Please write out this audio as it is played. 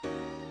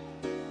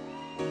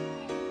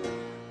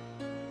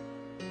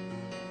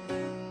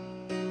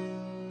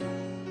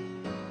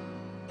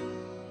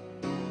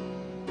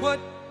What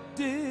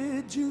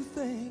did you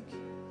think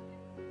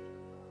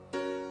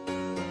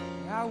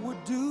I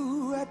would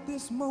do at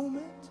this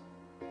moment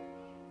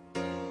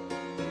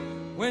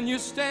when you're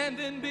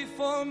standing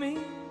before me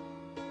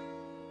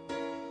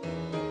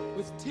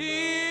with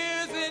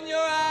tears in your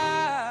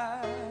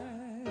eyes,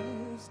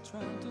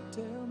 trying to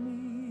tell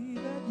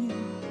me that you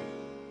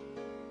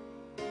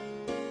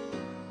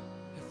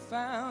have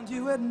found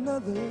you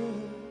another,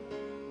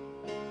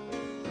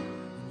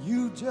 and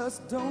you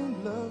just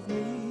don't love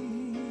me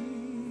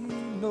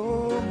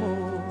no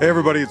more. Hey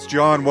everybody, it's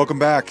John. Welcome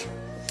back.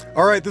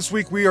 All right, this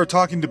week we are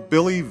talking to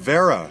Billy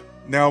Vera.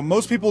 Now,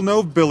 most people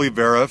know Billy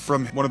Vera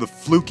from one of the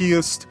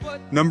flukiest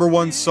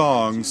 #1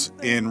 songs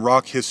in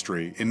rock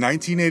history. In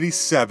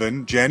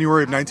 1987,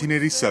 January of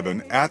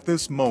 1987, At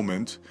This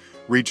Moment,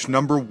 reached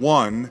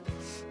 #1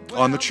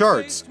 on the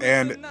charts.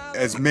 And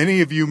as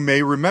many of you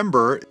may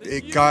remember,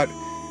 it got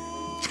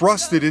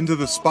thrusted into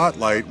the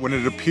spotlight when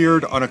it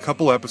appeared on a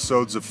couple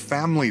episodes of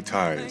Family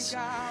Ties.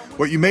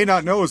 What you may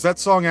not know is that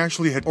song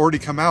actually had already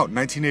come out in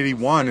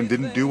 1981 and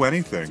didn't do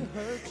anything.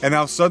 And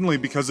now suddenly,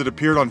 because it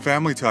appeared on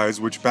Family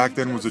Ties, which back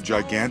then was a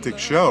gigantic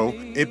show,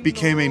 it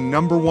became a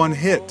 #1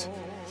 hit.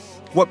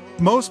 What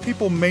most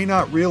people may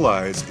not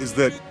realize is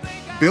that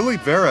Billy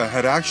Vera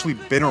had actually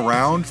been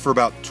around for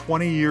about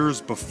 20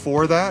 years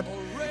before that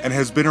and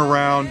has been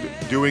around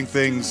doing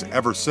things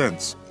ever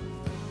since.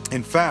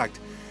 In fact,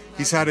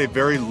 he's had a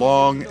very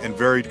long and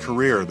varied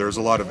career. There's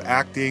a lot of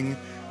acting,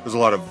 there's a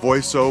lot of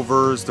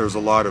voiceovers, there's a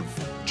lot of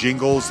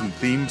jingles and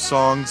theme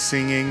songs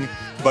singing,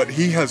 but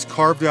he has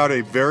carved out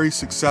a very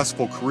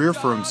successful career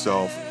for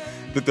himself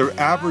that the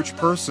average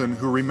person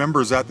who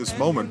remembers At This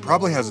Moment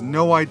probably has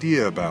no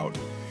idea about.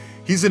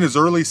 He's in his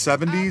early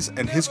 70s,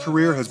 and his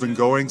career has been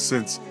going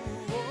since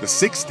the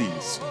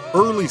 60s,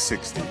 early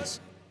 60s.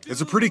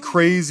 It's a pretty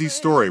crazy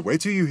story. Wait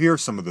till you hear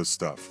some of this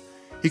stuff.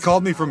 He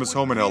called me from his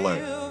home in LA.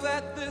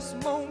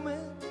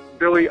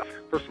 Billy,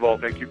 first of all,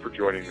 thank you for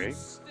joining me.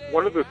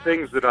 One of the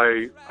things that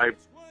I've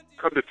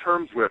come to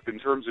terms with in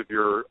terms of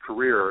your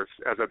career,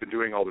 as I've been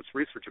doing all this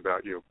research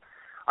about you,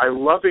 I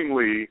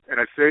lovingly, and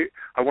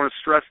I want to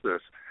stress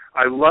this,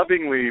 I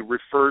lovingly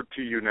refer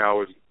to you now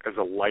as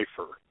a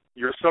lifer.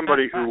 You're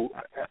somebody who,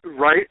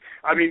 right?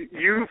 I mean,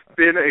 you've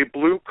been a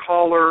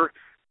blue-collar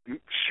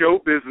show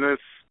business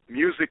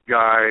music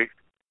guy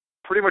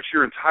pretty much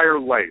your entire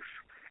life.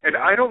 And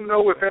I don't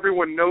know if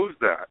everyone knows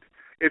that.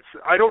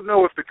 I don't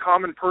know if the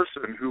common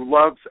person who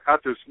loves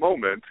At This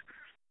Moment,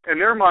 in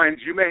their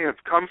minds, you may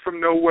have come from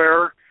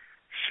nowhere,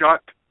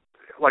 shot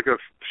like a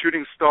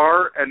shooting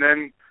star, and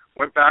then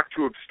went back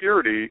to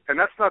obscurity, and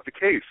that's not the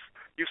case.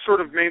 You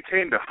sort of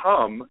maintained a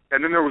hum,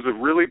 and then there was a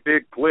really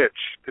big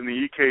glitch in the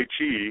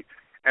EKG,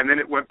 and then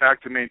it went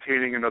back to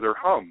maintaining another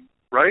hum,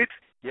 right?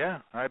 Yeah,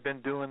 I've been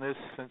doing this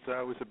since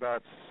I was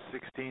about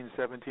 16,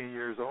 17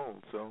 years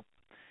old, so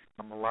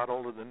I'm a lot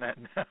older than that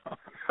now.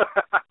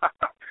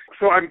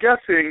 So I'm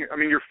guessing, I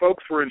mean, your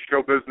folks were in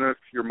show business,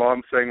 your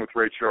mom sang with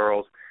Ray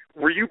Charles.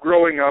 Were you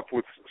growing up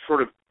with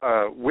sort of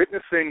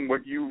witnessing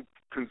what you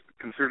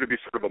consider to be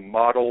sort of a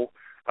model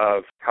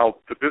of how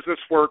the business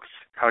works,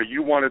 how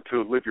you wanted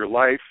to live your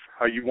life,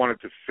 how you wanted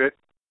to fit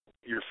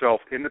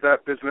yourself into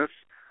that business?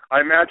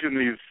 I imagine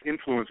these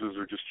influences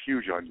are just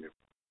huge on you.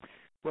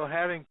 Well,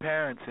 having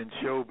parents in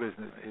show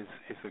business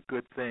is a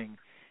good thing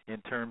in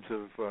terms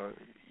of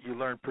you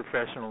learn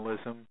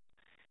professionalism.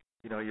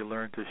 You know, you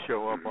learn to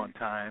show up on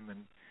time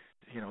and,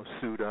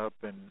 suit up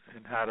and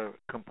how to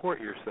comport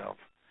yourself.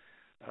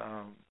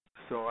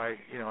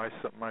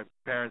 My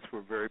parents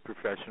were very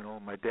professional.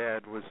 My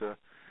dad was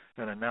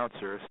an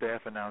announcer, a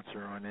staff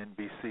announcer on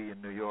NBC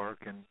in New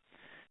York, and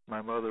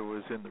my mother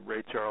was in the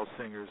Ray Charles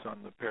Singers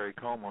on the Perry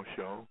Como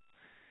show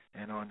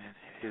and on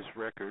his hit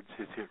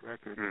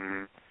records.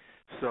 Mm-hmm.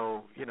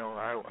 So,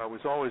 I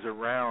was always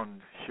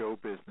around show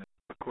business.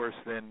 Of course,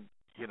 then,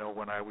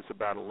 when I was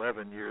about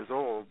 11 years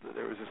old,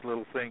 there was this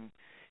little thing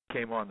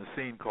came on the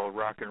scene called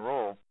rock and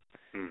roll.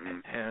 Mm-hmm.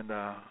 And,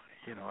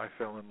 I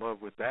fell in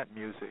love with that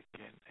music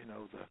and,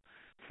 the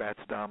Fats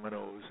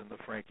Dominoes and the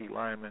Frankie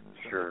Lymans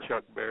Sure. and the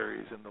Chuck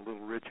Berrys and the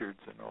Little Richards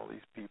and all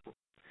these people.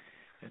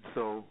 And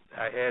so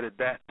I added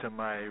that to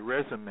my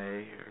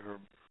resume or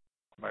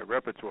my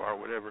repertoire or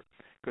whatever,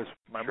 because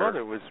my Sure.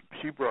 mother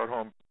she brought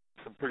home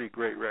some pretty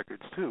great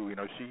records too.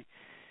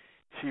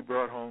 She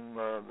brought home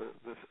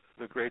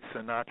the great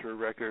Sinatra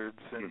records,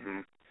 and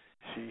Mm-hmm.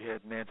 she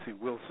had Nancy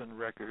Wilson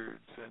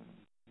records and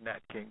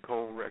Nat King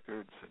Cole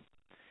records and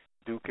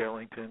Duke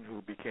Ellington,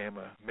 who became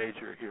a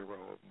major hero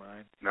of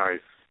mine.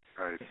 Nice.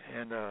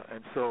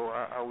 And so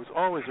I was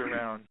always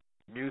around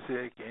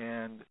music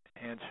and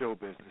show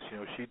business.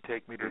 She'd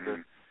take me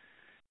to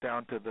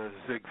down to the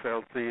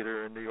Ziegfeld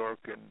Theater in New York,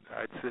 and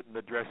I'd sit in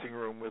the dressing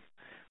room with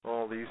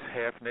all these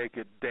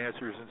half-naked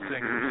dancers and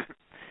singers,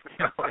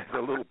 as a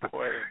little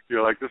boy.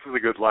 You're like, this is a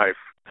good life.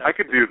 I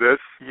could do this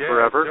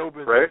forever, show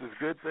business right? is a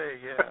good thing,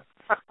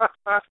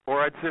 yeah.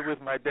 Or I'd sit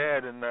with my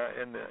dad in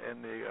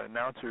the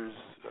announcer's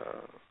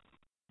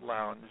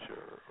lounge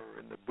or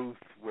in the booth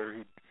where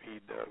he'd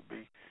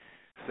be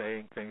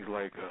saying things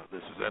like,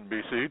 "This is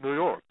NBC New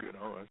York," and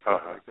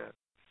stuff like that.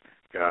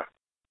 Yeah.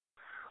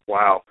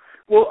 Wow.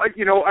 Well,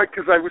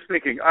 because I was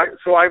thinking,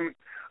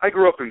 I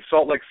grew up in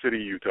Salt Lake City,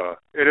 Utah,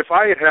 and if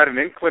I had had an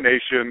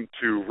inclination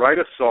to write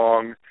a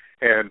song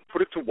and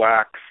put it to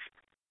wax,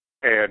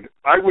 and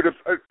I would have,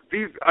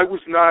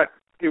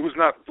 it was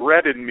not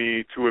bred in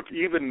me to have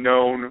even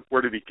known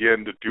where to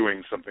begin to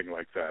doing something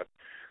like that.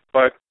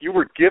 But you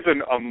were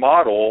given a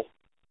model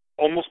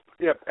almost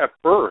at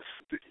birth.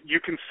 You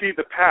can see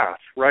the path,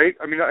 right?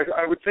 I mean,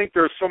 I would think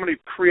there are so many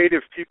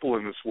creative people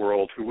in this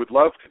world who would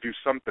love to do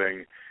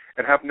something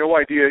and have no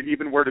idea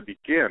even where to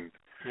begin.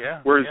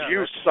 Yeah. Whereas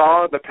you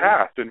saw the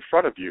path in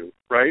front of you,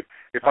 right?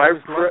 If I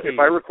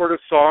record a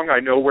song, I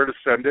know where to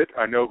send it.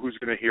 I know who's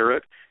going to hear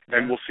it,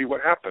 and we'll see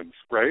what happens,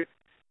 right?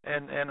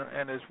 And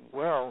as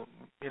well,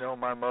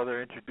 my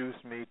mother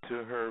introduced me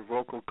to her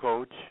vocal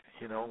coach.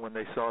 When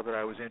they saw that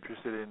I was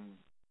interested in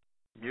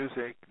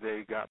music,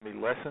 they got me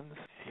lessons.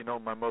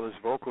 My mother's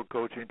vocal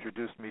coach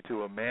introduced me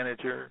to a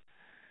manager.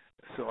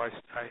 So I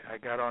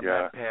got on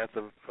that path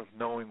of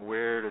knowing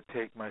where to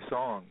take my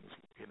songs,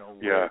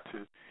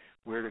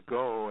 where to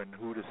go and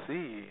who to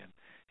see. And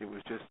it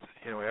was just,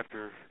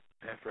 after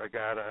I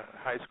got out of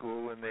high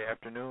school in the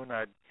afternoon,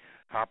 I'd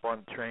hop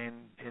on the train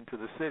into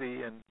the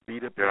city and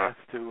beat a path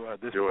to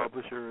this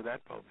publisher or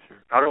that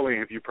publisher. Not only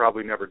have you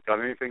probably never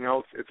done anything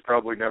else, it's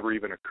probably never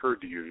even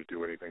occurred to you to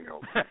do anything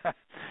else.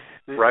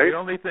 Right? The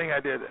only thing I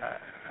did,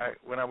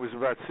 when I was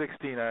about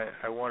 16,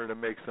 I wanted to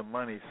make some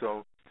money,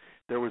 so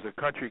there was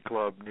a country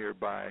club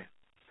nearby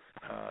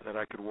that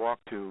I could walk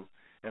to,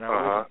 and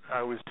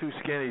I was too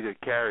skinny to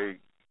carry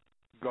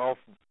golf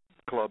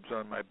clubs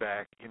on my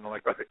back,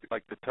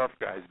 like the tough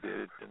guys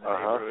did in the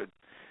neighborhood.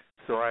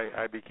 So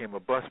I became a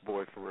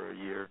busboy for a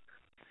year.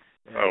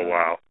 And,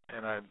 wow.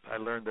 And I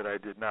learned that I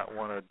did not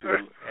want to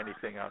do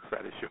anything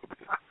outside of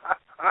showbiz.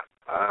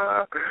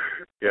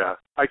 Yeah.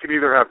 I can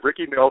either have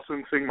Ricky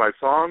Nelson sing my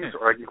songs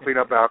or I can clean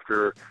up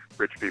after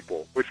rich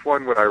people. Which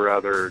one would I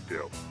rather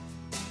do?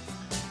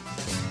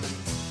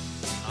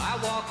 I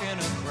walk in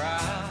a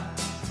crowd,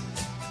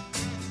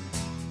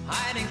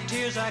 hiding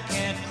tears I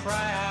can't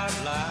cry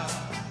out loud.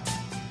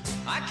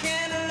 I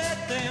can't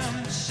let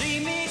them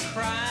see me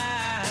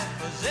cry,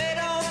 'cause they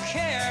don't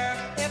care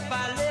if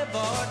I live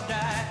or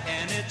die.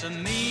 And it's a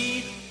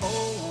mean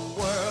old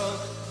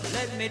world,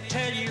 let me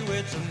tell you,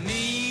 it's a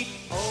mean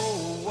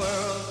old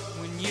world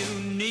when you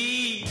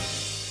need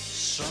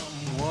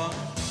someone.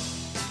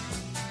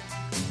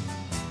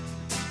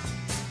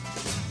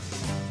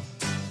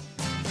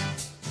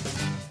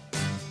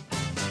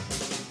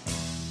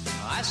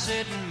 I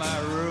sit in my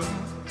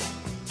room,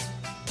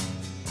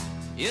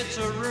 it's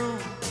a room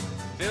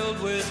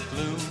filled with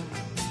gloom.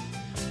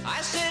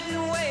 I sit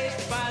and wait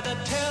by the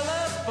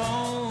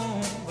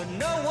telephone, but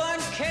no one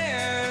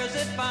cares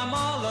if I'm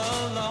all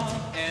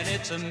alone. And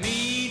it's a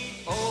mean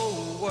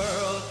old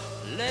world,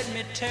 let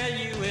me tell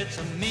you, it's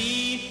a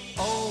mean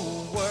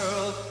old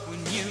world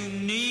when you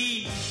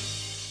need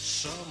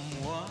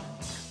someone.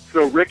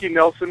 So Ricky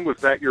Nelson, was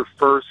that your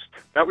first?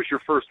 That was your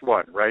first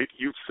one, right?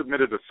 You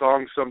submitted a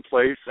song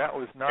someplace. That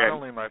was not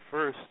only my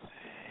first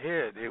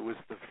hit, it was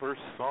the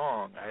first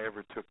song I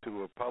ever took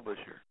to a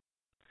publisher.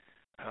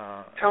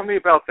 Tell me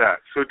about that.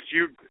 So did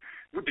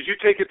you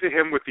take it to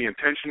him with the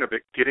intention of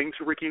it getting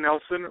to Ricky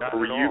Nelson, not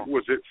or at all.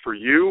 was it for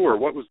you, or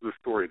what was the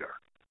story there?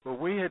 Well,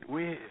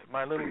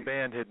 my little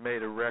band had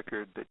made a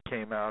record that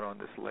came out on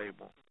this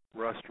label,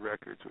 Rust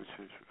Records, which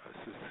is a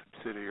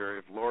subsidiary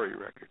of Laurie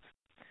Records.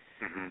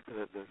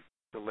 Mm-hmm.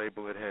 The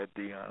label that had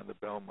Dion and the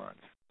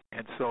Belmonts.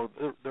 And so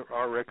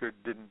our record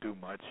didn't do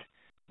much,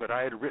 but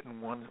I had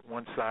written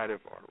one side of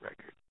our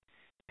record.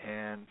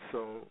 And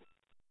so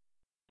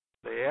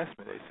they asked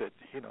me, they said,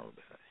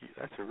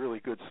 that's a really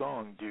good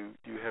song. Do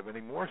you have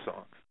any more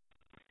songs?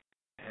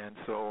 And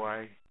so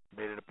I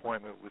made an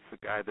appointment with the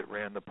guy that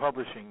ran the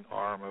publishing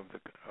arm of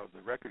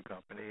the record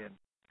company, and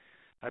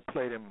I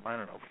played him, 4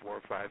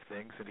 or 5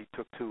 things, and he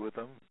took 2 of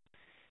them.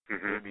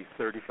 Mm-hmm. Gave me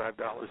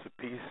 $35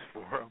 a piece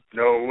for them.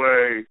 No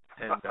way.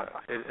 And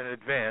in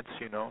advance,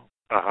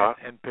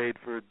 and paid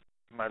for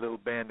my little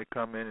band to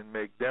come in and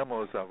make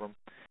demos of them.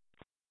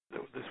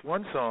 This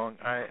one song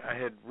I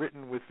had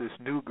written with this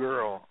new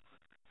girl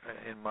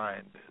in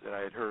mind that I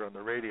had heard on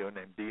the radio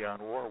named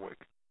Dionne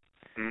Warwick.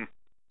 Mm.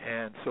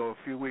 And so a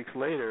few weeks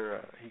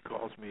later, he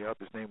calls me up.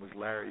 His name was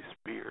Larry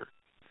Spear.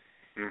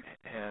 Mm.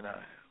 And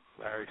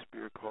Larry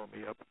Spear called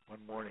me up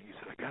one morning. He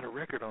said, I got a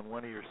record on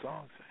one of your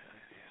songs.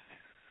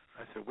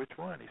 I said, which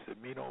one? He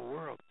said, Mean Old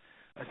World.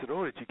 I said,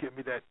 oh, did you get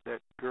me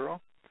that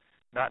girl?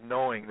 Not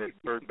knowing that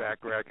Burt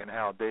Bacharach and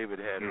Hal David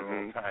had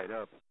her all tied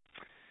up.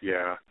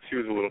 Yeah, she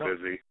was a little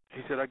busy.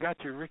 He said, I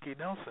got you Ricky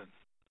Nelson.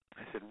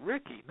 I said,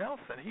 Ricky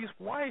Nelson? He's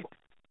white.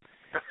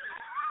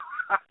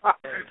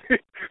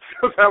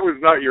 So that was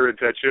not your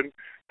intention,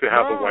 to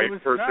have a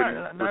white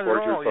person not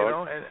record your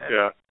all, song?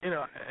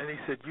 And he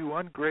said, you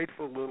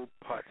ungrateful little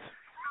putz.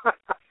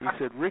 He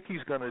said,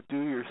 Ricky's going to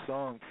do your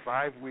song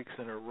 5 weeks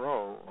in a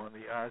row on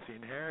the Ozzie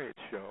and Harriet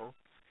show,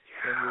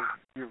 and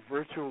you're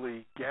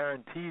virtually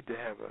guaranteed to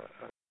have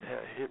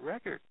hit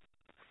record.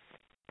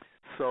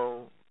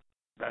 So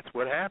that's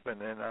what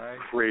happened, and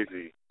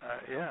crazy.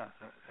 Yeah,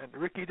 and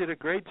Ricky did a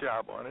great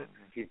job on it.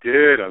 He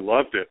did. I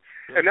loved it.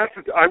 And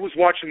I was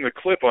watching the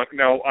clip on.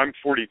 Now I'm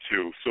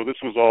 42, so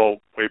this was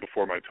all way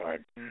before my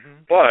time.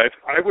 Mm-hmm. But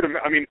I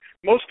mean,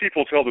 most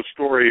people tell the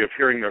story of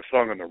hearing their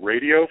song on the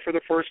radio for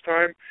the first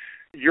time.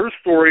 Your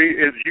story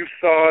is you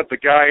saw the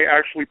guy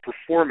actually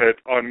perform it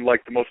on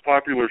like the most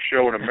popular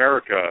show in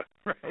America,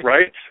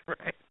 right?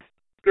 Right.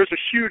 There's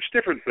a huge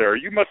difference there. Were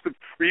you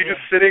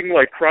just sitting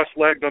like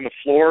cross-legged on the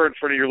floor in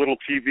front of your little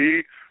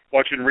TV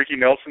watching Ricky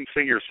Nelson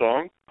sing your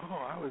song?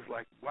 Oh, I was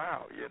like,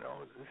 wow,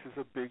 this is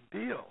a big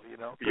deal,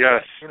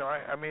 Yes.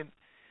 I mean,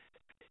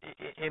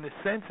 in a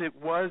sense it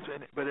was,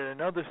 but in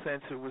another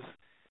sense it was,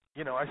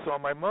 I saw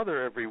my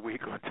mother every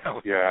week on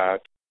television. Yeah.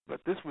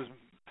 But this was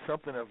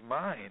something of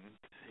mine.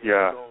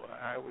 Yeah. So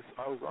I was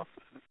off.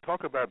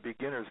 Talk about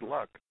beginner's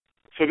luck.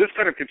 So this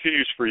kind of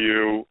continues for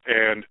you,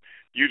 and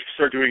you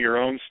start doing your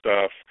own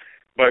stuff.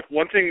 But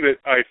one thing that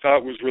I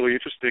thought was really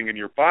interesting in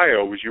your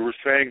bio was you were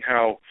saying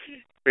how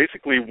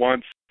basically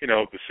once,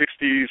 the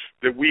 60s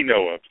that we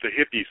know of, the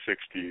hippie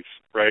 60s,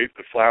 right,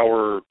 the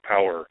flower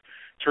power,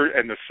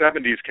 and the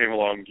 70s came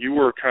along, you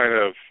were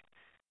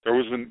there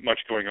wasn't much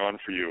going on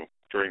for you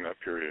during that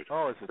period.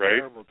 Oh, it's a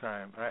terrible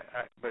time.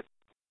 But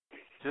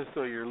just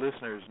so your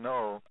listeners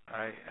know,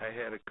 I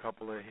had a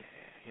couple of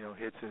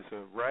hits as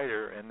a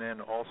writer and then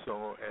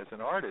also as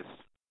an artist.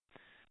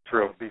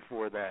 True.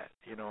 Before that,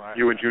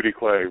 you and Judy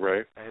Clay,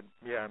 right? I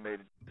made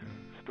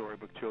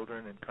Storybook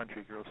Children and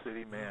Country Girl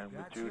City Man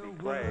with Judy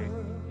Clay.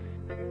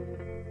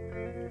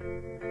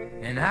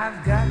 And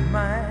I've got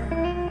mine,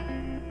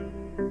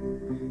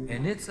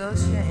 and it's a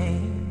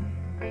shame.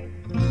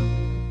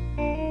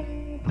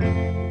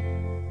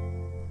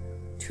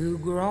 2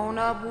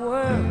 grown-up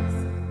words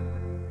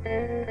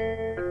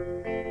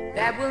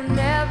that will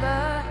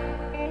never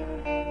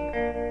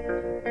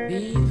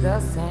be the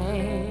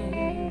same.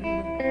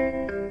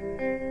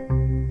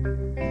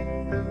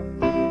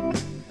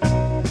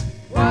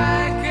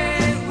 Why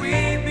can't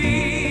we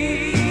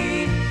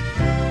be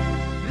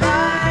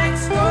like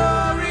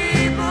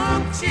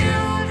storybook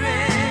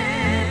children,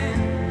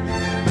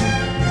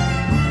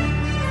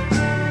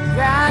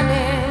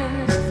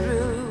 running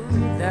through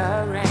the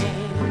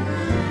rain,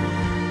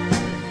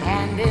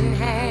 hand in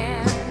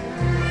hand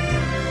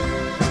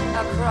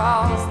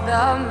across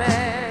the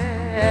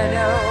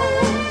meadow?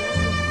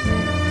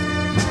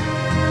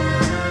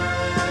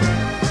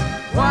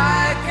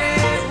 Why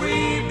can't we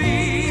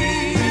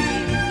be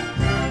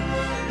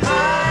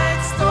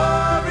like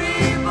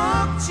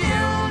storybook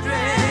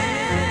children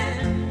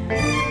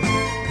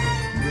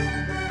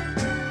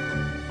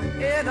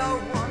in a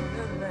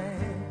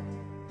wonderland?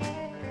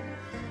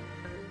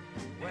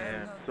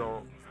 And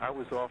so I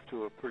was off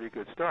to a pretty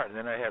good start. And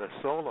then I had a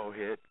solo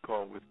hit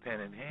called With Pen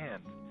in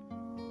Hand.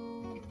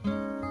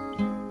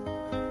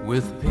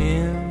 With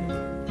pen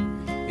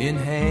in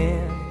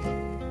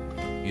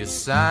hand, you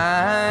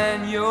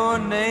sign your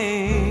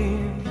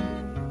name.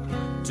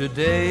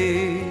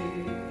 Today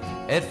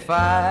at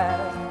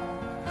 5,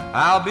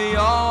 I'll be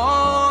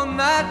on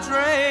that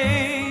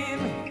train,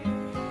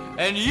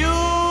 and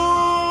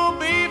you'll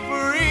be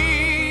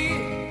free,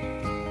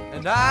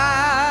 and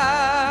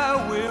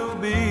I will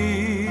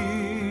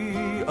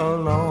be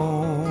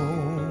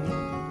alone,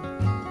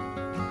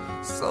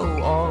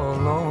 so all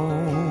alone.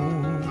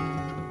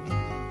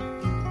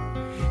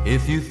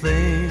 If you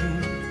think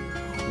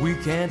we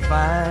can't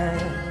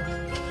find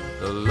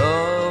the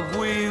love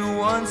we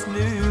once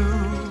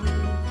knew,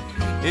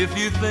 if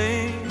you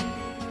think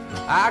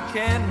I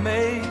can't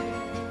make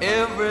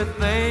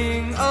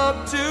everything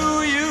up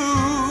to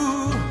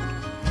you,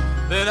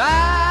 then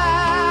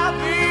I'll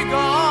be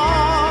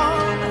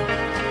gone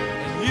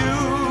and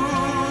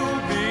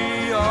you'll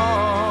be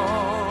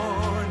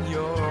on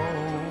your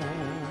own.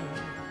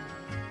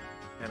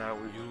 And I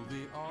was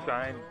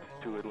signed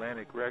to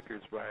Atlantic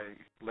Records by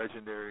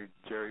legendary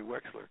Jerry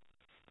Wexler,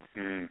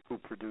 who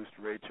produced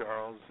Ray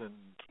Charles and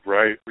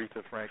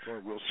Aretha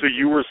Franklin. Wilson. So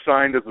you were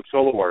signed as a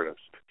solo artist.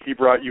 He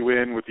brought you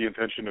in with the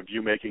intention of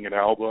you making an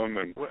album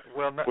and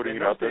putting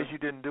it out there? In those days you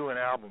didn't do an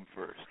album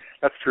first.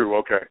 That's true,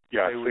 okay.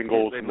 Yeah,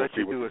 singles. They'd let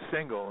you do a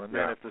single, and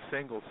then if the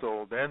single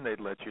sold, then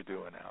they'd let you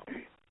do an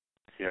album.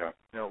 Yeah.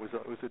 It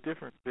was a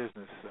different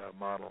business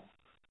model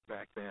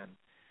back then.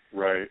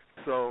 Right.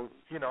 So,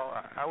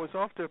 I was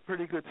off to a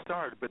pretty good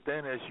start, but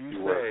then, as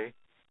you say,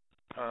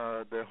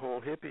 the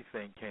whole hippie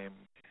thing came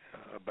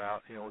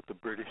about, with the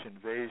British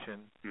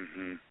invasion.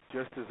 Mm-hmm.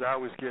 Just as I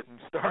was getting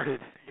started,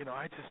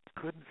 I just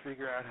couldn't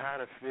figure out how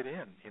to fit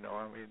in.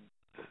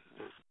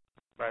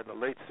 By the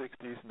late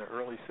 60s and the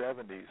early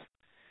 70s,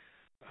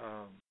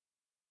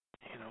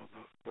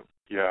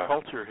 the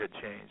culture had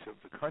changed of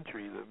the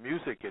country. The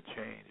music had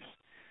changed.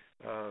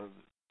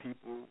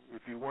 People,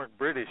 if you weren't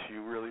British,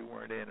 you really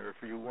weren't in, or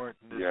if you weren't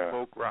this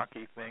folk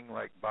rocky thing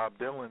like Bob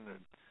Dylan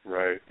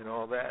and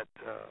all that,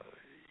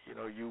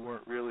 you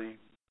weren't really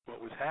what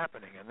was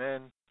happening. And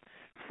then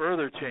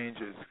further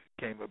changes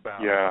came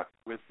about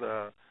with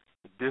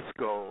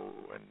disco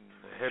and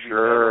heavy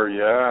Sure, metal.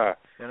 yeah.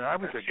 And I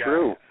was That's a guy.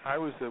 true. I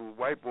was the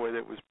white boy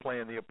that was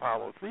playing the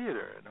Apollo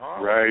Theater in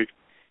Harlem. Right,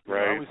 You know,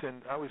 right.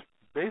 I was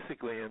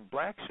basically in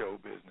black show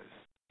business.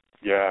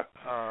 Yeah.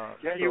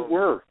 Yeah, you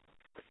were.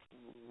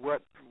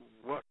 What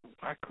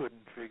I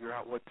couldn't figure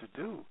out what to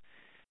do,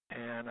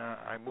 and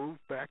I moved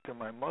back to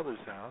my mother's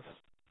house.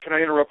 Can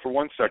I interrupt for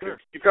 1 second? Sure.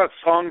 You've got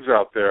songs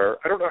out there.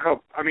 I don't know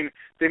how, I mean,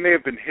 they may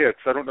have been hits.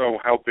 I don't know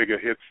how big a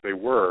hits they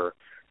were.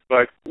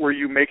 But were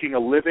you making a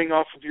living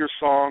off of your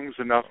songs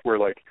enough where,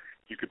 like,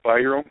 you could buy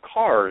your own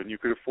car and you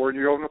could afford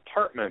your own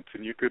apartment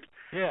and you could,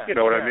 you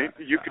know what I mean?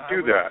 You could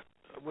do that.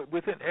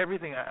 Within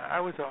everything, I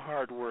was a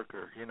hard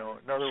worker, you know.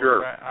 In other Sure.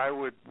 words, I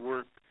would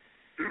work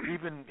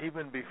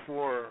even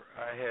before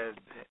I had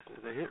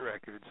the hit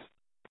records.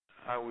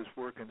 I was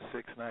working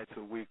 6 nights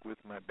a week with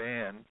my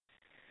band.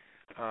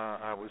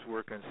 I was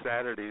working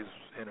Saturdays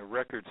in a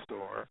record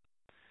store.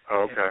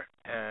 Oh, okay.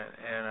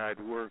 And I'd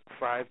work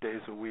 5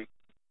 days a week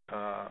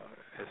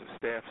as a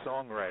staff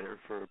songwriter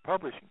for a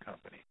publishing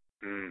company.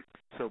 Mm.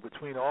 So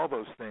between all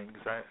those things,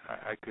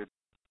 I could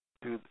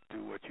do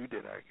what you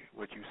did.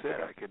 What you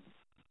said. I could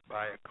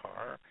buy a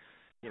car.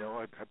 You know,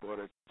 I bought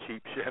a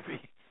cheap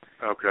Chevy.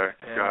 Okay,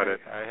 got it.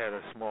 I had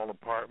a small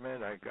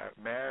apartment. I got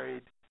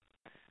married,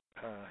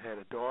 had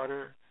a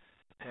daughter,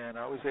 and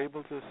I was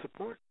able to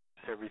support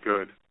everything.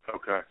 Good.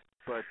 Okay.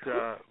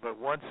 But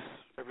once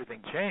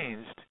everything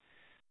changed,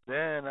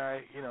 then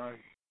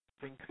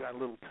things got a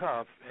little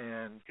tough,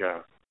 and yeah.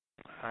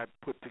 I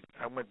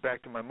went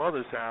back to my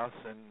mother's house,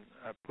 and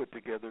I put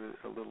together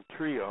a little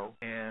trio,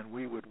 and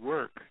we would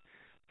work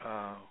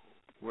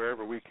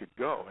wherever we could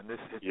go. And it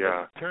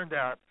turned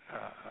out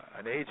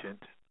an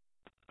agent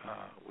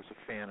was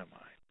a fan of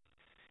mine,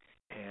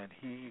 and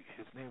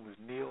his name was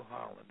Neil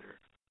Hollander,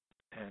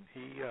 and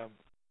he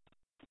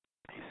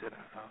said,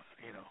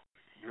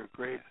 you're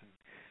great, and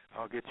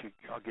I'll get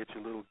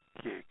you little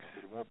gigs.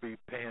 It won't be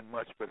paying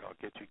much, but I'll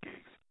get you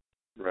gigs.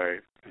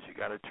 Right. Because you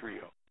got a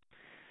trio.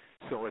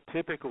 So a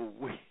typical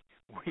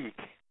week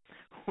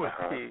would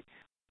be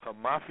a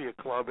mafia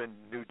club in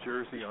New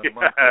Jersey on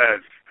Monday.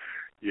 Yes.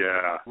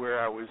 Yeah. Where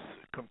I was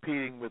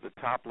competing with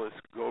a topless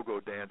go-go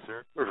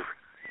dancer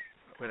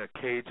in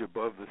a cage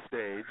above the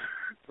stage.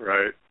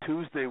 Right.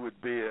 Tuesday would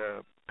be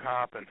a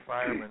cop and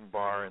fireman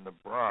bar in the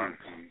Bronx.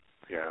 Mm-hmm.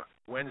 Yeah.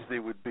 Wednesday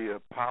would be a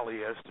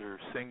polyester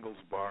singles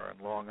bar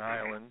in Long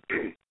Island.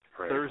 Right.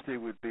 Thursday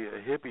would be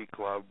a hippie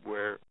club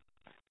where,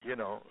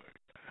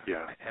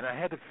 yeah. And I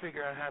had to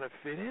figure out how to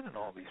fit in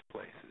all these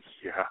places.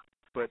 Yeah.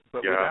 But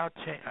without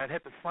change, I'd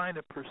have to find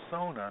a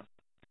persona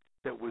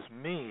that was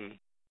me.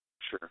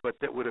 Sure. But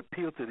that would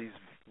appeal to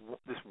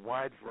this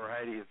wide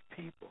variety of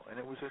people. And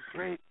it was a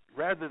great,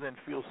 rather than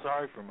feel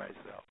sorry for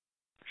myself.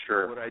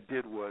 Sure. What I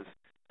did was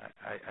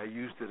I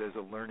used it as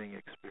a learning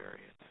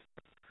experience.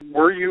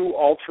 Were you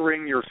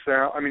altering your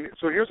sound? I mean,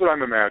 so here's what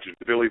I'm imagining.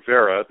 Billy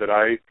Vera, that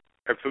I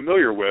am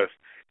familiar with,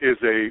 is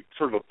a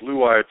sort of a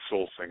blue-eyed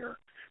soul singer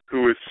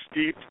who is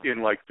steeped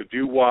in like the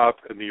doo-wop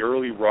and the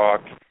early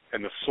rock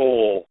and the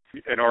soul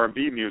and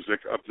R&B music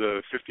of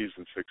the 50s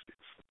and 60s.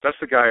 That's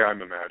the guy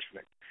I'm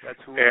imagining. That's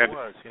who it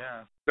was,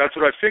 yeah. That's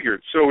what I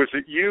figured. So is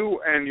it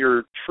you and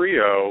your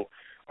trio,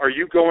 are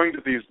you going to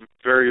these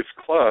various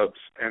clubs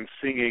and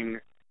singing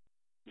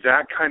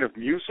that kind of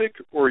music,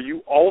 or are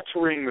you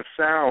altering the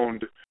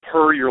sound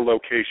per your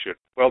location?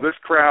 Well, this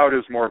crowd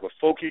is more of a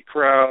folky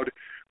crowd.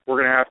 We're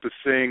going to have to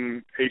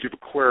sing Age of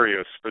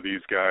Aquarius for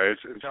these guys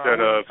instead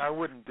of... I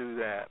wouldn't do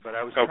that, but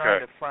I was trying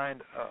to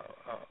find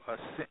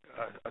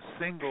a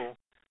single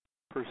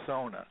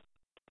persona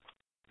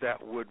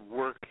that would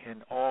work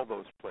in all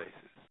those places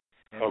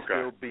and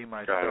still be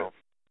myself.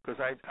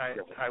 Because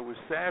I was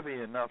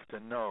savvy enough to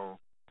know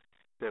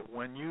that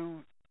when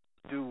you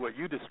do what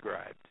you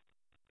described,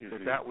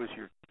 that was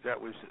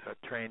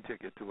a train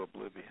ticket to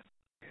oblivion.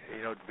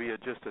 To be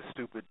just a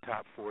stupid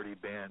top 40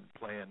 band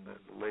playing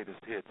the latest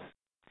hits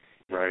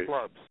in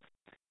clubs,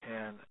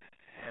 and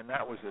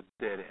that was a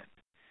dead end.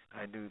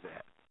 I knew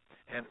that,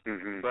 and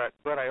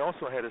but I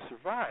also had to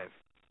survive.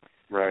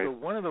 Right. So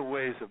one of the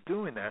ways of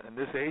doing that, and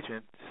this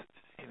agent,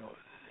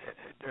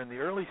 in the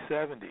early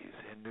 70s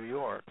in New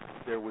York,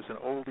 there was an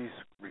oldies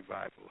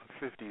revival,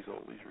 a 50s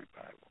oldies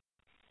revival,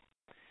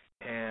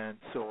 and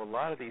so a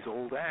lot of these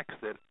old acts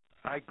that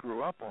I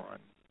grew up on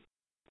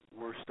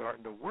were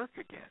starting to work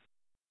again.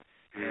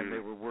 And they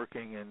were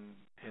working in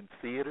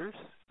theaters.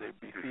 There'd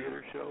be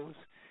theater shows.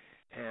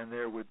 And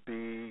there would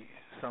be,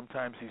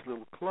 sometimes these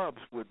little clubs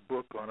would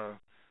book on a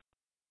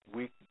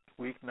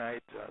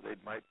weeknight. They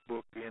might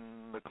book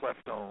in the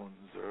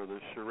Cleftones or the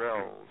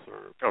Shirelles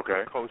or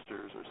the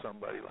Coasters or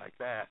somebody like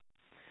that.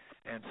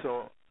 And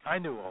so I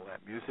knew all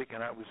that music,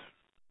 and I was,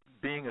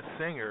 being a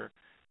singer,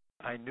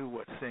 I knew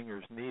what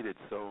singers needed,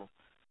 so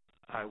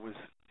I was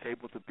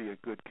able to be a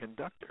good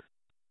conductor.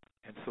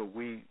 And so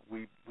we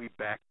would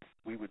back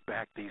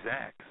these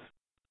acts.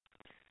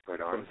 Right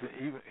on.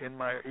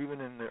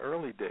 Even in the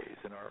early days,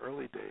 in our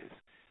early days,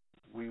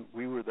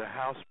 we were the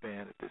house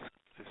band at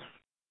this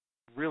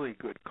really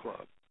good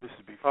club. This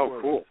is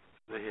before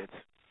the hits.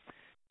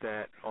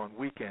 That on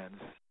weekends,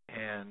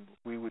 and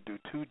we would do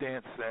 2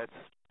 dance sets,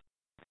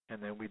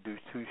 and then we'd do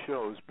 2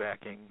 shows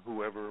backing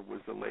whoever was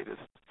the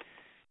latest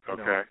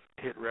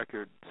hit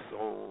record,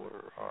 soul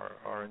or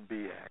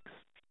R&B acts.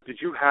 Did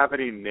you have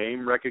any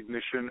name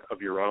recognition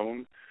of your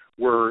own?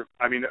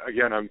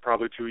 Again, I'm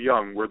probably too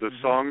young. Were the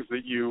songs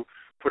that you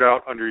put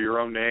out under your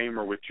own name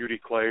or with Judy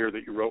Clay or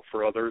that you wrote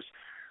for others,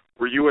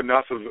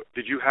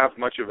 did you have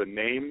much of a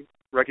name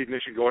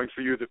recognition going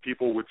for you that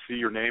people would see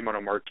your name on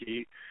a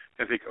marquee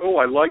and think, oh,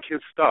 I like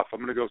his stuff, I'm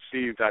going to go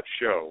see that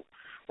show?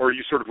 Or are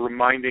you sort of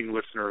reminding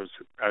listeners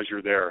as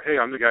you're there, hey,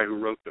 I'm the guy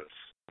who wrote this?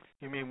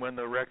 You mean when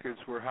the records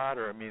were hot,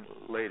 or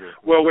later?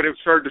 Well, when it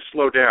started to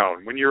slow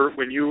down, when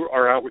you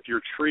are out with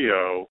your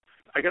trio,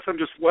 I guess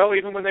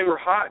even when they were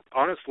hot,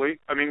 honestly,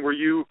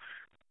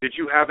 did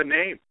you have a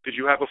name? Did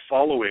you have a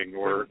following,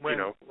 or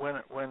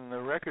when the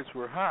records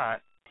were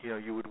hot,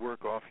 you would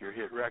work off your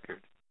hit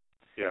record.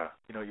 Yeah.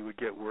 You would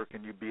get work,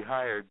 and you'd be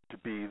hired to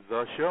be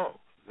the show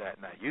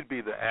that night. You'd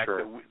be the act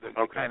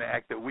the kind of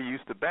act that we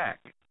used to back.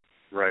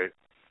 Right.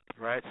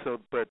 Right. So,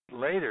 but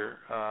later,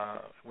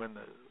 when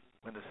the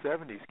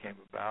 70s came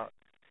about,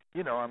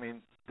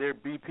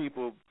 there'd be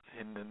people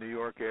in the New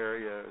York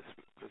area,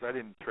 because I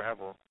didn't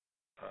travel,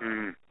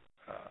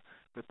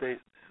 but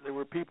there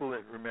were people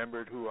that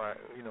remembered who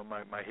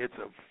my hits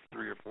of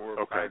 3 or 4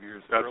 or 5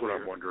 years That's earlier. what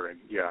I'm wondering.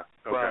 Yeah.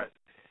 Okay. But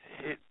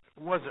it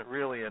wasn't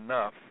really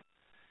enough,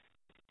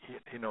 to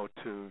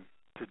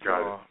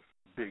draw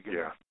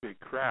big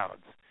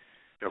crowds.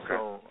 Okay.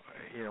 So,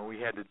 we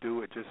had to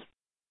do it just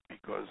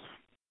because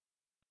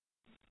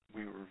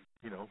we were,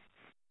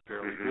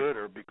 fairly good,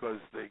 or because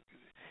the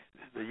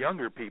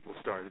younger people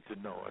started to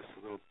know us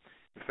a little.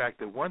 In fact,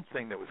 the one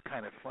thing that was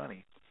kind of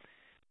funny,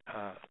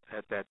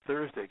 at that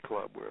Thursday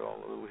club where all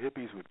the little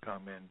hippies would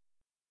come in,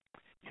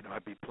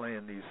 I'd be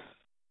playing these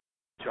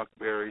Chuck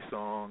Berry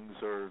songs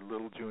or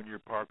Little Junior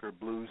Parker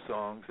blues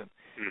songs, and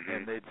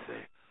they'd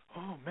say,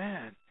 oh,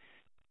 man,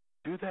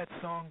 do that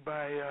song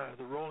by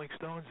the Rolling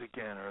Stones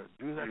again, or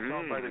do that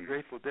song by the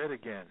Grateful Dead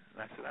again.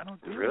 And I said, I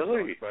don't do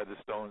songs by the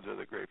Stones or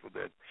the Grateful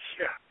Dead.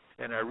 Yeah.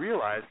 And I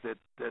realized that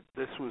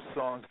this was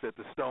songs that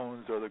the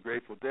Stones or the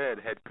Grateful Dead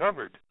had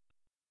covered.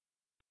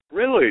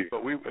 Really?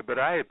 But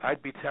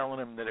I'd be telling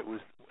them in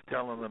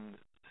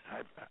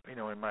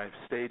my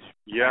stage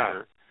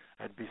matter,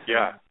 I'd be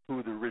saying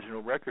who the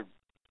original record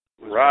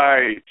was.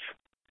 Right.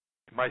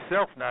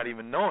 Myself not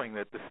even knowing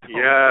that the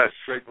Stones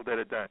Grateful Dead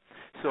had done.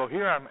 So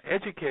here I'm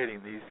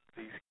educating these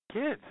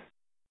kids.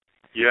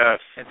 Yes.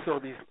 And so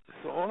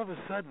all of a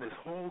sudden this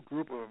whole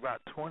group of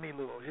about 20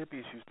 little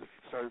hippies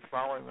started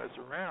following us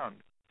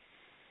around.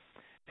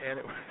 And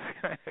it was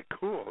kind of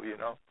cool,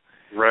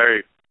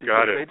 Right.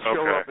 Because Got it. they'd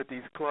show up at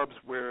these clubs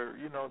where,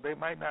 they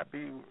might not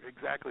be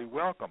exactly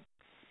welcome.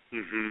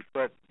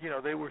 But,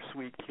 they were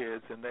sweet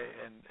kids, and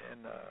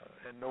and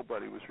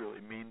nobody was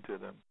really mean to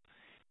them.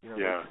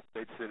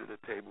 They'd sit at a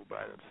table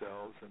by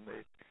themselves, and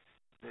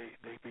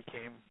they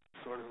became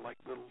sort of like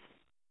little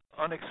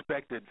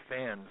unexpected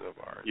fans of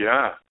ours.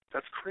 Yeah,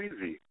 that's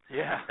crazy.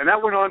 Yeah. And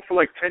that went on for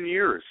like 10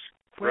 years,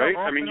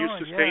 right? You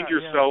sustained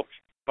yourself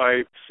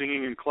by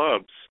singing in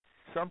clubs.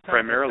 Sometimes,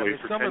 primarily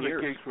for 10 years. Some of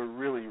the gigs were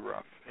really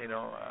rough.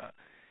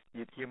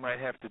 You might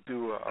have to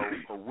do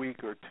a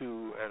week or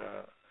two at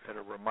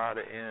a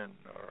Ramada Inn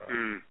or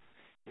a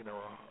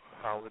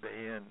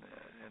Holiday Inn,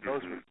 and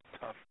those were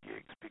tough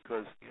gigs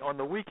because on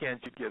the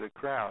weekends you'd get a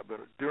crowd, but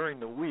during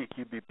the week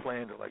you'd be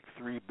playing to like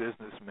 3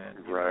 businessmen,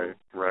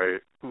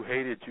 who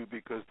hated you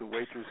because the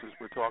waitresses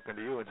were talking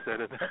to you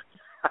instead of them.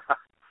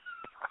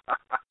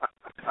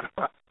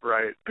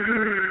 Right.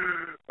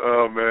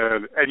 Oh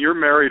man! And you're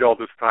married all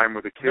this time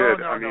with a kid.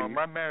 No.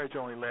 My marriage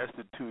only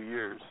lasted 2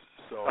 years.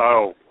 So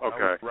okay. I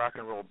was rock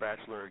and roll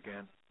bachelor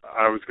again.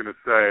 I was going to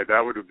say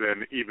that would have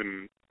been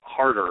even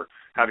harder,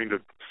 having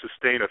to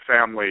sustain a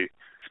family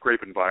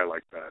scraping by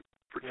like that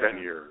for 10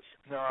 years.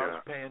 No, I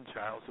was paying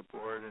child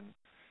support and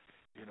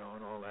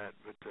and all that.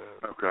 But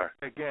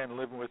again,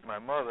 living with my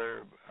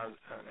mother,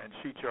 and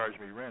she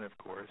charged me rent, of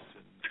course.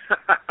 And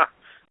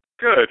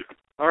good.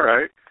 All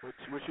right.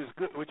 Which is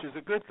good. Which is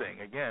a good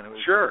thing. Again, it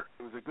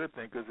was a good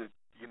thing because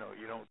you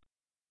don't.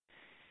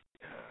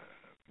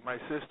 My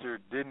sister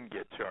didn't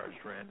get charged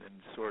rent, and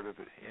sort of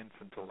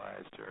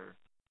infantilized her.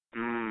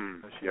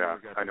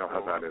 I know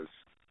how that is.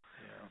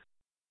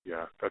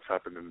 Yeah, that's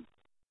happened in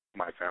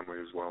my family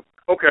as well.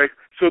 Okay,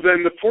 so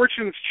then the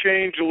fortunes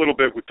change a little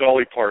bit with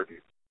Dolly Parton,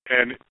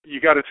 and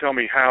you got to tell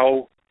me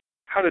how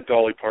did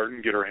Dolly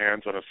Parton get her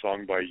hands on a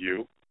song by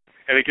you?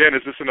 And again,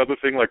 is this another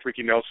thing like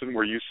Ricky Nelson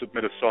where you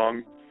submit a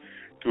song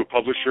to a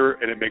publisher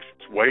and it makes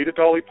its way to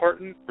Dolly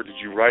Parton, or did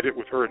you write it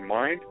with her in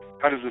mind?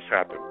 How does this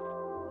happen?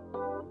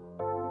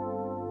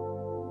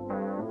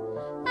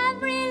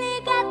 I've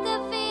really got the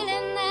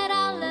feeling that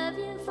I'll love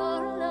you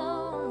for a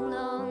long,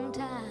 long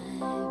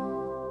time.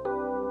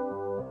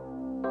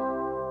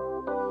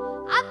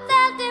 I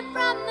felt it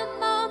from the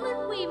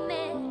moment we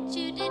met.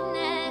 You didn't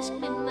ask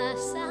me my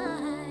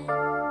sign.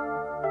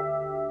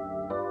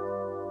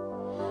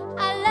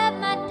 I love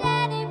my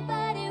daddy,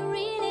 but it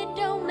really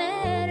don't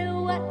matter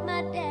what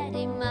my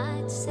daddy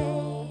might say.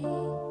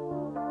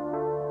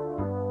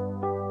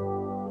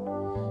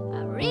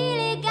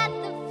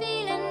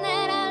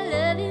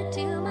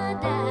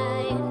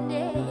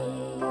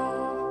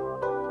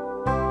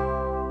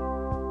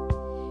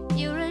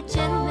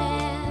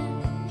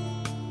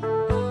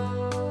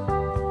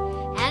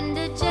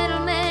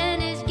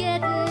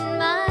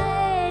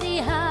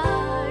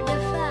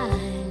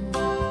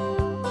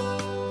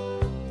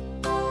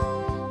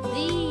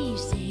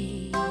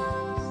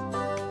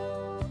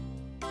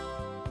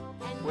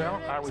 Well,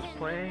 I was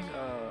playing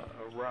a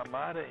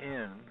Ramada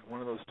Inn,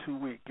 one of those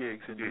 2-week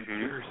gigs in New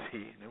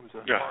Jersey, and it was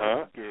a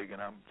horrible gig,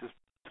 and I'm just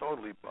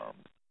totally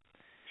bummed.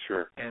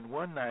 Sure. And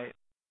one night,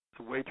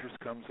 the waitress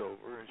comes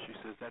over, and she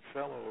says, that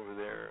fellow over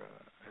there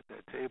at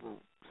that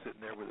table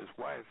sitting there with his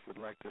wife would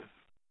like to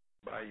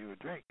buy you a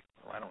drink.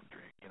 Well, I don't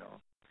drink, you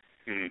know.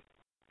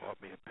 Bought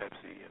me a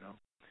Pepsi, you know.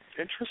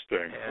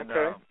 Interesting. And,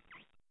 okay.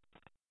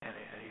 And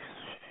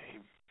he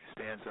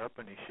stands up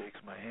and he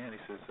shakes my hand. He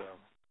says,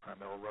 I'm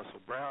L.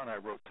 Russell Brown.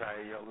 I wrote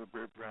Tie a Yellow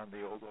Bird Round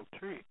the Old Oak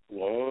Tree.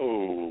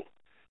 Whoa.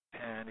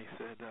 And he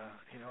said,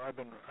 you know, I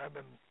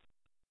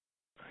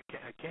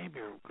came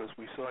here because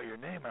we saw your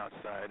name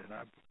outside, and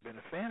I've been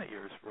a fan of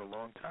yours for a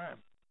long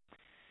time.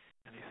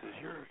 And he says,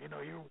 you're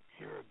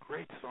a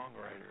great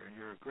songwriter and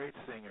you're a great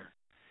singer.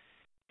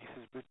 He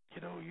says, but you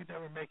know, you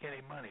never make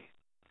any money.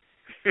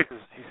 He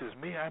says,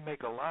 me, I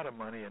make a lot of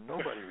money and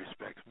nobody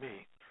respects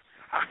me.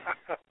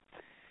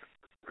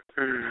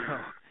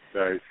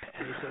 Nice.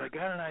 And he said, I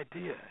got an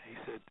idea. He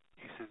said,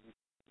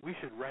 we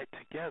should write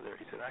together.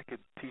 He said, I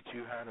could teach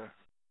you how to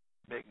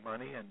make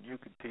money and you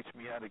could teach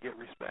me how to get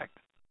respect.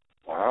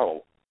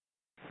 Wow.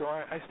 So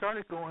I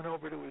started going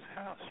over to his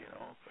house, you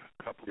know,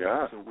 a couple of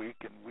times a week,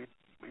 and we'd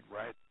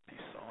write these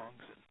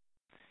songs,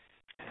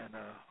 and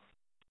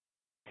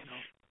you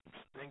know,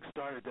 things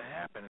started to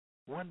happen.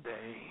 One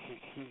day,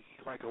 he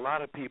like a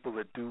lot of people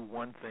that do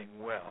one thing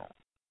well,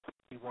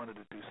 he wanted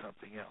to do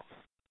something else.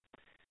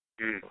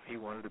 So he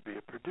wanted to be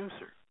a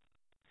producer.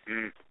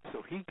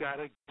 So he got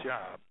a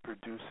job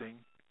producing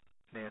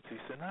Nancy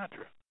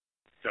Sinatra.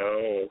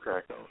 Oh,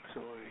 okay. So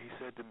he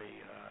said to me,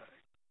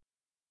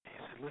 he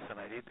said, listen,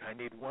 I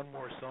need one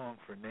more song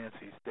for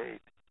Nancy's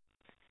date.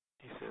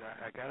 He said,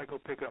 I got to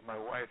go pick up my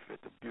wife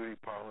at the beauty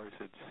parlor. He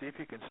said, see if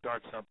you can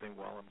start something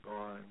while I'm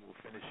gone, and we'll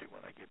finish it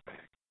when I get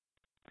back.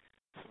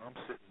 So I'm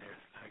sitting there.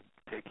 I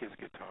take his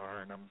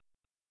guitar, and I'm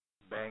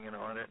banging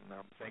on it, and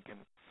I'm thinking,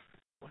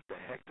 what the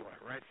heck do I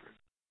write for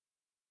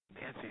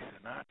Nancy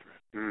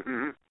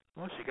Sinatra?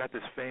 Well, she got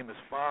this famous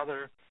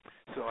father,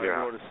 so I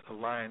wrote a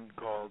line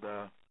called,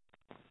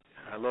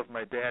 I love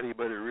my daddy,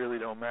 but it really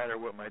don't matter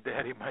what my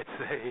daddy might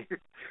say.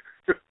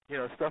 You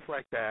know, stuff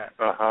like that.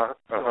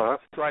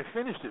 So I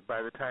finished it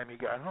by the time he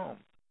got home.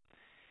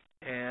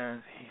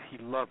 And he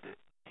loved it.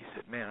 He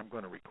said, man, I'm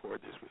going to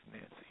record this with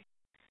Nancy.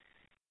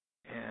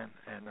 And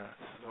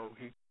so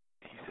he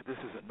said, this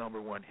is a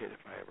 #1 hit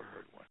if I ever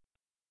heard one.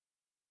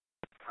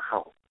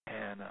 Wow.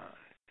 And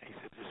he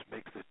said, just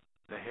makes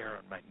the hair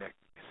on my neck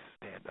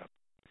stand up.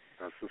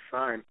 That's a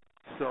sign.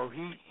 So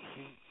he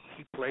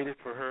played it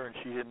for her, and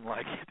she didn't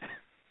like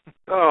it.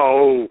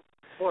 Oh,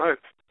 what?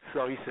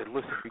 So he said,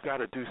 listen, you got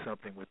to do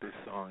something with this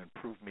song and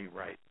prove me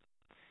right.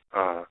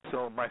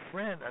 So my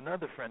friend,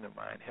 another friend of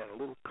mine, had a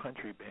little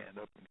country band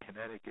up in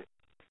Connecticut,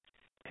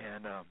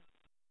 and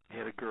he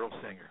had a girl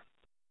singer.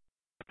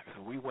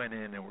 So we went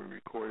in and we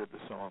recorded the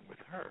song with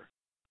her.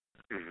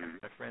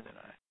 My friend and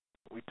I,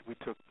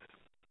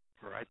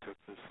 I took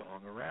the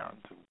song around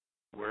to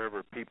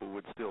wherever people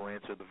would still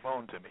answer the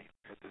phone to me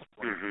at this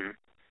point.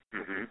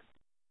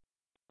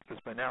 Because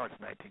by now it's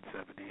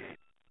 1978.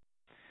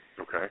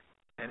 Okay.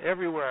 And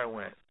everywhere I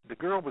went, the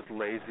girl was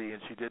lazy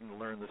and she didn't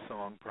learn the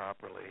song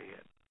properly.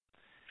 And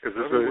is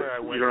this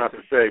you don't have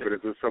to say, but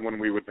is this someone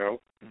we would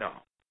know? No.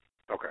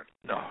 Okay.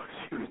 No,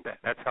 she was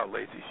that's how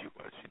lazy she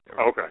was. She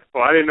never okay.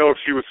 Well, I didn't know if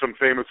she was some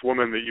famous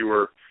woman that you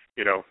were,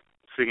 you know,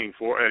 singing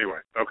for. Anyway,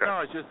 okay.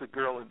 No, it's just a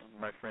girl in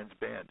my friend's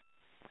band.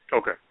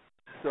 Okay.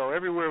 So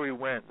everywhere we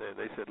went,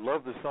 they said,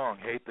 love the song,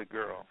 hate the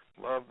girl.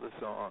 Love the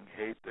song,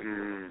 hate the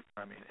girl.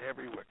 I mean,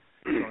 everywhere.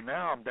 So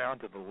now I'm down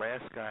to the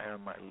last guy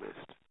on my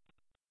list.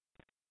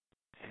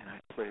 And I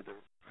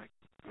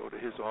go to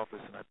his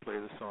office and I play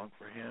the song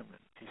for him.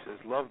 And he says,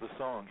 love the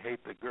song,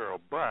 hate the girl,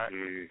 but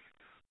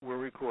we're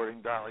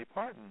recording Dolly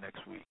Parton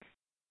next week.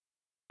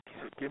 He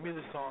said, give me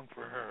the song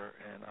for her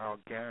and I'll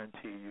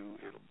guarantee you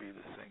it'll be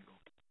the single.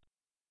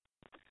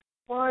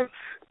 What?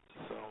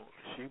 So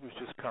she was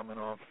just coming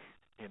off,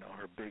 you know,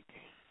 her big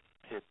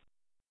hit,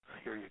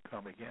 Here You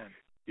Come Again.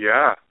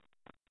 Yeah.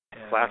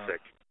 And,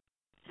 classic.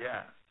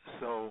 Yeah.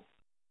 So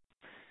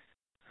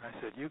I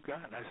said, you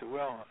got it. I said,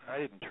 well, I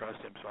didn't trust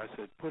him, so I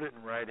said, put it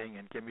in writing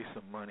and give me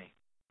some money.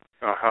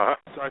 So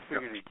I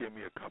figured he'd give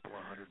me a couple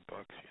of $100,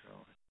 you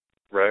know.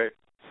 Right.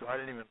 So I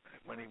didn't even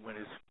when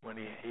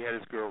he had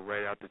his girl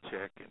write out the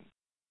check and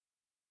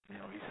you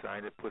know he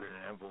signed it, put it in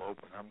an envelope,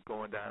 and I'm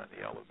going down in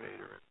the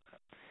elevator. And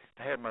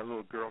I had my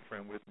little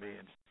girlfriend with me,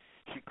 and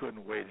she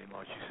couldn't wait any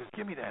longer. She says,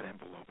 "Give me that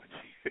envelope," and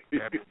she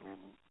grabbed it.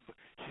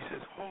 She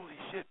says, "Holy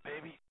shit,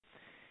 baby!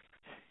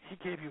 He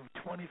gave you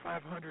 $2,500."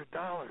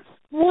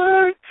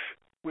 What?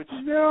 Which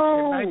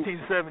no. in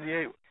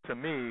 1978 to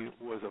me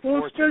was a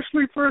well, fortune.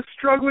 especially for a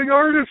struggling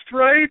artist,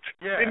 right?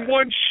 Yeah. In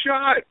one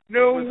shot.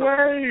 No it was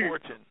way. A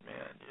fortune,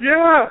 man.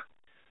 Yeah.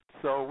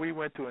 So we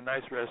went to a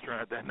nice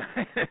restaurant that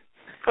night.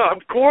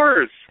 Of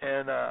course.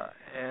 And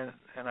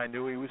I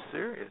knew he was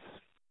serious.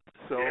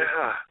 So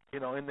you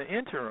know, in the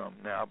interim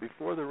now,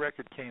 before the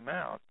record came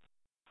out,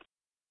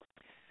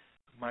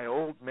 my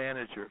old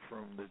manager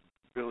from the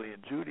Billy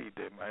and Judy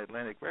did, my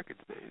Atlantic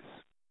Records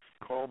days,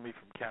 called me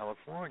from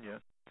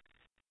California,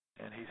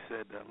 and he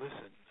said,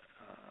 "Listen,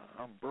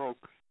 I'm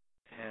broke,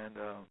 and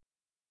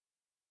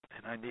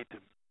I need to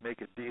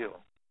make a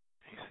deal."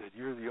 He said,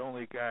 "You're the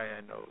only guy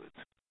I know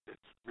that's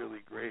really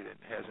great and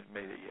hasn't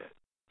made it yet."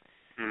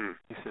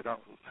 He said,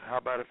 "How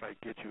about if I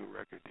get you a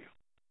record deal?"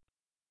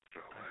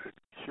 I said,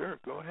 "Sure,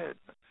 go ahead."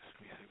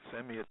 He said,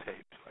 "Send me a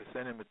tape." So I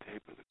sent him a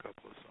tape with a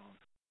couple of songs.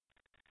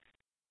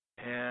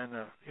 And,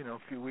 a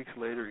few weeks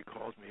later, he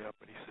calls me up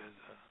and he says,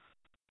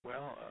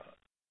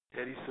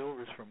 Eddie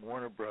Silvers from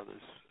Warner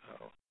Brothers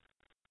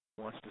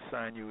wants to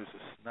sign you as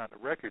not a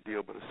record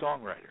deal, but as a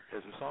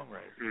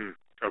songwriter.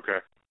 Okay.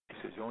 He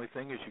says, "The only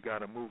thing is you got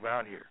to move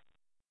out here."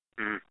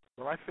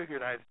 Well, I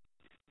figured I'd.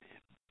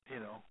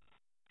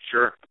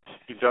 Sure.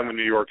 You've done the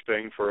New York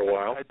thing for a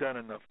while. I'd done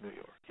enough New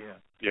York, yeah.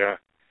 Yeah.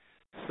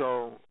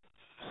 So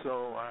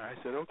I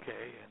said,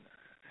 okay,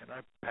 and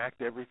I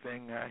packed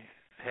everything I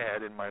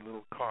had in my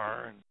little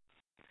car,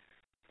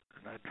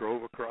 and I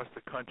drove across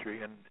the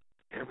country, and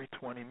every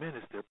 20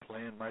 minutes they're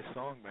playing my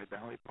song by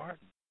Dolly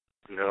Parton.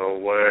 No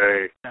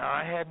way. Now,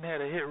 I hadn't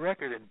had a hit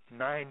record in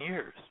 9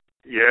 years.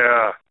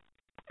 Yeah.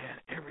 And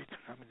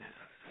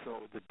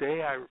so the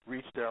day I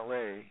reached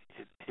L.A.,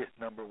 it hit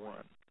number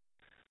one.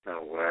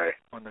 No way.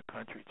 On the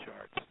country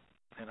charts.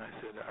 And I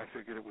said, I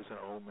figured it was an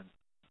omen.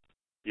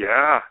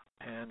 Yeah.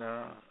 And,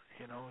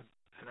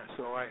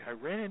 so I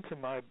ran into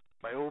my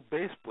old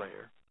bass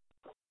player.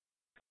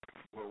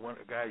 Well,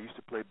 a guy who used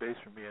to play bass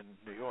for me in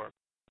New York.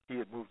 He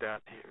had moved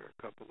out here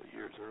a couple of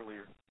years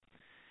earlier.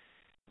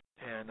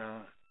 And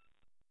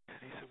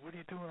he said, "What are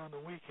you doing on the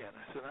weekend?"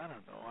 I said, "I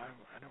don't know.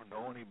 I don't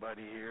know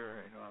anybody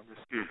here. I'm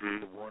just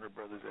to Warner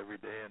Brothers every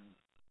day and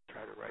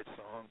try to write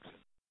songs."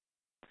 And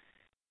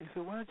he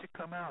said, "Why don't you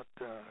come out?"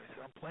 He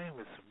said, "I'm playing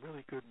with some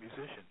really good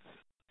musicians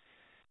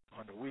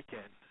on the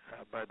weekend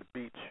by the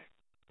beach.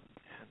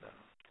 And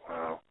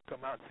wow.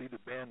 Come out and see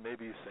the band.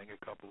 Maybe you sing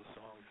a couple of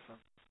songs or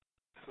something."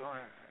 So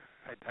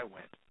I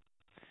went.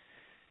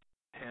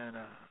 And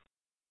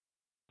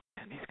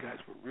these guys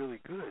were really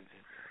good.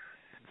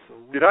 And so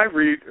did I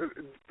read,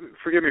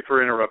 forgive me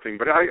for interrupting,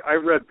 but I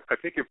read,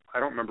 I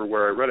don't remember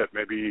where I read it,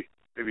 maybe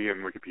in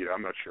Wikipedia,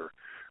 I'm not sure.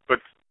 But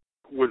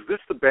was this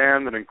the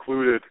band that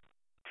included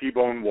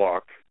T-Bone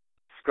Walk,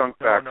 Skunk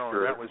Baxter,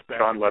 no, that was back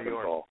John in New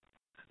York. Leventhal?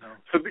 No.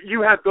 So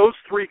you had those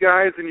three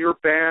guys in your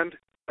band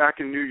back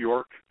in New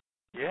York?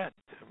 Yeah.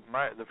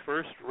 The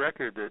first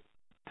record that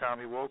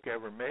Tommy Woke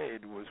ever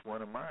made was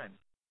one of mine.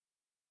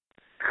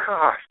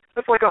 Gosh,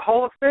 that's like a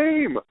Hall of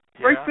Fame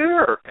right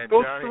there. And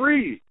those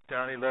three.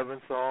 Johnny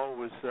Leventhal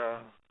was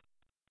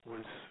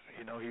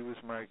he was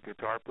my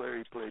guitar player.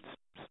 He played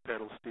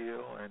pedal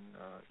steel and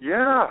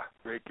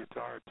great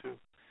guitar too.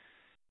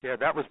 Yeah,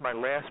 that was my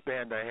last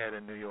band I had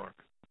in New York.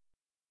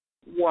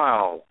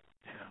 Wow.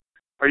 Yeah.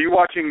 Are you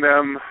watching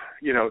them,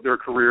 their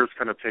careers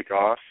kind of take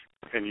off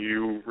and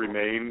you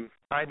remain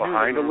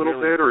behind a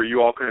little bit, or are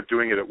you all kind of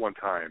doing it at one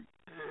time?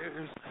 It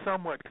was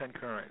somewhat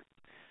concurrent.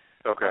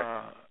 Okay.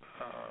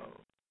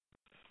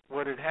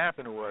 What had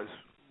happened was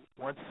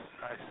once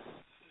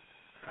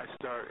I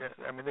started,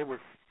 they were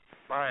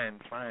fine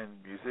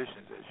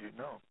musicians, as you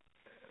know.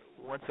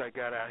 Once I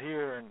got out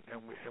here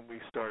and we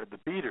started the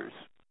Beaters,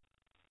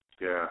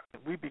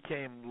 we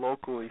became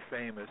locally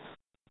famous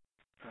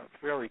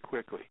fairly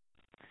quickly.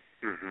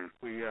 Mm-hmm.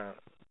 We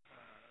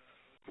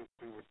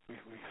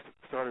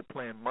started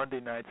playing Monday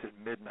nights at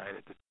midnight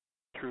at the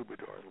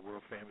Troubadour, the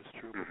world famous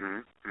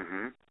Troubadour. Mm-hmm.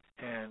 Mm-hmm.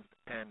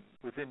 And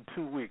within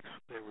 2 weeks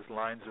there was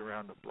lines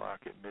around the block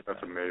at midnight.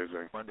 That's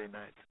amazing. Monday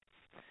nights.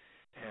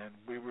 And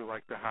we were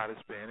like the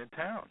hottest band in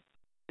town.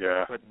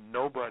 Yeah. But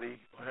nobody,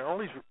 all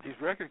these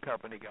record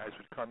company guys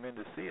would come in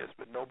to see us,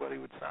 but nobody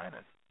would sign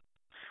us.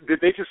 Did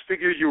they just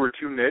figure you were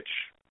too niche?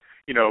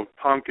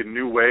 Punk and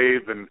new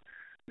wave and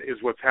is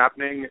what's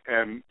happening,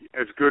 and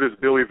as good as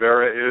Billy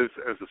Vera is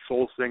as a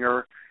soul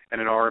singer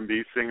and an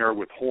R&B singer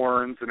with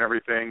horns and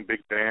everything,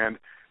 big band,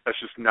 that's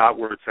just not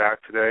where it's at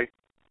today.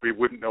 We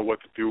wouldn't know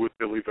what to do with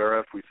Billy Vera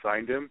if we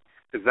signed him.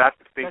 Is that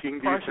the thinking,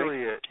 That's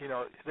partially it.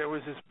 There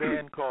was this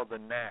band called The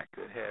Knack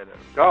that had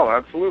Oh,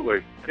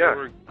 absolutely. Yeah. They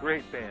were a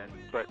great band,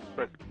 but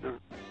the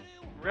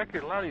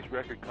record, a lot of these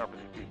record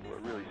company people are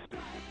really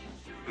stupid.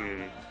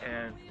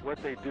 And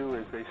what they do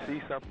is they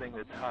see something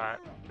that's hot,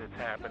 that's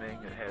happening,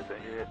 that has a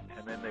hit,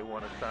 and then they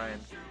want to sign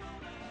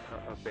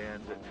a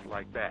band that's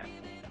like that.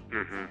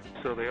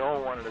 Mm-hmm. So they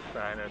all wanted to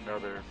sign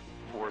another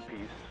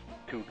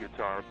 4-piece,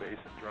 2-guitar, bass,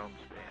 and drums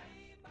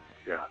band.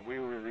 Yeah. We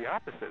were the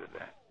opposite of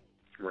that.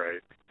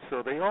 Right.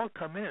 So they all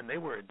come in. They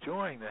were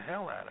enjoying the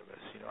hell out of us.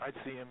 I'd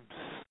see them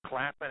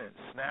clapping and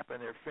snapping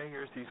their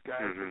fingers, these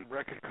guys from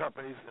record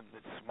companies, and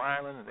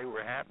smiling, and they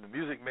were happy. The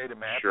music made them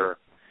happy. Sure.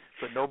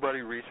 But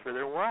nobody reached for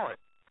their wallet.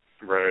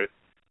 Right.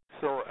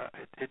 So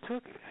it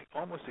took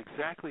almost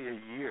exactly a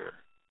year.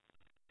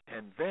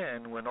 And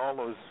then when all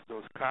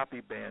those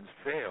copy bands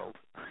failed,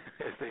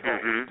 as they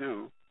always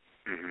do,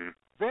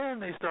 then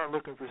they start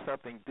looking for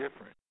something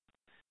different.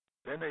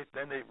 then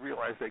they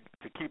realized that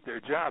to keep their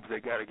jobs, they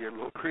got to get a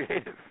little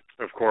creative.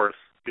 Of course,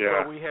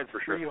 yeah. So we had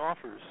for 3 sure.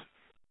 offers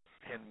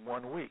in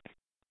 1 week.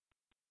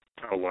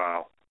 Oh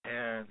wow.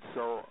 And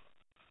so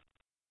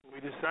we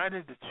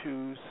decided to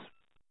choose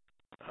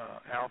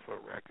Alpha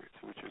Records,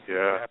 which is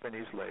a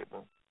Japanese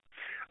label.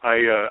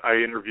 I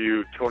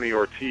interviewed Tony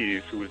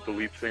Ortiz, who was the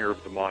lead singer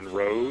of the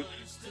Monroes,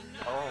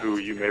 who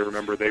you may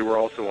remember, they were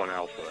also on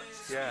Alpha.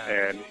 Yeah.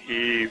 And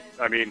he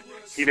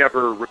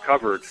never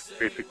recovered,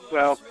 basically.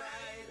 Well,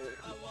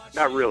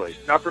 not really.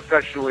 Not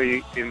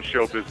professionally in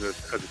show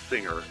business as a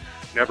singer.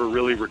 Never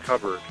really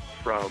recovered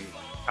from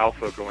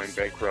Alpha going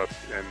bankrupt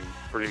and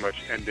pretty much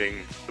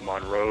ending the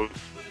Monroes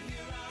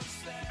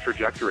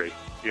trajectory,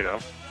 you know?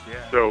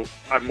 Yeah. So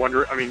I'm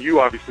wondering, I mean, you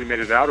obviously made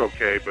it out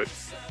okay, but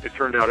it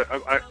turned out,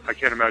 I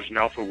can't imagine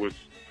Alpha was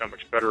that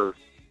much better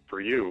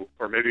for you,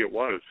 or maybe it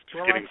was.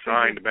 Just getting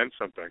signed meant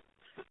something.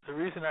 The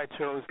reason I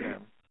chose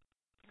them,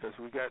 because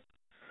we got,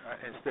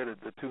 instead of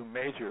the 2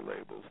 major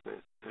labels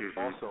that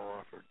also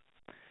offered,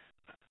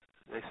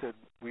 they said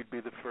we'd be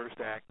the first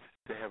act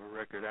to have a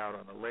record out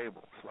on the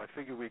label. So I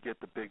figured we'd get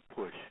the big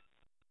push.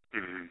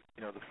 Mm-hmm.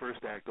 You know, the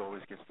first act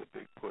always gets the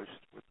big push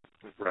with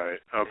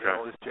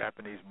all this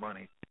Japanese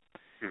money.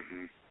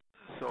 Mm-hmm.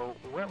 So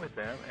we went with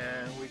them,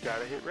 and we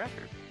got a hit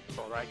record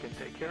called I Can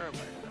Take Care of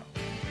Myself.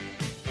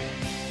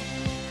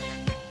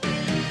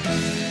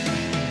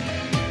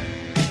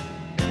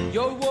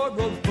 Your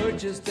wardrobe's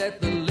purchased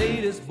at the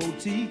latest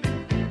boutique.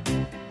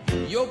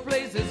 Your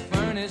place is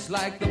furnished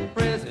like the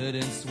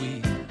president's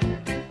suite.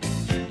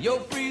 Your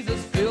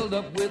freezer's filled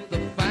up with the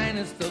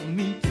finest of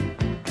meat.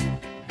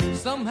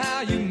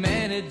 Somehow you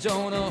manage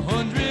on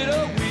 100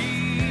 a week.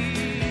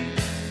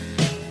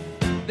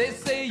 They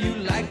say you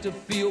like to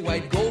feel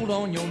white gold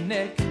on your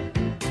neck.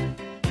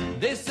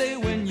 They say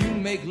when you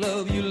make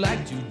love you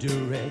like to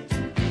direct.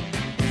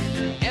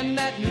 And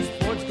that new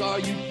sports car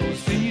you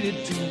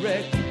proceeded to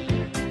wreck.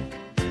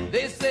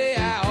 They say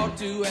I ought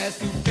to ask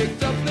who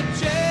picked up the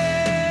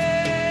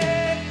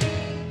check.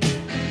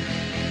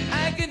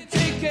 I can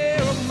take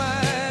care of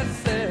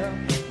myself.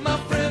 My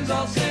friends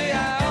all say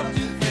I ought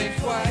to think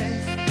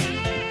twice.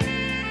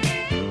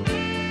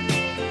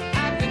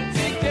 I can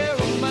take care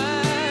of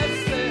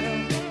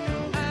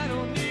myself. I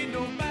don't need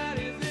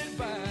nobody's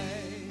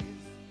advice.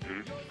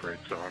 Great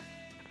song.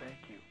 Thank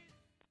you.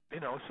 You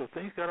know, so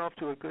things got off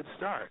to a good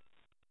start.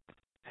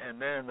 And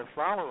then the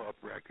follow-up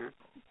record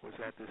was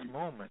At This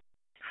Moment.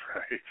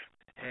 Right.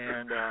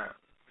 And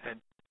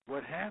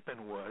what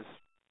happened was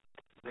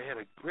they had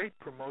a great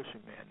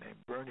promotion man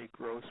named Bernie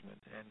Grossman,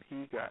 and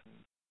he got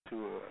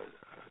into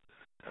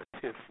a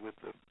tiff with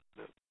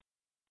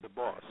the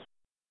boss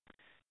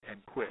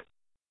and quit.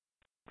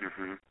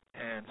 Mm-hmm.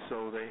 And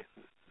so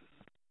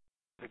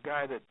the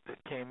guy that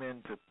came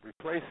in to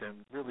replace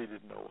him really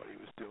didn't know what he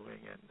was doing,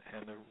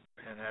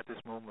 and At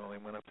This Moment only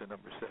went up to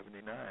number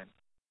 79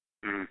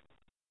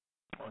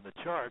 on the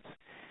charts.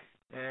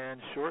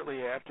 And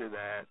shortly after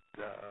that,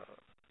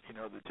 you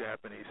know, the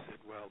Japanese said,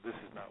 well, this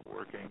is not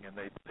working, and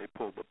they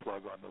pulled the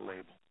plug on the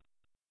label.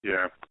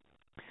 Yeah.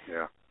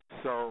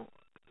 So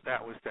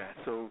that was that.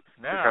 So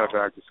now... You're kind of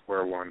back to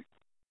square one.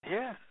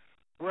 Yeah.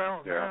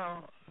 Well,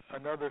 now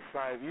another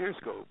 5 years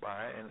go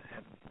by,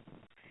 and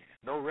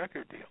no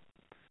record deal.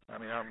 I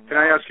mean, Can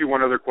I ask you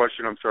one other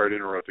question? I'm sorry to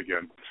interrupt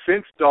again.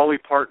 Since Dolly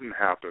Parton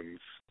happens,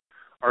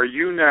 are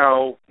you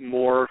now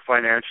more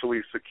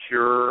financially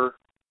secure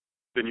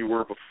than you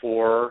were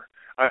before?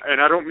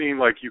 And I don't mean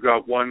like you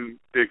got one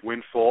big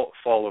windfall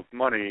of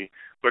money,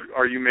 but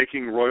are you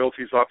making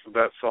royalties off of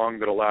that song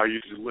that allow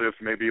you to live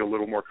maybe a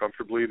little more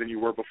comfortably than you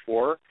were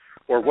before?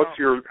 Or is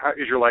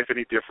your life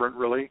any different,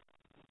 really?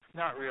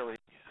 Not really.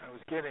 I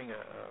was getting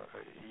a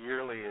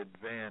yearly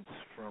advance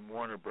from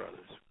Warner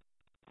Brothers.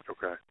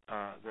 Okay.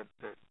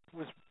 That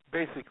was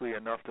basically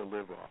enough to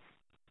live off.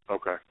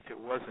 Okay. It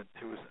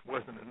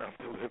wasn't enough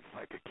to live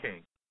like a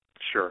king.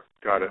 Sure,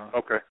 got it.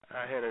 Okay.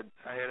 I had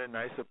a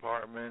nice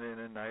apartment in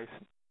a nice,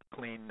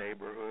 clean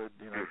neighborhood.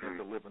 You know, I didn't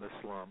have to live in the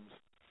slums.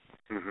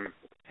 Mm-hmm.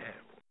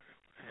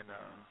 And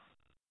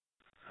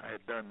I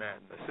had done that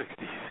in the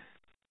 60s.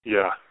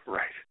 Yeah,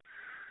 right.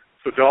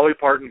 So Dolly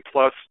Parton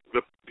plus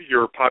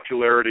your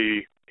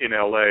popularity in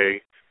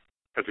L.A.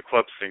 as a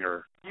club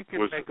singer. You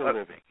could make a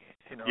living.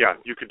 You know. Yeah,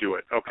 you could do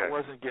it. Okay. I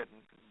wasn't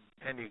getting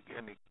any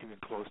even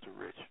close to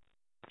rich.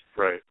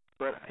 Right.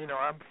 But you know,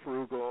 I'm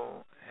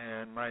frugal,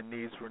 and my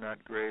needs were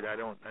not great. I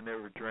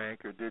never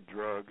drank or did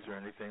drugs or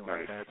anything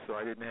like that, so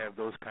I didn't have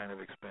those kind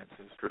of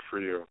expenses. Good for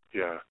you.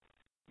 Yeah.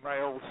 My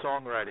old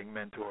songwriting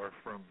mentor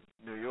from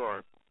New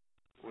York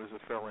was a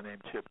fellow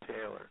named Chip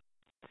Taylor.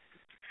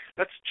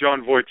 That's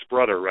John Voight's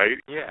brother, right?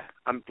 Yeah.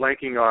 I'm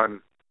blanking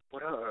on.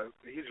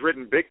 He's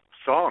written big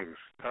songs.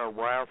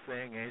 Wild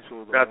Thing,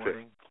 Angel of the That's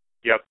Morning.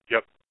 It.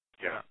 Yep.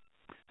 Yeah.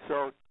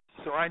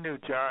 So I knew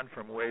John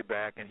from way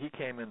back, and he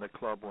came in the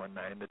club one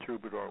night, in the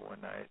Troubadour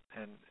one night,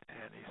 and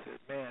he said,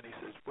 "Man," he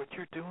says, "what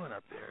you're doing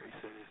up there?"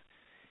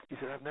 He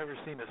said, "I've never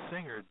seen a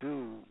singer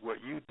do what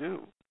you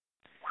do."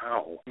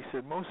 Wow. He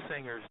said, most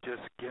singers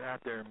just get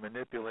out there and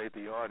manipulate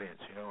the audience.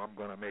 You know, I'm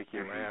going to make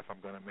you laugh,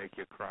 I'm going to make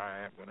you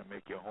cry, I'm going to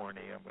make you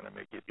horny, I'm going to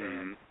make you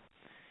dance.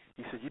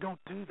 He said, you don't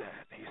do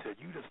that. He said,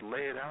 you just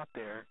lay it out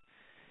there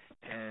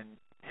and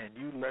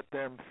you let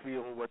them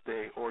feel what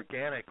they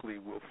organically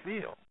will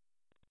feel.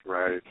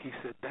 Right. He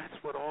said, that's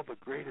what all the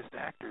greatest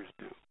actors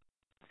do.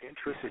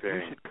 Interesting. He said,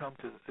 you should come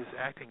to this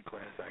acting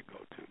class I go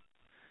to.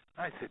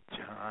 I said,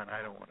 John,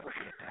 I don't want to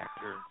be an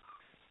actor.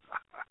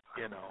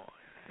 You know,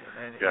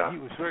 and he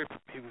was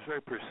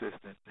very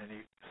persistent, and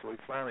so he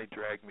finally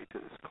dragged me to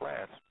this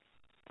class,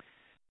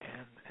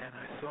 and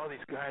I saw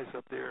these guys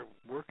up there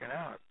working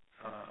out,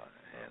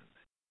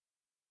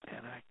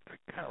 and I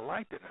kind of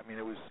liked it. I mean,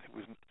 it was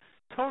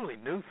a totally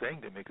new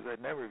thing to me because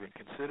I'd never even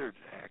considered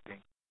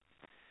acting.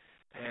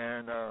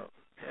 And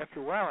after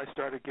a while, I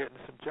started getting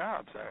some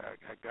jobs.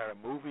 I got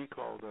a movie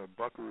called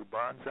Buckaroo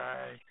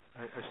Banzai.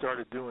 I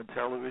started doing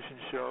television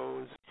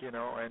shows, you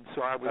know, and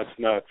so I was. That's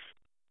nuts.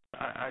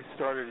 I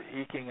started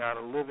eking out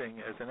a living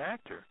as an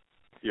actor.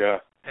 Yeah.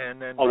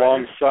 And then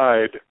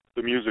alongside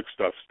the music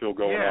stuff still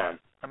going on.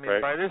 I mean,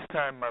 right? by this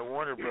time my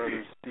Warner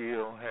Brothers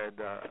deal had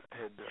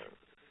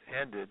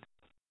ended,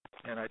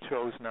 and I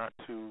chose not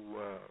to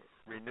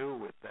renew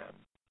with them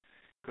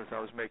because I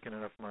was making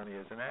enough money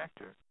as an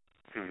actor.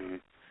 Mm-hmm.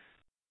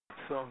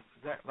 So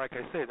that, like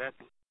I say, that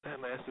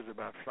lasted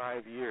about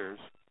 5 years,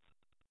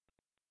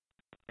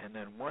 and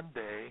then one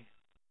day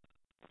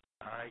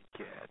I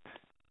get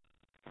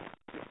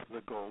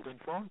the golden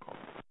phone call.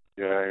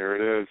 Yeah, here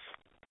it is.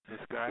 This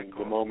guy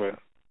called, the moment.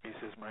 He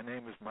says, my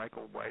name is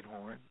Michael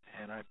Whitehorn,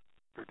 and I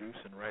produce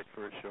and write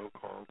for a show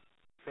called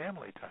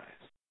Family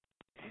Ties.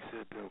 He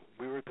said,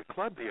 we were at the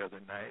club the other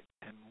night,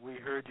 and we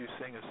heard you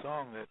sing a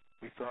song that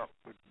we thought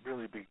would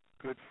really be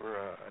good for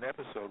an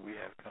episode we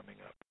have coming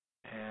up.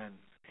 And,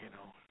 you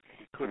know,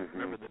 he couldn't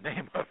remember the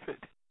name of it.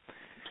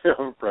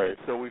 Right.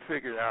 So we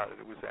figured out that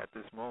it was at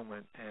this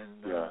moment,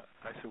 and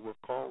I said, well,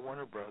 call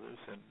Warner Brothers,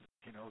 and,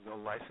 you know, they'll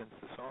license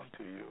the song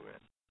to you.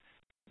 And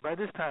by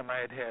this time,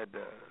 I had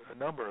a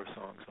number of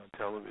songs on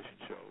television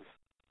shows.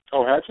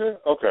 Oh, had you?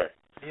 Okay.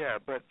 Yeah,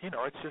 but, you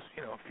know, it's just,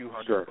 you know, a few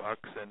 $100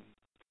 and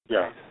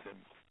nice,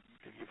 and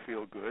you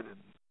feel good,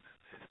 and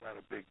it's not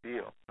a big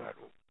deal. But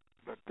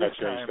this that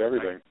changed time,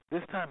 everything.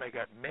 This time I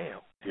got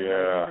mail.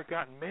 Yeah. I've never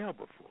gotten mail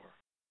before.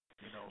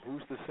 You know,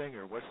 who's the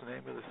singer? What's the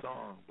name of the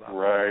song? Blah,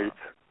 right,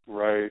 blah,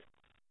 blah. right.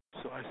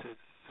 So I said,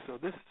 so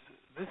this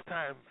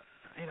time,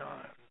 you know,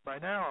 by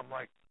now I'm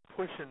like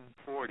pushing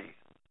 40.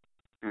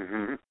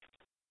 Mm-hmm.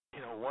 You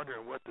know,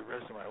 wondering what the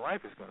rest of my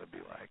life is going to be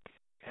like.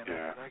 And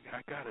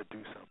I got to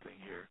do something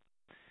here.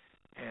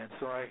 And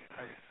so I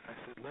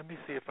said, let me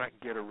see if I can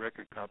get a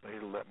record company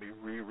to let me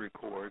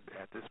re-record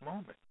at this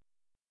moment.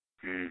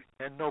 Mm.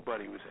 And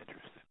nobody was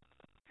interested.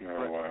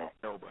 Oh, wow.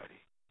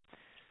 Nobody.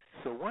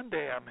 So one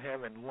day I'm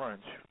having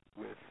lunch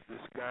with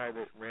this guy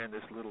that ran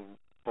this little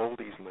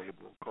oldies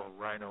label called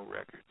Rhino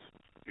Records.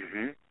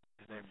 Mm-hmm.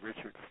 His name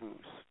Richard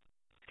Foos.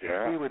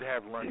 Yeah. We would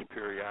have lunch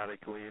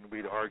periodically, and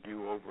we'd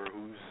argue over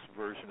whose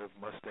version of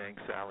Mustang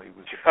Sally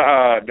was the best.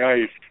 Ah,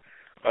 nice.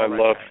 I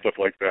love stuff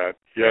like that.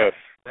 Yes.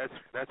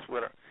 That's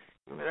what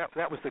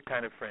that was the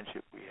kind of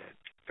friendship we had.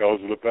 Those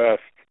are the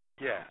best.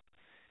 Yeah.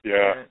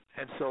 Yeah.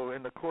 And so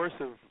in the course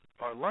of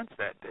our lunch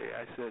that day,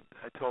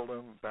 I told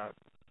him about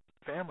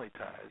Family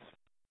Ties,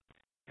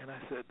 and I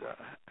said,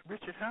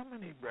 Richard, how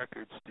many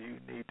records do you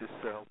need to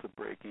sell to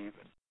break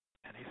even?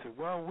 And he said,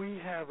 well, we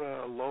have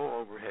a low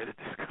overhead at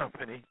this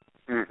company.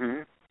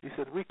 Mm-hmm. He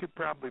said, we could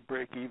probably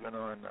break even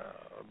on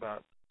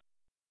about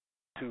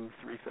 2,000-3,000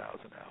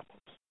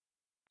 albums.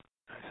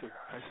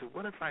 I said,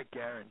 what if I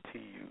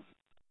guarantee you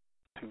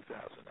 2,000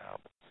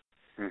 albums?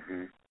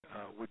 Mm-hmm.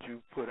 Would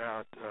you put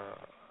out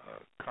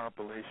a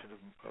compilation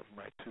of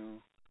my 2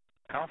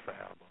 Alpha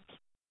albums?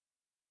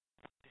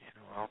 You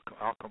know,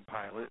 I'll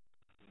compile it,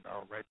 and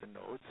I'll write the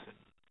notes,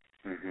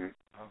 and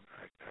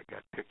I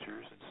got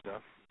pictures and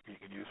stuff you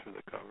can use for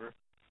the cover.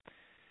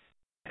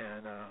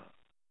 And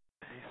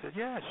he said,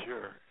 yeah,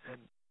 sure. And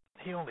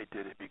he only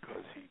did it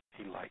because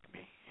he liked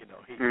me. You know,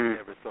 he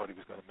never thought he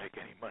was going to make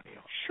any money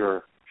on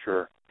it.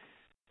 Sure.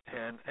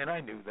 And I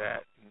knew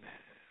that.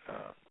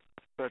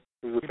 But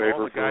you know,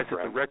 all the guys at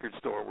the record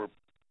store were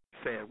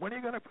saying, when are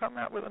you going to come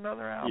out with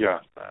another album? Yeah.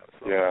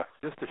 So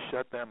just to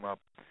shut them up,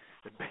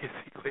 and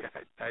basically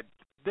I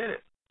did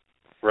it.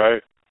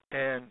 Right.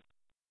 And,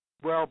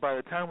 well, by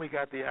the time we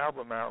got the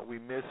album out, we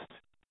missed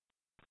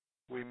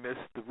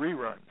the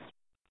reruns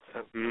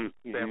of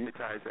Family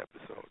Ties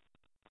episode.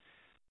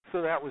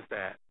 So that was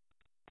that.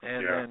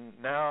 And then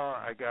now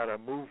I got a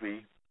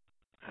movie,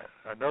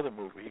 another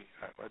movie.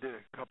 I did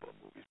a couple of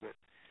movies, but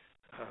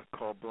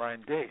called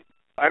Blind Date.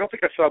 I don't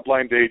think I saw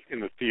Blind Date in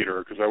the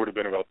theater because I would have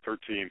been about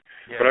 13.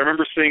 Yeah. But I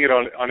remember seeing it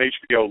on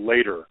HBO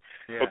later.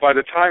 Yeah. But by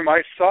the time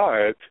I saw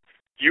it,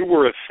 you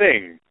were a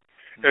thing.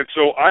 And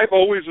so I've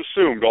always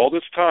assumed all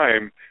this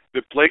time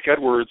that Blake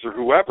Edwards or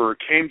whoever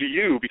came to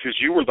you because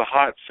you were the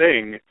hot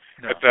thing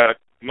at that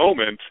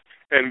moment,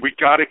 and we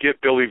got to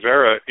get Billy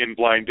Vera in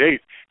Blind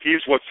Date. He's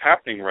what's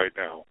happening right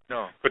now.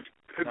 No. But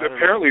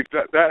apparently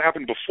that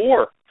happened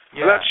before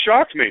Yeah. That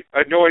shocked me. I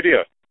had no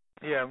idea.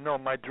 Yeah, no,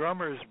 my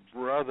drummer's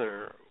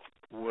brother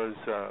was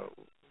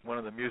one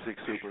of the music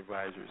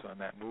supervisors on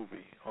that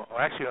movie.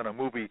 Actually, on a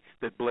movie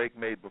that Blake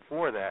made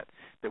before that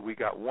we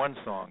got one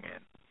song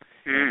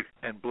in.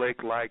 And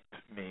Blake liked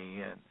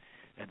me, and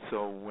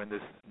so when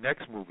this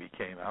next movie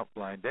came out,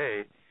 Blind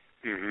Date,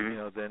 you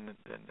know, then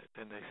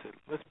they said,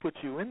 let's put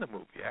you in the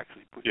movie.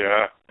 Actually, put you,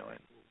 you know,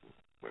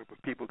 where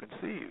people can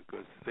see you,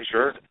 because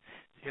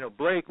you know,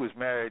 Blake was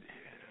married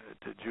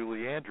to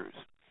Julie Andrews.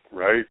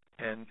 Right.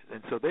 And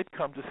so they'd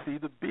come to see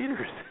the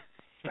Beaters.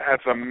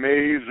 That's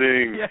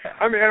amazing. Yeah.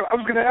 I mean, I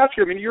was going to ask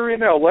you, I mean, you're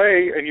in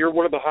L.A. and you're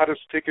one of the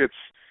hottest tickets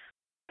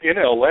in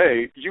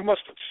L.A. You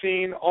must have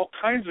seen all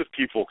kinds of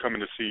people coming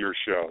to see your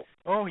show.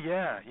 Oh,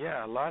 yeah.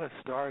 A lot of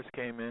stars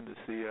came in to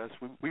see us.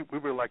 We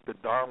were like the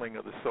darling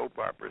of the soap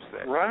opera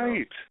set. Right. You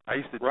know? I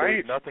used to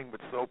date nothing but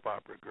soap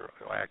opera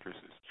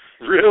actresses.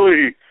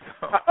 Really?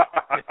 So,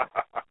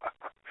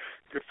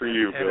 good for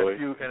you, Billy.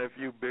 And a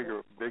few big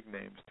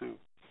names, too.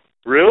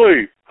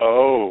 Really?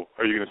 Oh,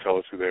 are you going to tell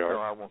us who they are? No,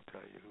 I won't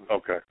tell you who.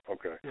 Okay.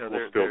 You know,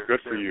 well, still, good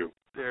for you.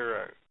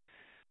 They're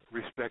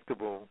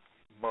respectable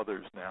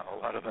mothers now, a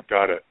lot of them.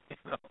 Got it. You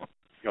know?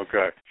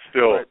 Okay.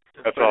 Still,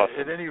 that's awesome.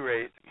 At any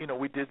rate, you know,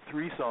 we did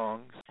 3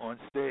 songs on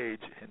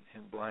stage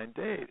in Blind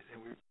Date,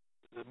 and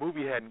the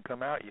movie hadn't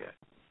come out yet.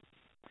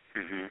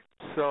 Mm-hmm.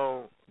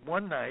 So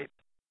one night,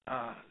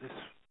 this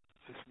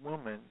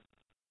woman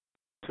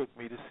took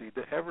me to see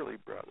the Everly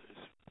Brothers.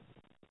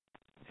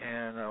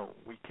 And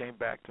we came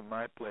back to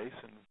my place,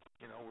 and,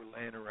 you know, we're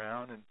laying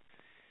around, and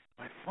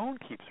my phone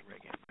keeps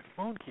ringing.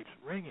 And,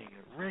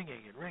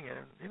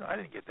 you know, I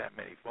didn't get that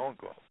many phone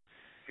calls.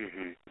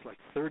 Mm-hmm. It's like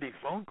 30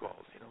 phone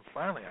calls. You know,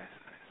 finally I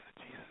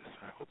said, Jesus,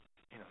 I hope,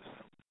 you know,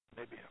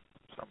 maybe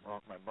something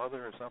wrong with my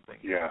mother or something.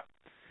 Yeah.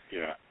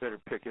 Better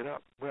pick it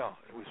up. Well,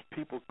 it was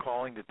people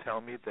calling to tell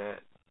me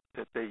that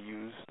they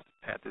used,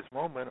 at this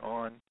moment,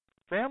 on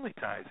Family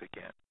Ties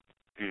again.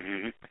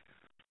 Mm-hmm.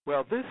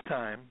 Well, this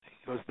time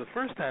was the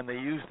first time they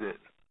used it.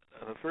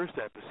 The first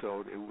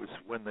episode, it was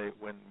when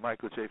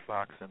Michael J.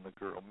 Fox and the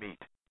girl meet.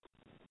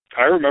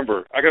 I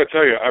remember. I got to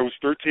tell you, I was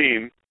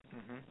 13,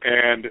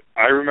 and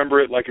I remember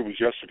it like it was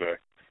yesterday.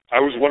 I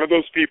was one of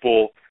those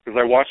people, because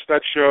I watched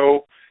that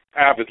show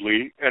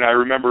avidly, and I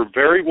remember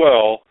very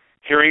well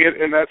hearing it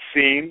in that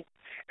scene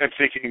and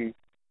thinking,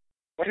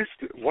 what is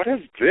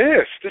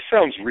this? This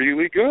sounds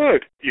really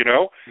good, you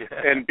know,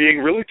 and being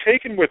really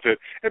taken with it.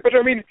 But,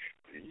 I mean,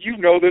 you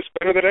know this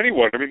better than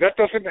anyone. I mean, that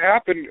doesn't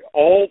happen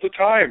all the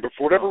time. But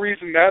for whatever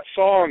reason, that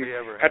song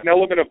had an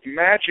element of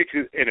magic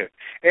in it.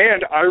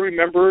 And I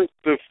remember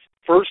the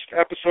first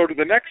episode of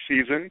the next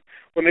season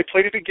when they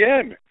played it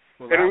again.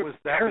 Well, and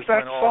that was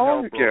that when all song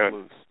hell broke again.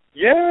 Loose.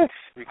 Yes,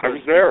 I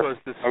was there.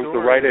 I was the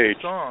right age.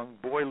 The song,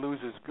 Boy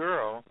Loses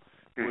Girl,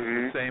 was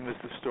the same as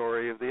the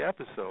story of the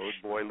episode,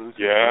 Boy Loses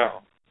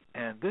Girl.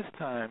 And this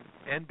time,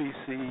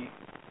 NBC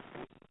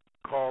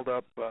called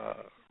up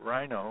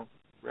Rhino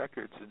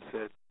Records and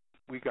said,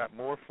 we got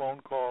more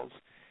phone calls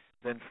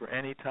than for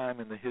any time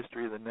in the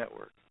history of the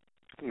network.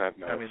 Isn't that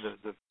nice? I mean,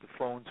 the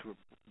phones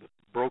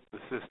broke the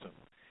system.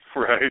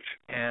 Right.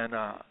 And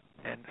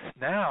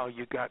now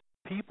you got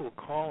people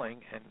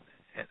calling, and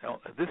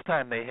this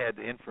time they had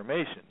the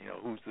information. You know,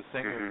 who's the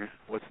singer?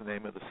 What's the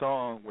name of the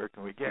song? Where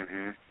can we get?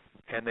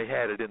 And they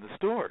had it in the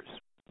stores.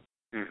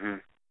 You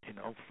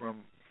know,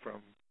 from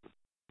the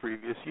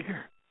previous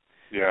year.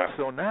 Yeah.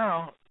 So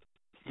now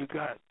you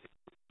got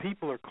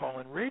people are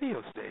calling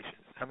radio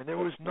stations. I mean, there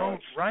was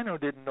Rhino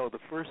didn't know the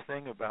first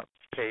thing about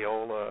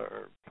payola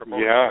or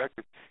promoting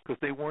records because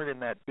they weren't in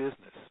that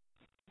business.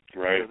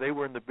 Right. You know, they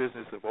were in the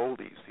business of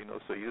oldies, you know,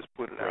 so you just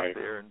put it out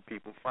there and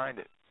people find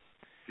it.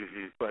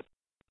 But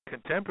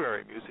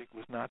contemporary music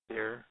was not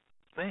their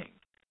thing.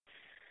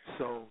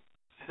 So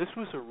this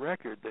was a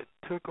record that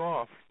took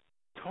off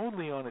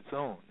totally on its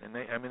own. And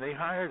they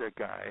hired a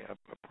guy, a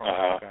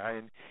promo guy,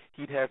 and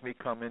he'd have me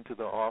come into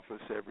the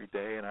office every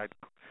day, and I'd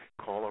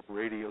call up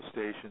radio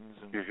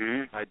stations,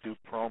 and I'd do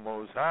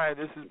promos. Hi,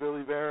 this is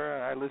Billy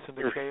Vera. I listen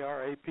to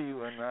KRAP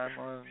when I'm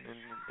on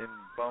in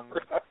Bum,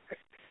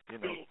 you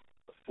know,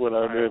 when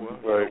I'm Iowa, in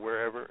or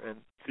wherever.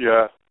 And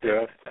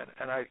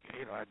And I,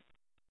 you know, I'd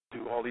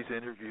do all these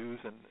interviews,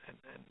 and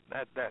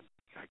that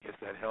I guess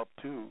that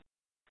helped too.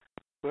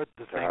 But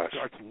the thing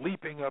starts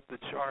leaping up the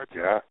charts,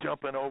 and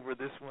jumping over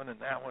this one and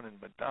that one,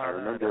 and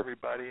Madonna and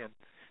everybody. And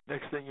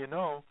next thing you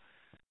know,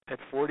 at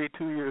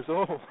 42 years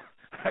old,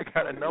 I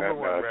got a number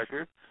one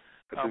record.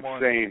 That's I'm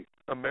insane.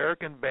 On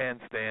American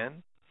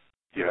Bandstand.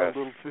 You know,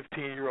 little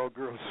 15-year-old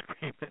girl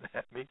screaming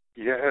at me.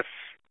 Yes.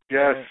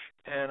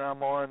 And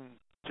I'm on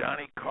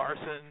Johnny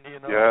Carson. You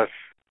know. Yes.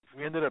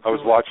 We ended up. I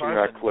was watching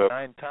Carson that clip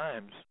 9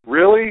 times.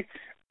 Really?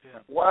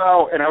 Yeah.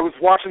 Wow. And I was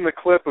watching the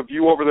clip of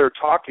you over there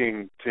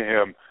talking to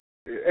him.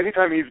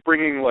 Anytime he's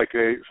bringing like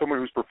someone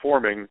who's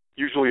performing,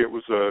 usually it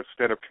was a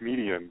stand-up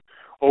comedian,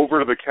 over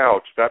to the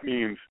couch, that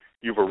means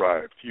you've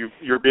arrived.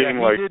 You're being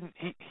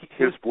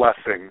his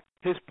blessing.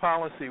 His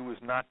policy was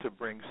not to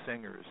bring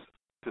singers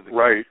to the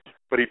right. couch.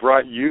 But he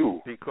brought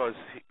you. Because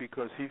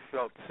he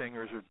felt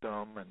singers are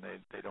dumb and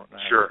they don't know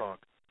how Sure. to talk.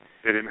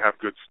 They didn't have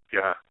good,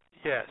 yeah.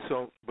 Yeah,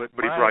 so, but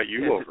he brought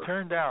you as over. it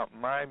turned out,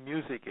 my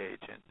music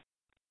agent,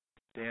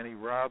 Danny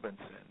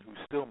Robinson, who's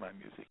still my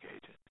music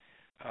agent,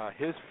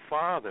 his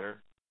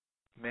father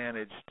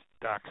managed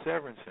Doc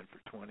Severinsen for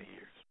 20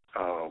 years.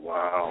 Oh,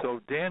 wow.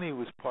 So Danny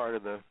was part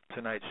of the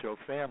Tonight Show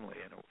family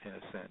in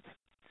a sense.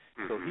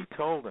 Mm-hmm. So he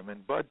told him,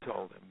 and Bud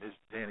told him,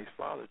 Danny's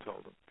father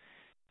told him.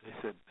 They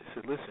said,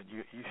 listen,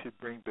 you should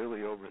bring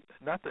Billy over.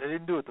 Not that I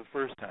didn't do it the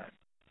first time,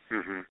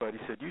 mm-hmm. but he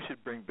said you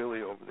should bring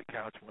Billy over the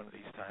couch one of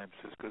these times,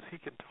 because he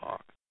can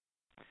talk.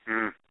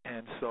 Mm.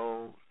 And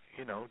so,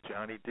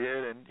 Johnny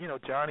did, and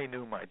Johnny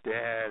knew my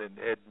dad, and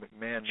Ed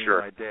McMahon knew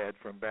Sure. my dad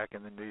from back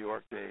in the New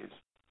York days.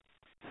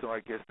 So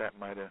I guess that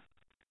might have.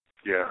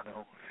 Yeah.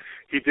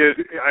 He did.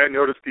 I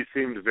noticed he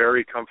seemed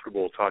very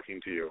comfortable talking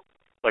to you,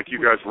 like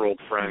you guys were old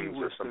friends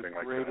or something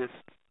like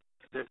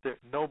that.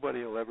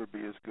 Nobody will ever be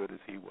as good as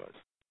he was.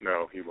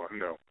 No, he won't.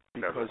 No.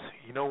 Because never.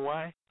 you know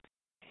why?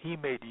 He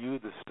made you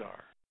the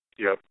star.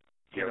 Yep.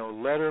 You know,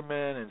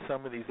 Letterman and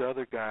some of these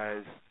other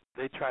guys,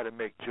 they try to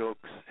make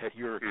jokes at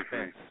your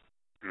expense.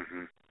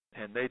 Mm-hmm.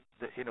 And they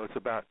it's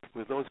about,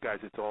 with those guys,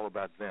 it's all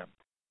about them.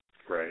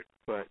 Right.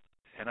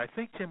 And I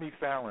think Jimmy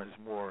Fallon is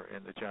more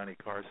in the Johnny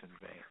Carson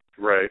vein.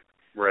 Right.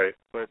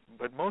 But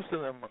most of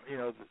them,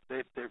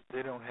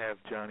 they don't have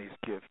Johnny's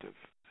gift of,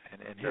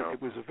 and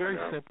it was a very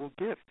simple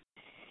gift.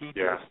 He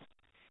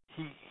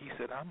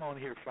said, I'm on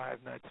here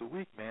 5 nights a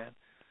week, man.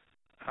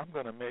 I'm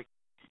going to make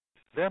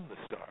them the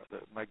star,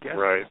 my guest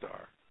the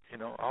star.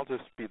 I'll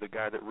just be the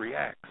guy that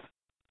reacts.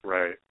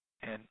 Right.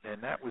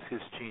 And that was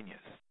his genius.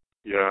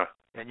 Yeah.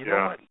 And you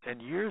know what?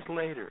 And years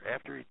later,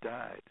 after he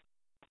died,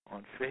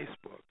 on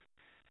Facebook,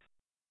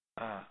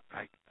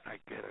 I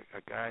get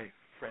a guy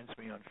friends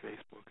me on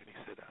Facebook, and he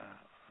said,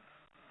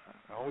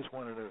 I always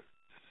wanted to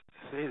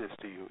say this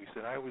to you. He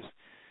said, I was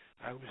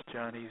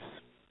Johnny's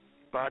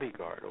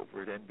bodyguard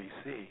over at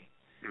NBC,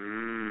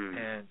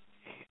 and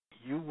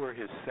you were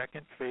his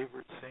second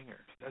favorite singer.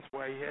 That's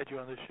why he had you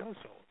on the show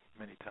so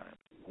many times.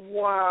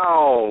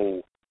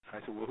 Wow. I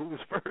said, well, who was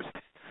first?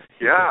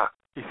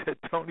 He said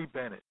Tony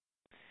Bennett.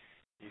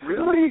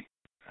 Really?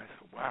 I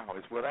said, wow,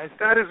 is what I said.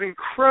 That is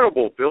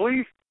incredible,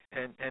 Billy.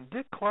 And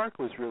Dick Clark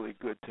was really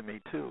good to me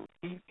too.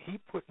 He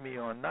put me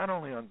on, not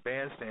only on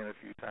Bandstand a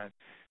few times,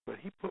 but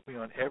he put me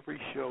on every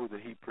show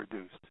that he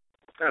produced.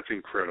 That's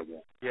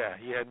incredible. Yeah,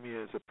 he had me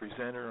as a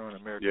presenter on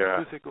American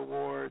Music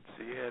Awards.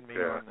 He had me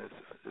on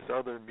this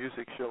other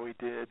music show he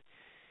did.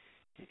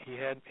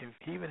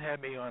 He even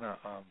had me on a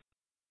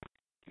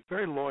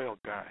very loyal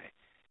guy.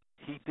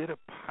 He did a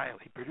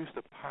pilot. He produced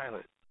a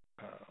pilot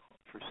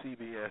for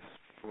CBS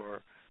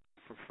for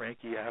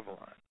Frankie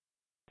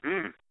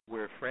Avalon,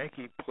 where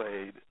Frankie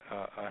played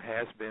a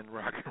has-been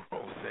rock and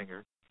roll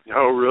singer.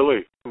 Oh,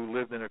 really? Who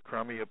lived in a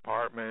crummy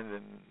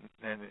apartment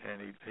and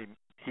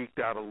he eked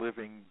out a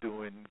living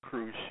doing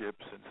cruise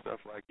ships and stuff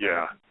like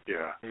that.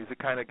 Yeah. He's the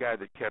kind of guy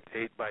that kept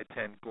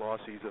 8x10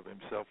 glossies of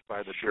himself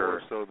by the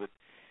door so that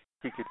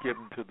he could give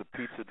them to the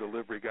pizza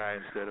delivery guy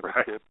instead of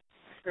a tip.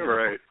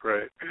 Right.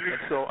 And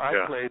so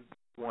I played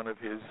one of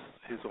his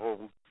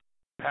old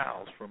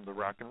pals from the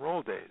rock and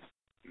roll days.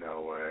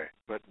 No way.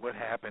 But what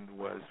happened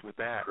was with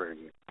that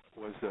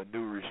was a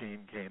new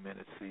regime came in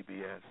at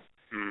CBS,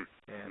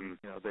 and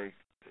they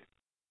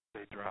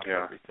drop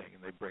everything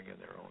and they bring in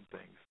their own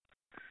things.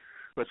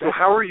 But so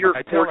how are your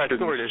I tell that fortunes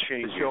story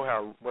changing? to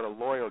show what a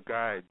loyal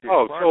guy Dick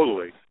Clark was.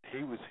 Totally.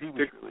 He was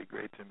Dick, really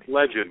great to me.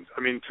 Legends.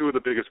 I mean, 2 of the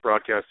biggest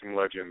broadcasting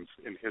legends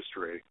in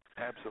history.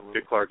 Absolutely.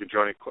 Dick Clark and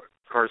Johnny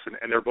Carson,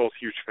 and they're both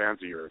huge fans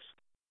of yours.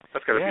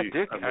 That's got to be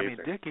Dick, amazing. I mean,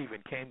 Dick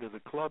even came to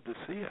the club to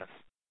see us.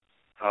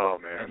 Oh,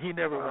 man. And he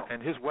never went,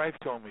 and his wife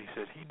told me, he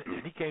said,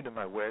 he came to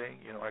my wedding.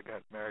 I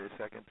got married a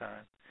second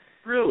time.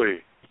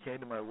 Really? He came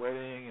to my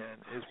wedding, and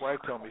his wife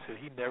told me, he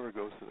said, he never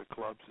goes to the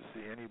clubs to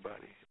see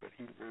anybody, but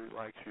he really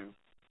likes you.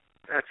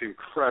 That's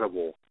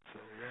incredible.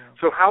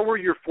 So how were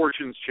your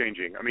fortunes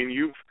changing? I mean,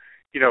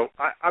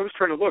 I was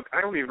trying to look.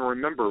 I don't even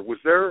remember. Was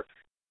there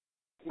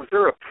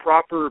a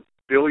proper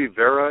Billy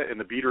Vera and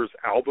the Beaters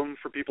album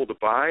for people to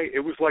buy? It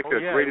was like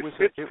greatest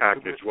hits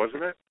package,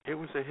 wasn't it? It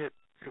was a hit.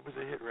 It was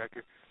a hit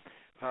record.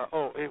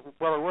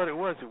 What it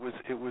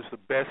was the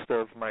best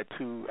of my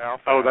 2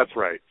 Alpha. Oh, that's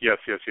right. Yes,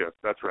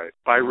 that's right.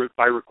 By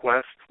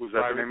request, was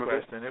that the name of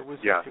it? And it was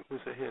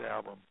a hit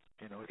album.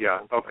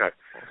 Okay.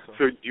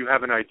 So do you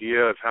have an idea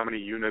of how many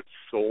units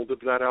sold of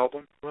that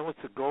album? Well, it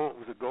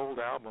was a gold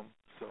album.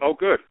 So oh,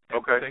 good.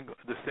 Okay.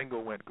 The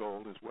single went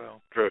gold as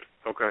well. Good.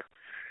 Okay.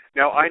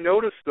 Now, I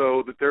noticed,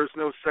 though, that there's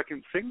no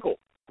second single,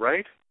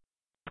 right?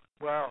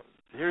 Well,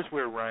 here's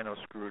where Rhino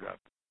screwed up.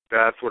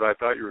 That's what I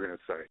thought you were going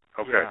to say.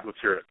 Okay, let's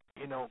hear it.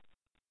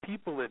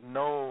 People that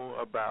know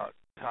about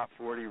top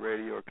 40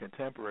 radio or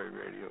contemporary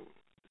radio,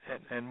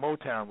 and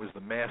Motown was the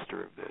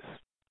master of this,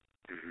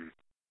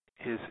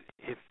 is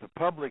if the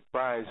public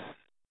buys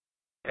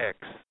X,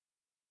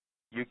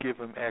 you give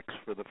them X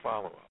for the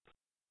follow-up.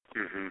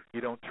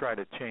 You don't try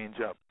to change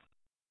up.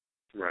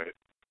 Right.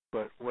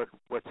 But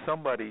what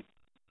somebody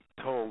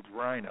told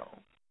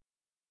Rhino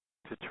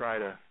to try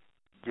to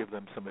give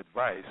them some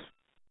advice.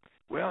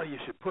 Well, you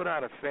should put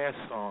out a fast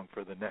song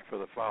for the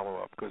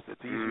follow-up because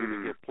it's easier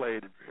to get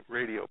played,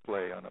 radio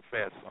play on a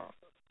fast song.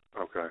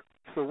 Okay.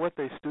 So what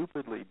they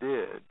stupidly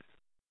did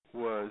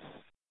was,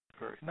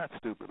 or not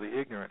stupidly,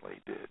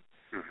 ignorantly did,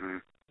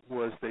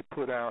 was they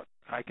put out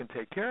I Can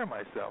Take Care of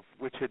Myself,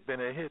 which had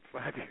been a hit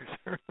 5 years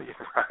earlier.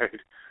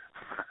 Right.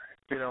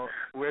 You know,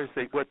 whereas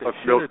what they Let's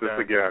should milk have this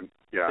done, again.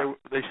 Yeah.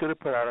 they should have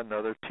put out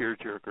another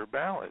tearjerker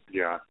ballad.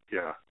 Yeah,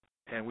 yeah.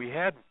 And we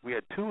had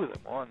two of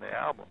them on the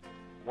album.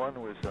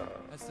 One was a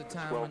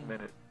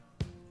 12-minute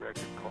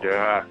record called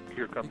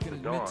Here Comes the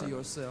Dawn. To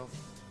yourself.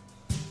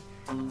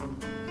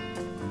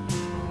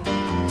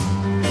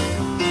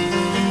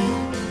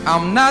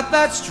 I'm not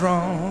that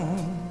strong.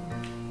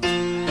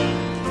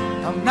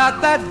 I'm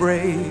not that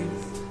brave.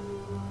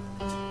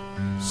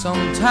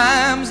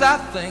 Sometimes I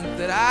think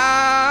that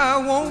I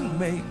won't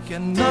make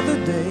another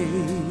day.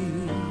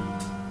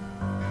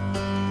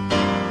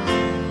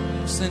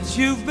 Since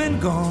you've been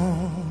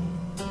gone,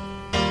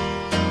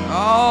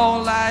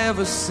 all I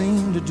ever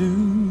seem to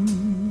do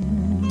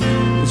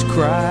is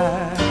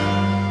cry.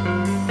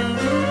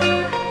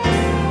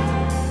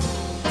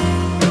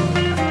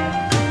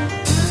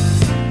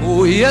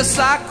 Oh yes,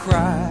 I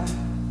cry.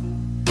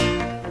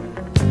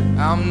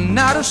 I'm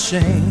not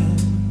ashamed.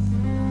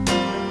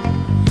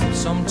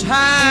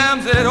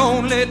 Sometimes it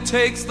only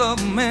takes the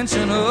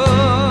mention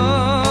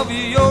of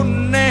your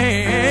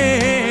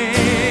name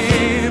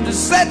to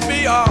set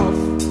me off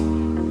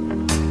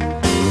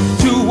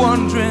to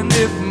wondering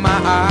if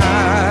my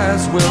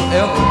eyes will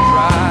ever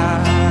dry.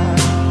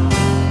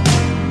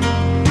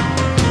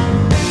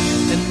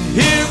 And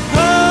here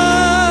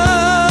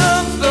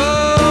comes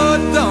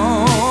the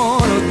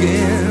dawn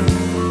again.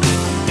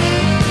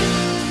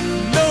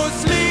 No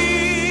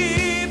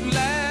sleep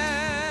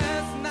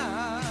last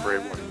night.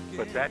 Great one.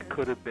 But that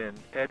could have been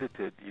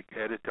edited. You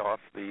edit off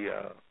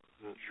the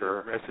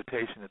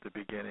recitation at the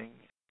beginning,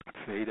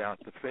 fade out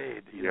the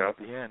fade at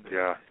the end,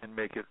 and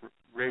make it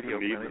radio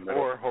friendly,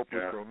 or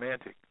Hopeless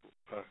Romantic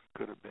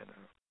could have been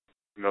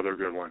another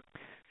good one.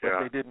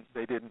 But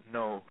they didn't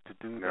know to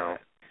do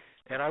that.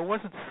 And I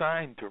wasn't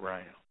signed to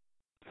Rhino,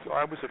 so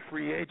I was a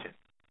free agent.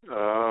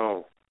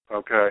 Oh,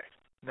 okay.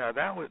 Now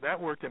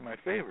that worked in my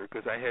favor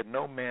because I had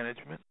no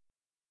management.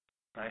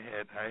 I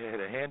had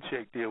a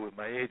handshake deal with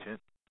my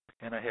agent,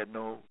 and I had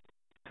no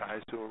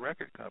ties to a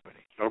record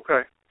company.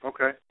 Okay.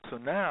 So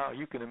now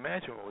you can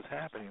imagine what was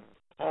happening.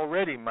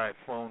 Already my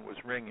phone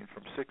was ringing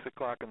from 6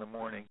 o'clock in the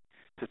morning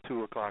to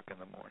 2 o'clock in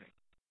the morning.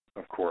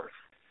 Of course.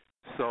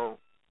 So,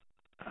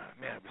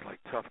 man, it was like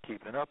tough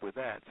keeping up with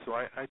that. So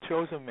I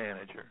chose a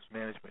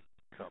management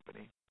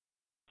company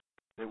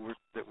that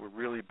were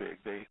really big.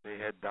 They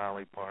had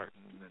Dolly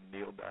Parton and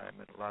Neil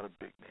Diamond, a lot of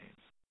big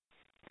names.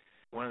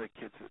 One of the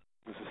kids that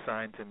was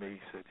assigned to me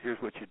said,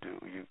 "Here's what you do.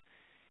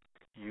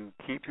 You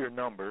keep your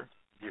number,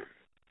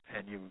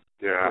 and you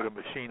put a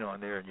machine on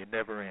there, and you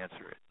never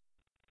answer it."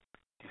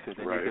 He said,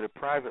 "Then you get a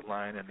private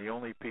line, and the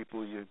only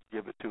people you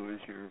give it to is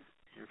your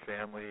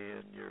family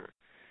and your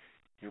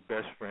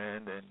best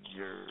friend and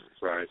your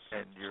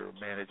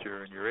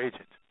manager and your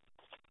agent."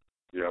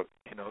 Yep.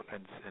 You know,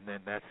 and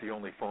then that's the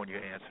only phone you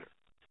answer.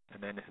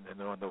 And then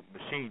on the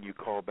machine you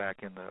call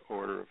back in the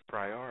order of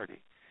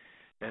priority.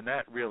 And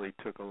that really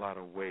took a lot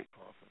of weight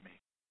off of me.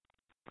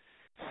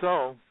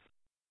 So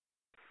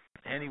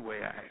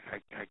anyway,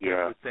 I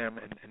got with them,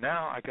 and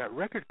now I got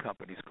record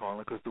companies calling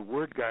because the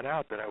word got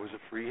out that I was a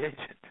free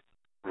agent.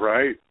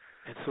 Right.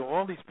 And so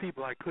all these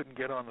people I couldn't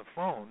get on the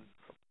phone,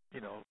 you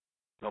know,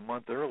 a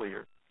month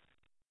earlier,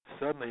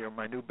 suddenly are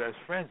my new best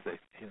friends.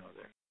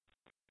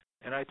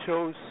 And I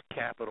chose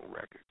Capitol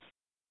Records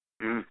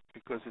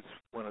because it's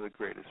one of the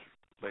greatest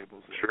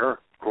labels. Sure,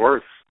 of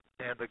course.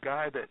 And the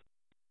guy that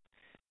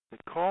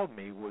called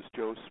me was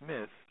Joe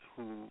Smith,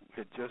 who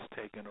had just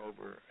taken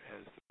over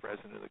as the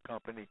president of the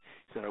company.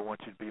 He said, "I want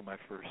you to be my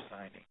first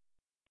signing."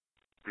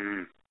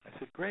 I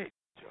said, "Great,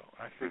 Joe."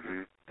 I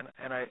figured,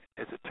 and I,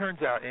 as it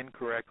turns out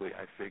incorrectly,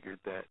 I figured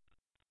that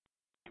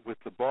with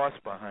the boss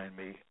behind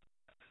me,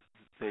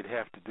 they'd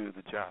have to do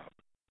the job.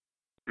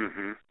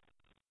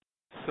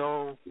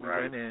 So we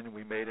went in,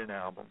 we made an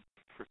album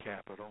for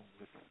Capitol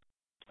with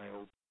my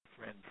old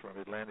friend from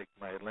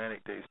my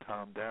Atlantic days,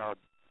 Tom Dowd,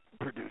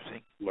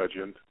 producing.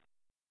 Legend.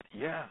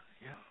 Yeah.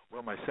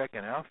 Well, my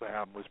second Alpha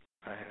album was,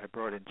 I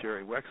brought in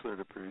Jerry Wexler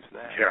to produce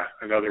that. Yeah,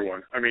 another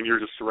one. I mean, you're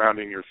just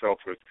surrounding yourself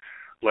with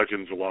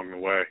legends along the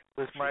way.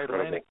 With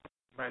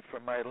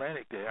from my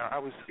Atlantic day,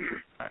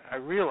 I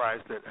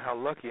realized that how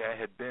lucky I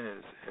had been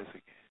as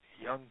a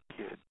young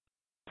kid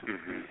to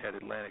be at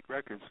Atlantic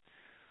Records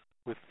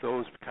with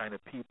those kind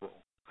of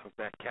people of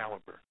that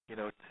caliber, you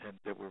know, and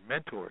that were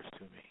mentors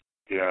to me.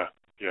 Yeah.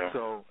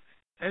 So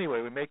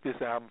anyway, we make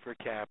this album for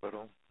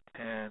Capitol,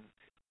 and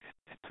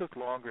it took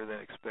longer than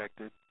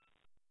expected.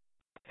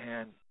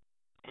 And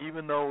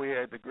even though we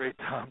had the great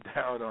Tom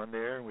Dowd on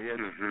there, and we had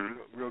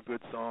real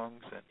good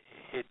songs, and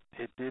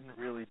it didn't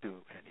really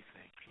do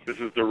anything. This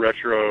is the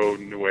Retro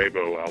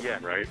Nuevo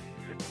album, right?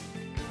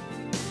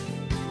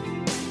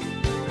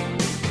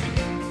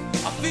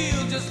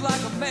 feel just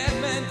like a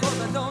madman, 'cause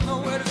I don't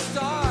know where to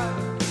start.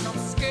 I'm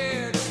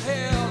scared as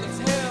hell to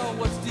tell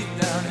what's deep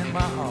down in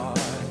my heart.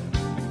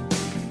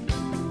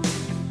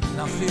 And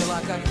I feel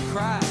like I can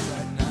cry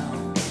right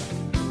now.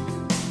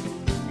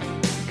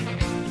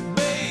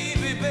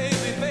 Baby,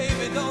 baby,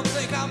 baby, don't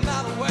think I'm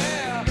not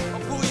aware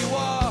of who you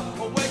are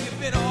or where you've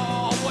been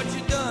or what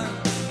you've done.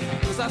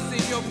 'Cause I've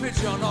seen your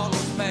picture on all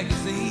those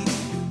magazines.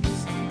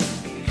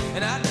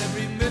 And I've never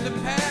even been to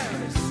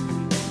Paris.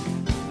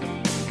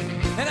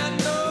 And I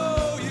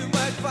know you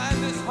might find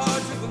this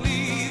hard to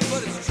believe,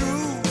 but it's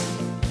true.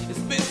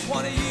 It's been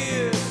 20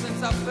 years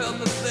since I felt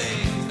the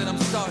things that I'm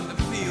starting to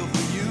feel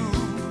for you.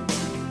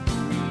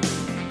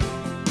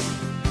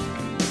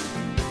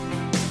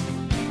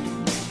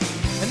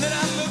 And then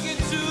I look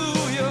into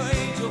your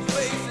angel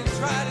face and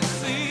try to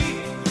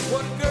see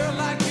what a girl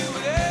like you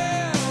would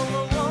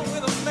ever want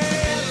with a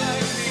man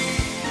like me.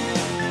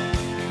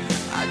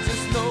 I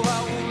just know I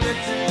won't let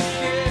you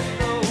get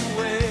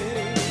away.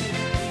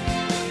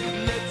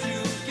 Let you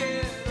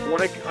get I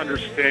want to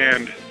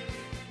understand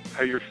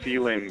how you're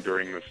feeling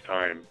during this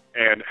time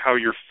and how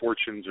your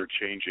fortunes are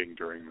changing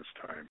during this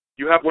time.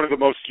 You have one of the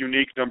most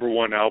unique number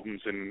one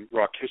albums in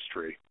rock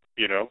history,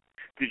 you know?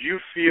 Did you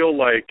feel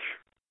like,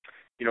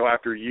 you know,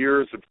 after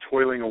years of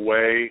toiling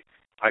away,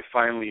 I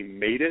finally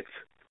made it?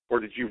 Or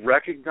did you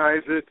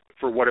recognize it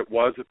for what it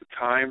was at the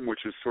time,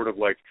 which is sort of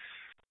like,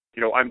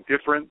 you know, I'm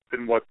different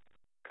than what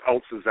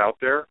else is out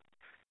there?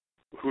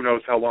 Who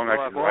knows how long I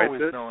can write I've this?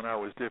 always known I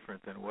was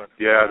different than what.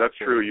 Yeah, that's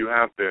true. You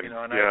have been. You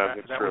know, and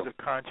that's that true. was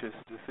a conscious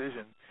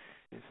decision,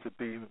 is to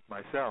be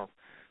myself.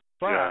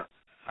 But Yeah.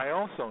 I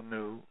also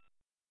knew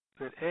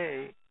that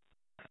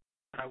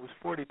I was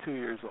 42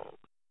 years old,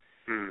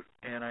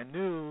 and I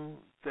knew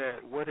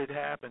that what had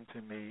happened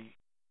to me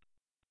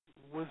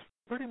was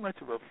pretty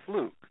much of a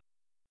fluke.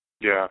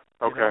 Yeah,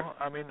 okay. You know?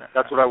 I mean,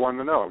 that's what I wanted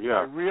to know, yeah.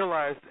 I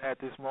realized at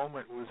this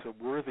moment it was a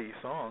worthy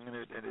song, and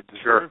it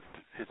deserved Sure.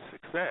 its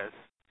success.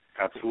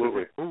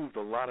 Absolutely. It moved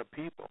a lot of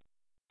people.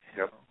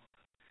 Yep. Know?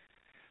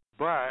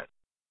 But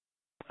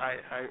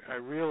I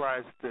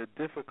realized the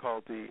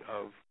difficulty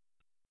of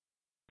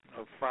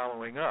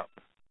following up.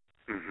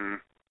 Mm-hmm.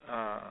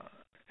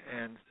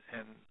 And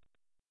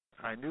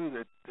I knew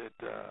that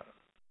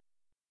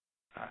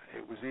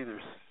it was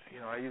either, you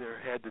know, I either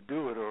had to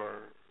do it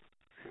or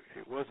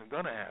it wasn't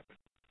going to happen.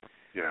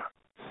 Yeah.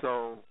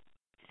 So,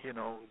 you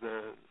know,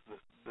 the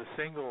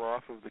single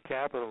off of the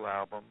Capitol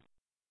album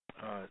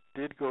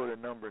did go to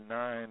number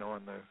 9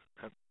 on the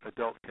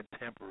adult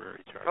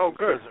contemporary chart. Oh,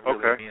 good. It doesn't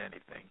really mean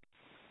anything.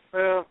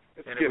 Well,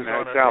 it's getting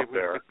out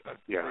there.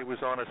 Yeah. It was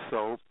on a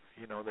soap.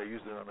 You know, they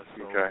used it on a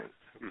soap. Okay.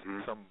 It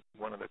was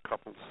one of the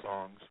couple's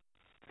songs.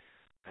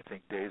 I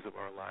think Days of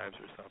Our Lives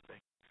or something.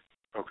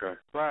 Okay.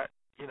 But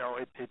you know,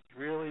 it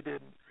really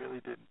didn't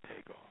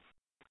take off.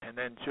 And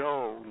then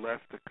Joe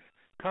left the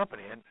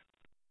company, and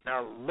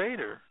now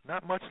later,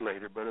 not much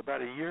later, but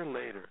about a year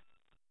later,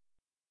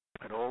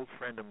 an old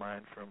friend of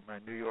mine from my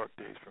New York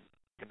days, from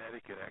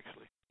Connecticut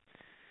actually,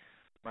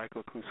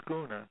 Michael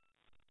Kuskuna,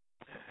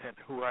 and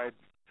who I'd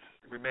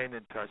remained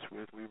in touch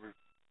with. We were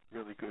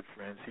really good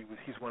friends.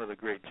 He's one of the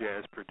great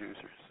jazz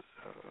producers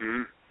of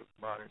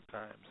modern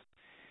times.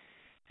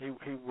 He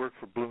worked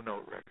for Blue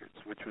Note Records,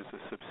 which was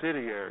a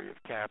subsidiary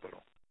of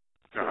Capitol.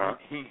 So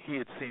he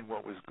had seen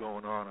what was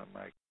going on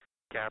my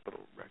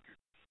Capitol record,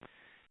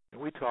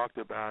 and we talked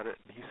about it.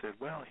 And he said,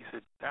 "Well,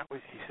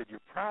 your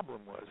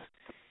problem was,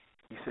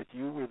 he said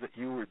you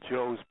were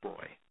Joe's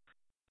boy."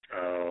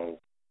 Oh.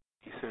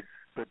 He said,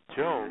 "But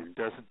Joe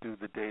doesn't do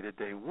the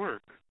day-to-day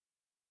work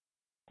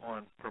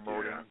on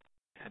promoting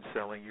and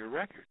selling your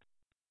record."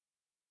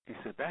 He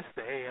said, "That's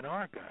the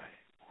A&R guy."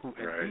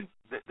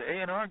 The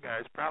A&R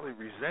guys probably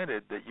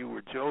resented that you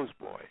were Joe's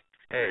boy,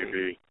 A.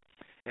 Maybe.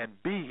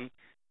 And B,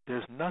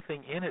 there's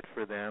nothing in it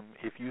for them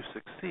if you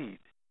succeed.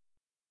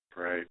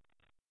 Right.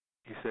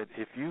 He said,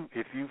 if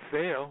you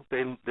fail,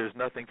 there's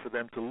nothing for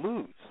them to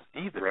lose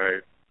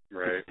either.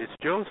 Right. It's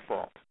Joe's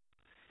fault.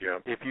 Yeah.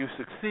 If you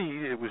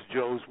succeed, it was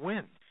Joe's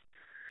win.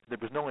 There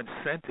was no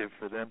incentive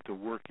for them to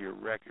work your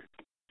record.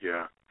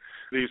 Yeah.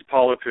 These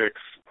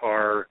politics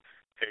are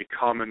a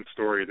common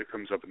story that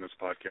comes up in this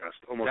podcast.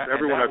 Almost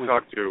everyone I've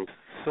talked to.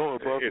 So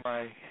above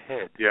my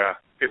head. Yeah.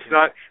 It's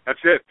not, that's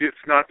it. It's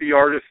not the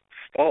artist's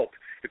fault.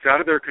 It's out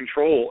of their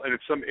control, and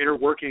it's some inner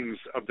workings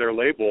of their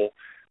label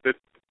that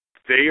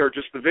they are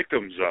just the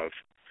victims of.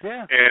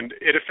 Yeah. And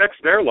it affects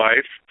their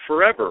life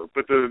forever,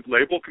 but the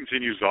label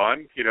continues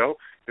on, you know.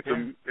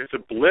 It's a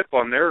blip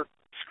on their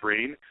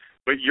screen,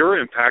 but you're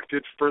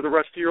impacted for the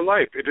rest of your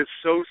life. It is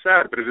so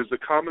sad, but it is a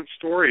common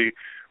story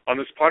on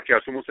this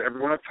podcast. Almost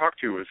everyone I've talked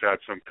to has had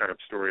some kind of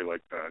story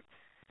like that.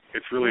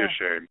 It's really a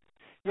shame.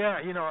 Yeah,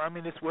 you know, I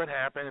mean, it's what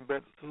happened,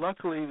 but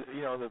luckily,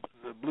 you know,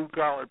 the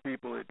blue-collar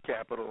people at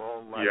Capitol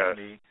all liked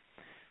me.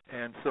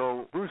 And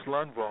so Bruce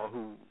Lundvall,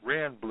 who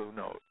ran Blue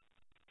Note,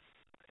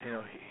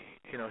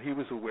 he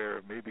was aware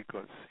of me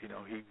because, you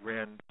know, he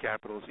ran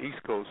Capitol's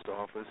East Coast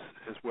office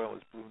as well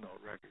as Blue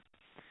Note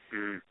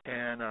Records.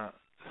 And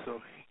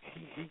so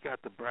he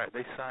got the bribe.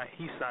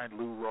 He signed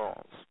Lou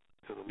Rawls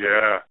to the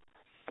Yeah.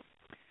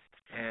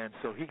 And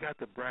so he got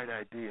the bright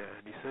idea,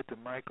 and he said to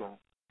Michael,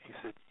 he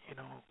said, you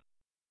know,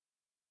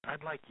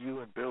 I'd like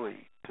you and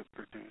Billy to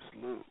produce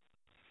Lou.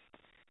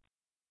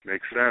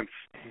 Makes sense.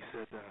 He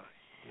said,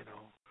 you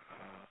know,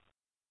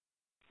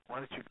 why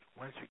don't you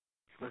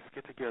let's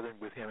get together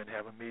with him and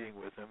have a meeting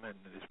with him and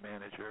his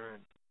manager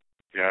and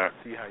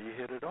see how you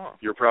hit it off.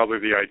 You're probably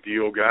the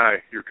ideal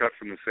guy. You're cut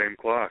from the same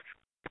cloth.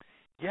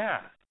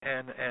 Yeah,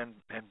 and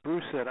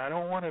Bruce said, I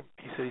don't want to.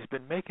 He said he's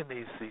been making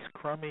these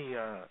crummy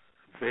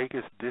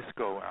Vegas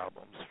disco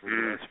albums for the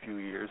last few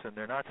years, and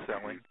they're not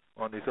selling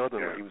on these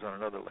other. He was on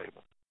another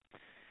label,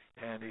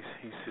 and his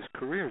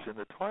career's in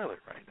the toilet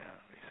right now.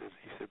 He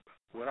said,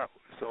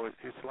 so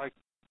it's like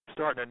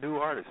starting a new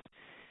artist.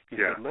 He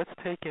said, let's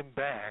take him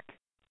back,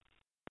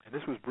 and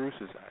this was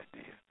Bruce's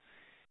idea.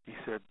 He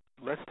said,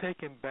 let's take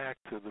him back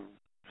to the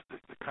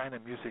kind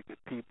of music that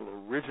people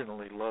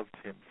originally loved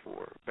him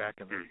for back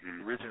in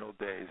the original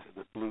days of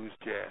the blues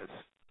jazz.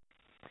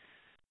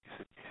 He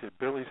said,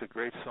 Billy's a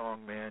great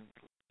song man.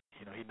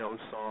 You know, he knows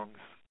songs.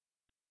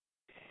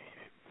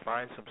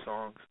 Find some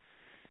songs,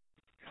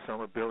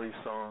 some of Billy's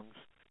songs,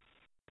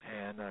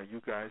 and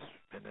you guys,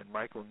 and then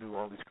Michael knew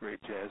all these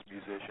great jazz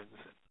musicians.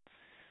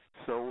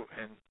 So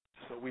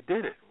we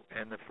did it.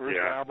 And the first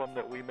album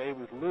that we made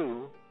with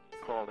Lou,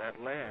 called At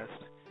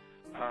Last,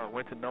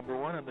 went to number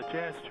 1 on the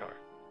jazz chart.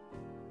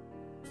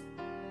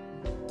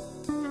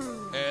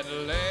 At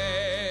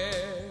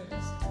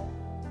last,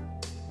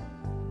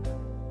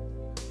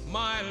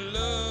 my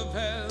love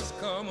has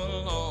come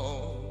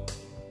along.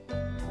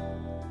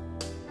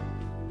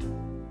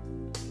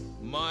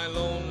 My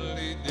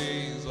lonely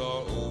days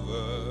are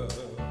over,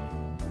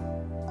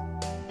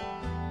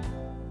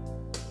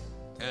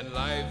 and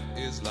life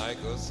is like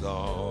a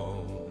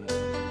song.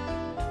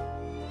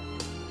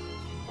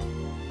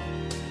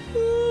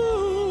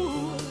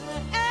 Ooh,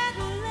 at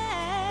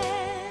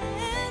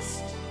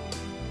last,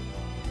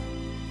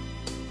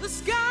 the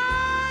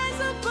skies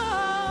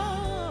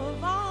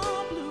above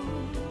are blue.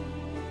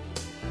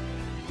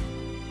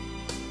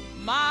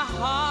 My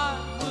heart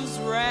was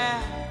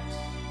wrapped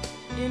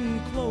in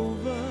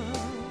clover.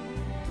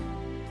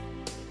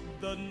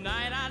 The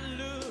night I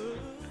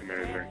looked.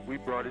 Amazing. We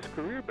brought his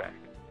career back.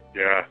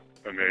 Yeah,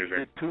 amazing.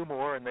 Did 2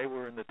 more, and they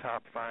were in the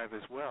top 5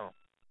 as well.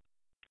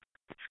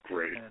 It's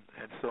great.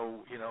 And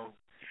so, you know,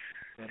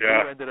 and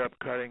Lou ended up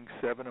cutting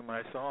 7 of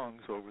my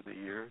songs over the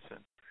years. And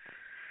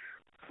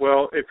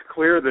well, it's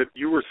clear that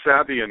you were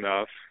savvy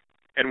enough,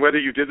 and whether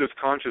you did this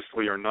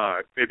consciously or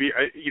not, maybe,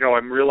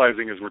 I'm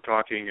realizing as we're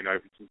talking and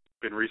I've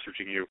been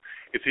researching you,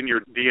 it's in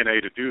your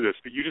DNA to do this,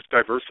 but you just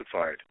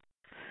diversified.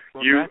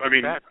 well, You've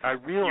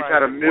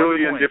had a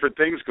million different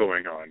things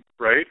going on,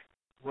 right?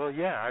 Well,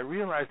 yeah, I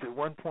realized at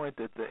one point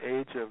that the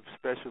age of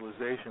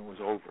specialization was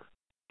over,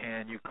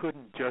 and you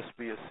couldn't just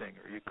be a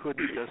singer. You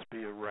couldn't just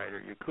be a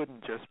writer. You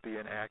couldn't just be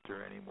an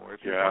actor anymore.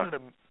 If you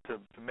wanted to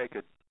make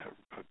a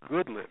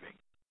good living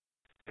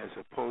as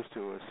opposed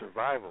to a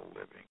survival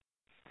living,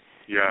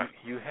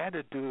 you had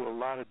to do a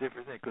lot of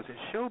different things. Because in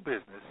show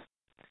business,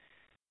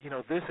 you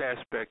know, this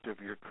aspect of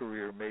your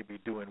career may be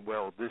doing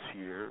well this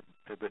year,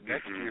 but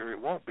next year it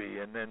won't be,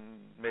 and then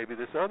maybe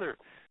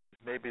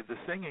maybe the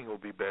singing will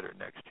be better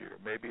next year.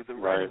 Maybe the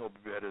writing will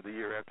be better the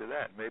year after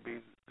that. Maybe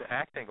the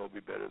acting will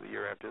be better the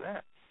year after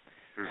that.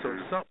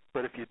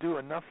 But if you do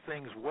enough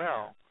things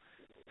well,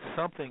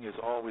 something is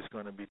always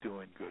going to be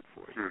doing good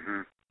for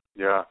you.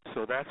 Yeah.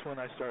 So that's when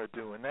I started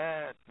doing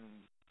that,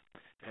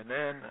 and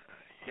then,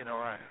 you know,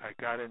 I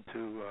got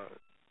into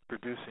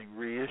producing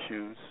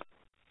reissues.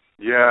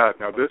 Yeah,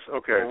 now this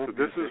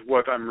is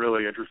what I'm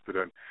really interested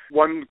in.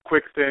 One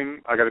quick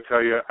thing I got to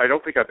tell you, I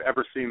don't think I've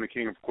ever seen The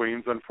King of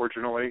Queens,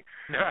 unfortunately,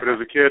 but as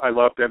a kid I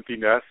loved Empty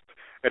Nest,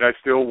 and I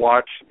still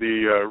watch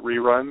the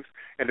reruns,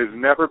 and it has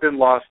never been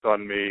lost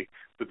on me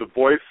that the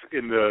voice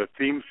in the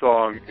theme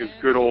song is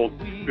good old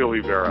Billy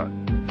Vera.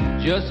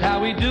 Just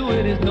how we do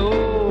it is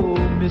no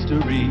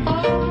mystery.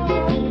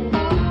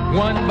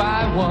 One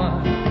by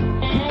one,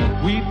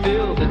 we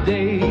fill the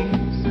days.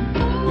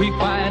 We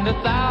find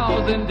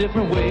 1,000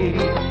 different ways.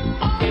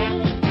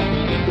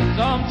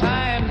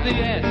 Sometimes the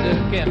answer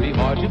can be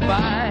hard to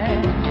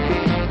find.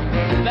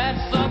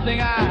 That's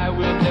something I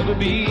will never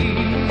be.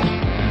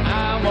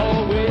 I'm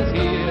always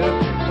here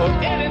for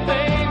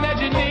anything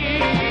that you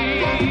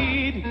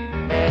need.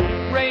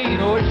 Rain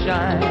or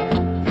shine,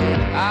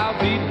 I'll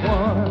be the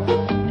one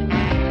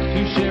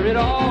to share it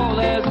all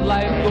as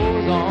life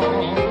goes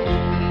on.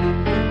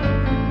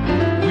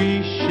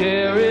 We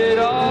share it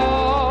all.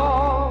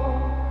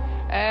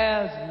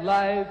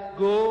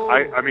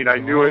 I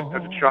knew it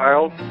as a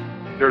child.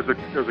 There's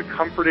a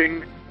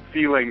comforting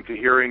feeling to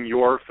hearing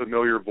your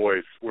familiar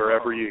voice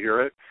wherever you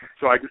hear it.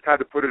 So I just had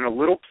to put in a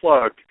little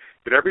plug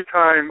that every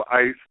time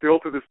I still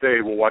to this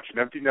day will watch an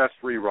Empty Nest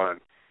rerun,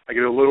 I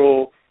get a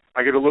little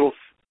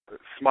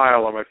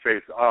smile on my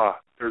face.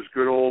 There's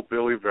good old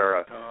Billy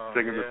Vera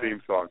singing the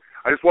theme song.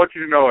 I just want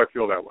you to know I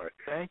feel that way.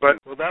 Thank you.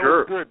 Well, that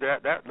was good.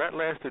 That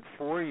lasted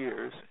 4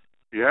 years.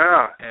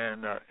 Yeah.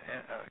 And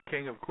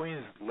King of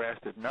Queens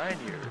lasted 9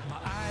 years.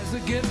 My eyes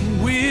are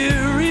getting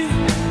weary.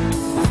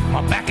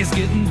 My back is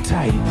getting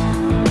tight.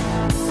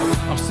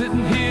 I'm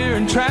sitting here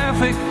in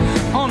traffic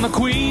on the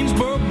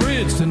Queensboro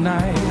Bridge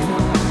tonight.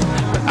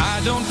 But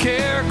I don't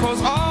care,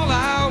 'cause all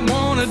I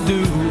want to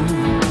do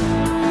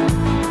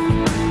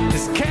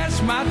is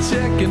cash my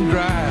check and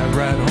drive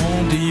right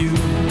home to you.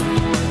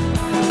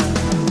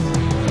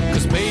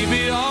 'Cause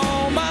baby,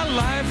 all my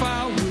life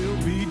I will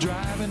be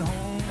driving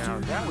home. Now,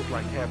 that was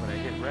like having a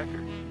hit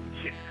record.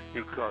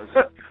 Because,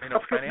 I can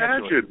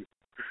financially. imagine.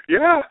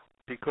 Yeah.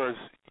 Because,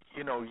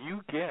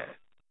 you get,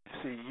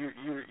 see,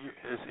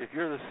 if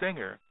you're the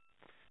singer,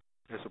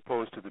 as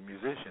opposed to the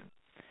musician,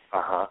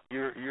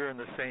 you're in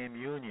the same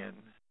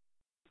union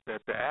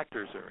that the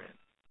actors are in,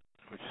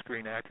 which is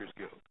Screen Actors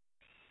Guild.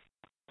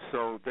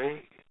 So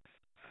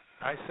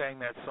I sang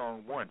that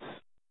song once,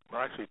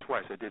 well, actually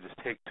twice. I did this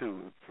take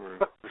two for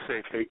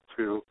safety. Take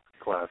two,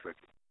 classic.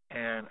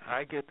 And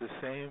I get the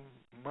same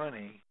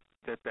money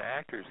that the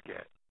actors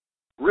get.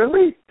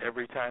 Really?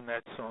 Every time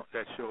that show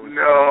is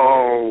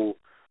No.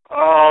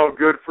 Oh,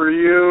 good for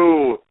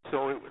you.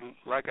 So,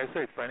 like I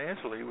said,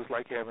 financially, it was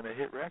like having a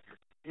hit record.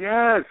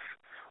 Yes.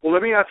 Well,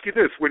 let me ask you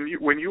this: when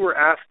you were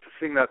asked to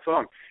sing that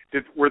song,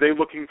 were they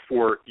looking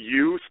for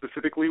you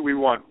specifically? We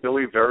want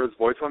Billy Vera's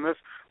voice on this,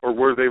 or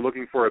were they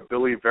looking for a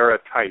Billy Vera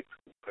type?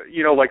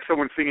 Like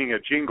someone singing a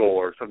jingle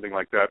or something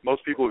like that.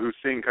 Most people who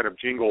sing kind of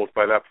jingles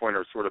by that point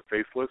are sort of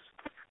faceless.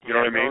 You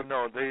know what I mean?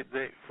 No. They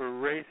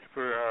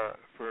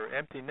for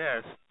Empty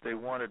Nest, they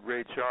wanted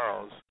Ray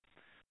Charles.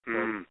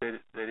 But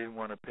they didn't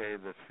want to pay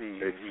the fee.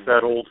 They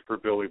settled for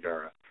Billy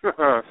Vera.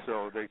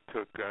 So they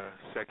took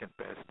second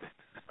best.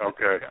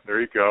 Okay, there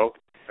you go.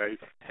 Nice.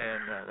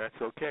 And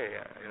that's okay.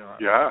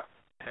 Yeah.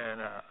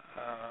 And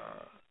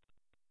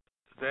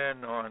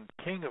then on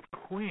King of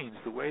Queens,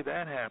 the way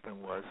that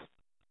happened was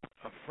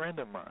a friend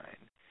of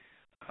mine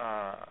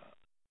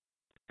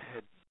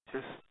had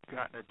just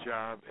gotten a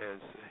job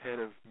as head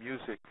of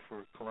music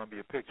for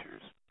Columbia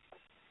Pictures,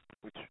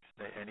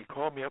 and he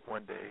called me up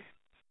one day,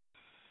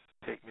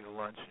 take me to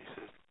lunch, and he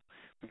says,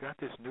 "We got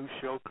this new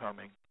show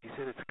coming." He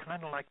said, "It's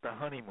kind of like The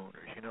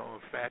Honeymooners, a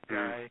fat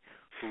guy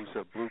who's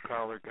a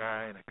blue-collar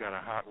guy and got a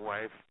hot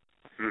wife,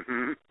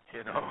 Mm-hmm.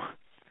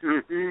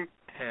 Mm-hmm.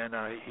 And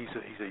he's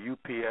a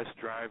UPS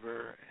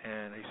driver,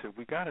 and he said,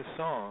 we got a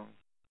song."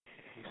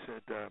 He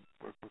said,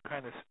 we're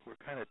kind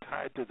of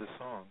tied to the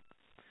song,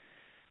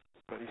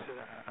 but he said,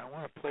 I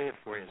want to play it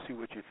for you and see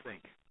what you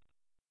think.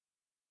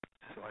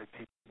 So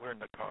we're in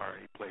the car,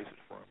 and he plays it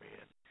for me,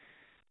 and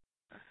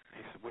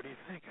he said, "What do you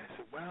think?" I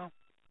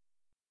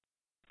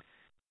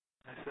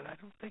said, I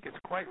don't think it's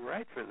quite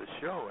right for the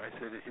show. I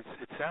said,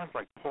 it sounds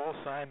like Paul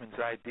Simon's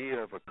idea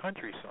of a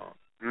country song.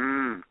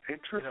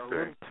 Interesting. A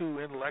little too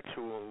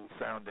intellectual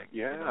sounding.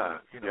 Yeah.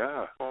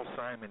 Yeah. Paul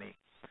Simon-y.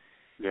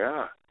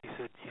 Yeah. He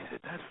said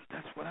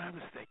that's what I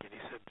was thinking. He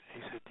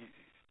said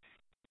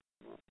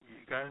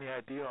you got any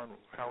idea on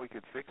how we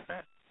could fix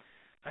that?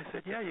 I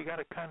said, yeah, you got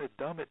to kind of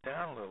dumb it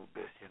down a little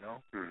bit,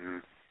 Mm-hmm.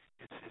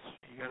 It's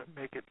you got to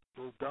make it a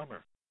little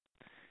dumber.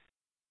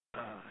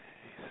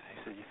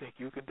 He said, "You think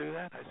you can do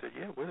that?" I said,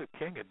 "Yeah, we're the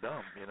king of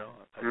dumb,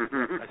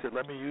 I said,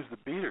 "Let me use the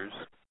beaters,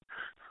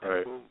 and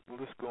right. we'll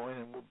just go in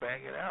and we'll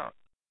bang it out."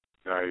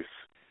 Nice.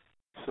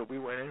 So we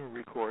went in and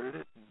recorded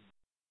it,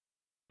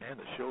 and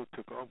the show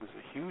took off. It was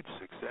a huge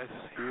success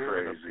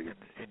here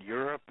in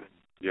Europe and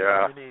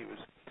Germany. It was.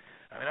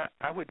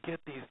 I would get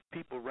these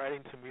people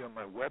writing to me on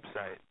my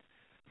website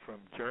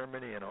from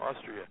Germany and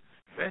Austria.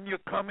 "When you're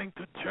coming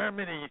to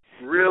Germany,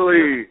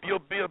 really, you'll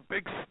be a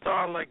big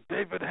star like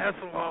David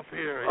Hasselhoff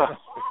here."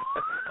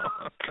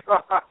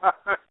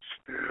 Gosh.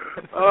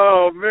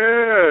 Oh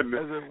man!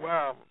 I said,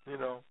 "Wow,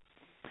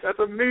 That's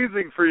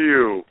amazing for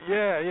you."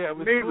 Yeah, it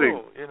was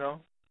amazing.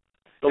 Cool,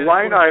 The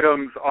line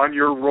items on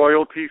your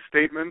royalty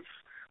statements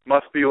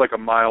must be like a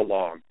mile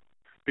long,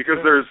 because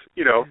there's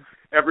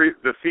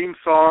the theme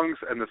songs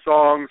and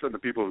the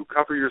people who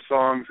cover your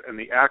songs and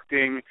the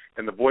acting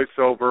and the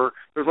voiceover.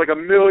 There's like a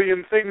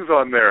million things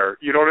on there.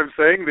 You know what I'm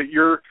saying? That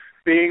you're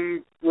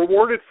being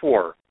rewarded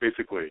for,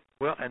 basically.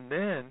 Well, and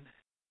then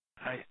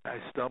I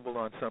stumbled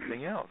on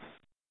something else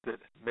that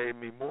made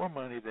me more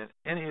money than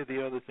any of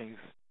the other things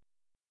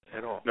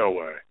at all. No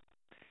way.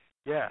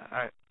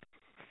 Yeah,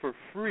 for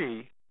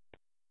free,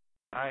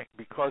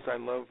 because I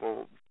love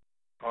old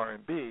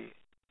R&B,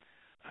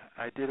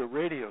 I did a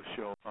radio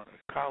show on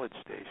a college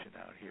station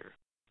out here.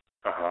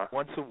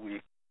 Once a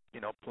week,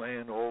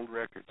 playing old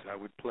records. I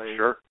would play.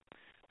 Sure.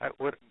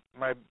 What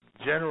my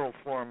general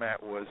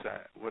format was,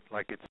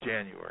 like it's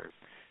January,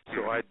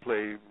 so I'd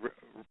play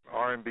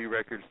R&B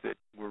records that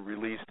were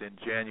released in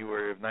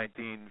January of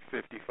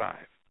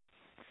 1955,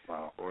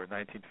 or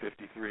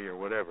 1953, or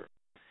whatever,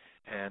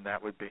 and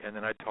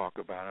then I'd talk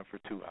about them for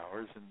 2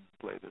 hours and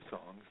play the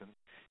songs, and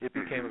it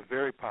became a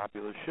very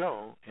popular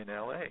show in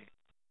L.A.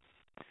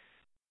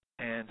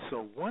 And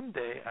so one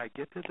day I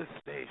get to the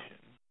station,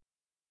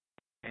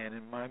 and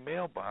in my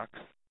mailbox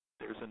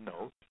there's a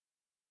note.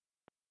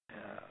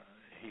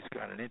 he's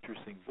got an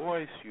interesting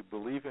voice. You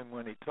believe him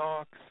when he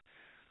talks.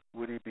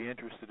 Would he be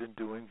interested in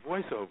doing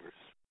voiceovers?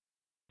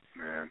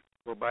 Man.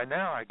 Well, by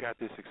now I got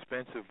this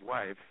expensive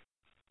wife,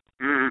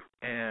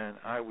 and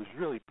I was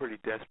really pretty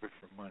desperate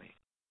for money.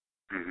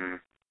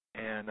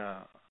 And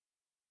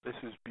this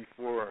was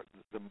before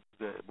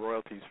the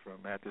royalties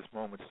from At This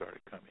Moment started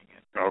coming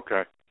in.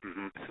 Okay.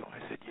 So I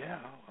said, yeah,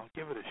 I'll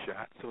give it a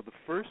shot. So the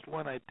first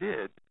one I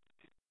did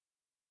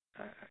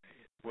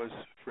was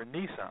for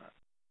Nissan.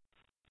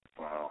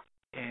 Wow.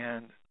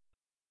 And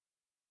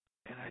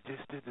I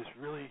just did this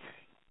really.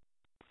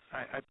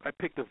 I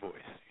picked a voice,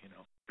 you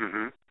know,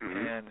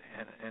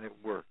 and it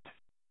worked.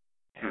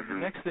 And the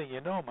next thing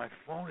you know, my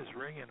phone is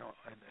ringing,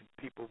 and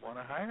people want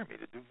to hire me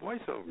to do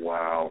voiceovers.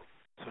 Wow.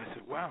 So I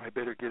said, wow, I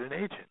better get an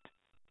agent.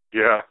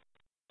 Yeah.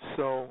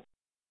 So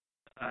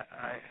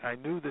I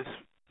knew this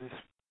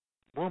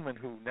woman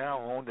who now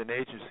owned an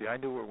agency. I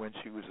knew her when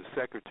she was a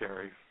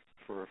secretary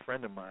for a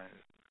friend of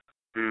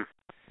mine.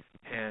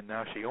 And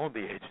now she owned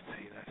the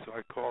agency. So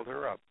I called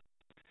her up.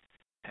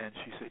 And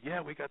she said,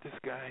 yeah, we got this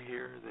guy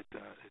here that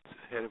it's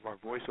head of our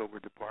voiceover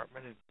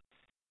department, and,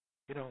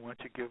 you know, why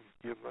don't you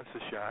give us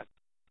a shot?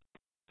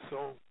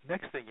 So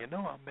next thing you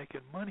know, I'm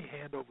making money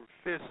hand over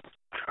fist.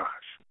 Gosh.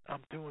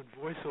 I'm doing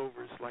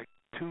voiceovers like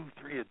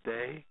 2-3 a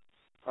day.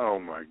 Oh,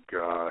 my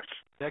gosh.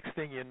 Next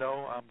thing you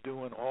know, I'm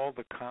doing all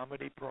the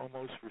comedy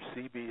promos for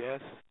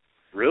CBS.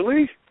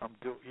 Really?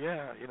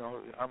 Yeah, you know,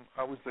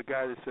 I was the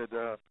guy that said,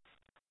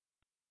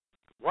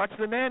 watch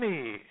The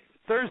Nanny,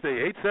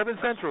 Thursday, 8/7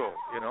 Central,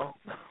 you know,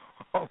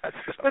 all that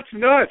stuff. That's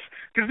nuts,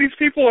 because these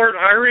people aren't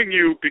hiring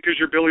you because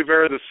you're Billy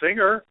Vera the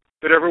singer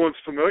that everyone's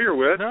familiar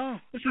with. No.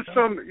 This is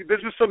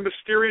some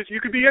mysterious, you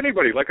could be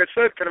anybody, like I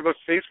said, kind of a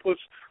faceless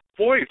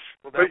voice.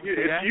 Well, but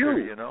it's actor,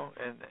 you know.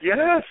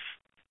 Yes.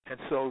 And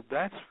so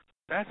that's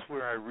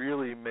where I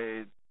really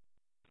made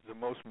the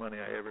most money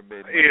I ever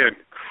made.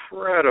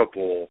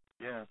 Incredible.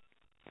 Yeah.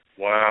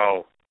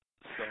 Wow.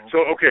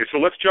 So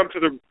let's jump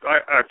to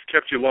I've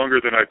kept you longer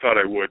than I thought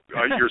I would.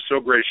 You're so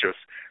gracious.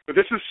 But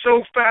this is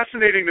so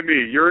fascinating to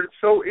me. You're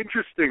so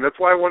interesting. That's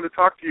why I wanted to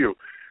talk to you.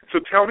 So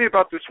tell me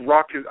about this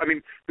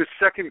this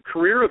second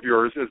career of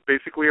yours as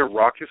basically a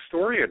rock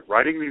historian,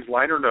 writing these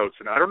liner notes,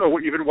 and I don't know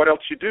what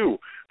else you do,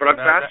 but I'm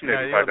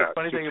fascinated by that. The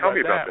funny thing tell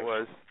me about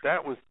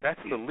that that's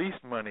the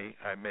least money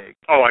I make.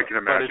 Oh, I can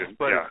imagine.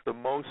 But it's the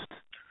most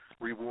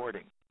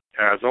rewarding.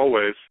 As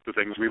always, the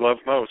things we love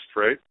most,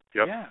 right?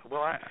 Yep. Yeah.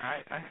 Well, I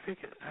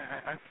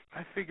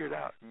figured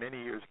out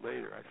many years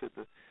later. I said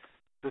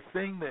the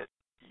thing that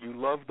you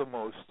love the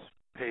most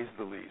pays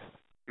the least.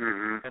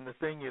 And the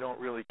thing you don't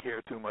really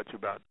care too much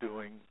about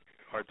doing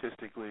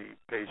artistically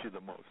pays you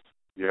the most.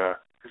 Yeah.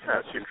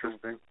 That's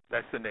interesting.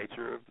 That's the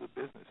nature of the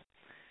business.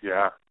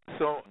 Yeah.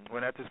 So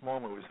when At This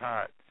Moment was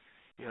hot,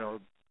 you know,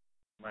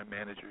 my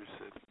manager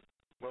said,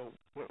 well,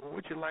 what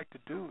would you like to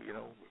do, you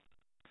know?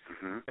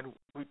 And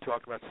we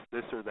talked about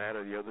this or that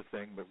or the other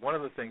thing, but one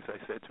of the things I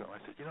said to him, I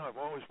said, you know, I've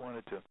always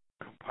wanted to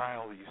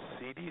compile these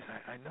CDs.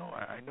 I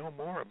know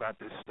more about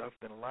this stuff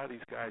than a lot of these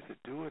guys that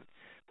do it.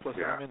 Plus,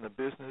 I'm in the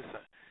business.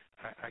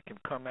 I can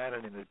come at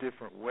it in a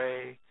different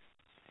way.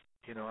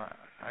 You know,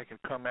 I can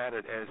come at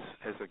it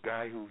as a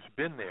guy who's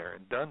been there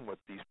and done what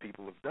these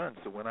people have done.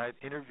 So when I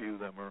interview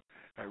them or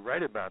I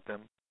write about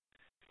them,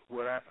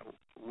 what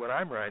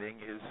I'm writing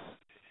is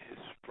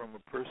from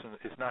a person.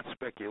 It's not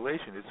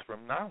speculation. It's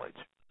from knowledge.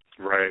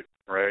 Right.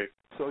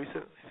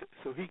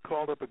 So he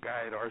called up a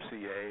guy at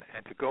RCA,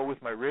 and to go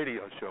with my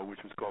radio show, which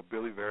was called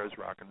Billy Vera's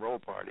Rock and Roll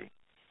Party,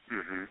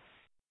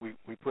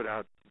 we put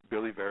out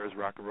Billy Vera's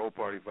Rock and Roll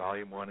Party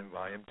Volume 1 and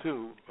Volume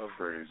 2 of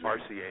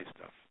RCA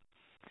stuff.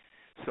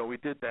 So we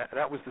did that.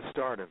 That was the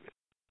start of it.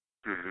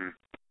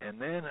 And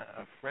then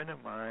a friend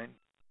of mine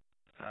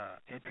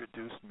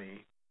introduced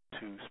me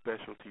to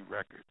Specialty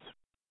Records,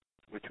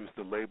 which was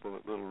the label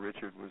that Little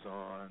Richard was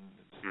on.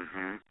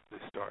 They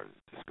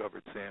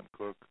discovered Sam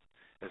Cooke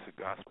as a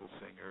gospel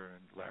singer,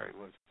 and Larry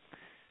was.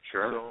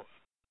 Sure. So,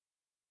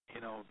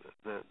 you know,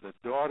 the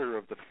daughter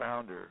of the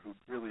founder, who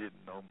really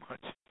didn't know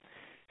much,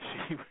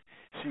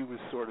 she was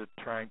sort of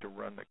trying to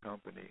run the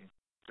company.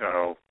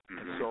 Oh.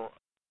 And so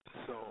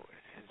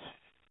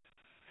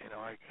you know,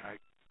 I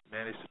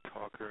managed to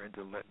talk her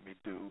into letting me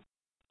do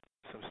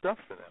some stuff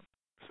for them,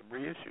 some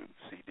reissue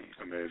CDs.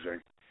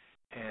 Amazing.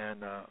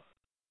 And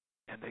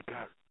they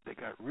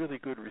got really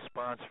good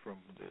response from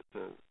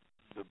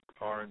the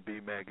R&B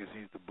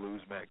magazines, the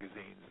blues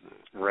magazines.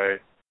 Right.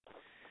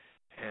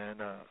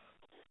 And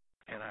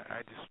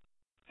I just,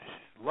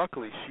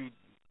 luckily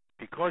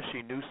because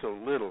she knew so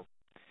little,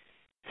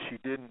 she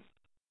didn't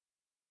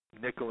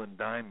nickel and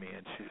dime me,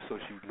 and so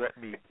she let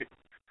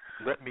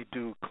me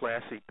do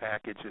classy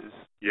packages.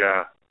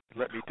 Yeah.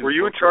 Let me do. Were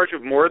you in charge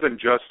of more than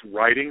just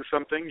writing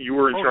something? You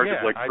were in charge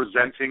of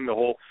presenting the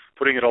whole,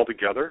 putting it all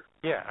together?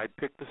 Yeah, I'd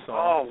pick the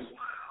songs.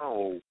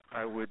 Oh, wow.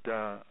 I would.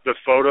 The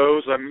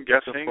photos, I'm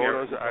guessing? The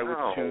photos, I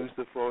would choose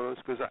the photos,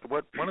 because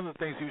one of the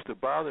things that used to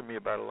bother me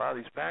about a lot of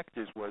these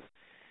packages was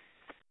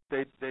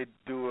they'd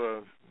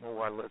do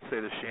let's say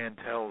the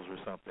Chantels or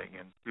something,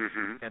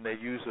 and they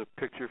use a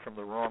picture from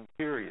the wrong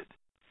period.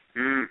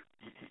 You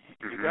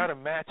got to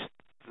match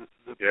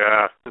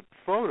the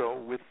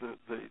photo with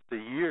the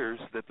years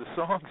that the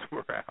songs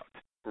were out.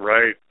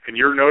 Right, and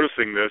you're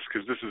noticing this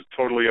because this is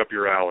totally up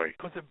your alley.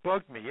 Because it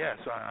bugged me, yeah.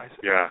 So I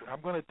said, I'm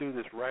going to do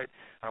this right.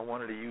 I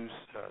wanted to use,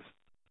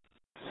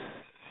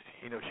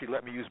 she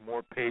let me use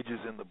more pages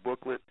in the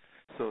booklet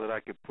so that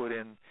I could put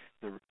in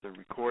the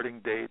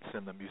recording dates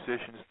and the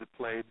musicians that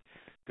played.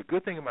 The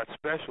good thing about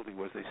Specialty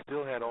was they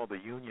still had all the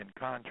union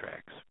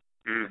contracts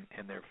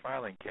in their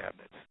filing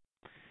cabinets.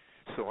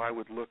 So I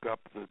would look up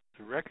the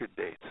record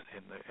dates,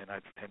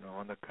 and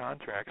on the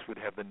contracts would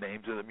have the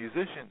names of the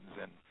musicians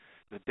and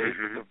the dates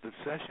of the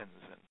sessions,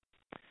 and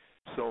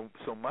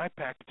so my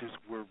packages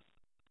were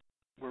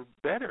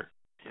better,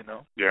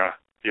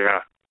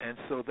 Yeah. And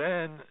so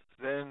then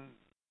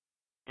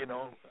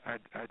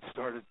I'd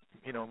started.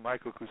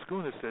 Michael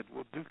Kuskuna said,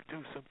 "Well, do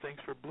some things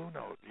for Blue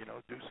Note.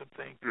 Do some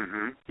things."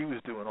 He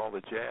was doing all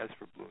the jazz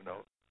for Blue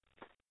Note,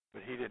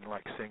 but he didn't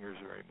like singers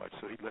very much,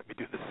 so he'd let me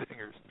do the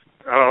singers.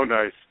 Oh,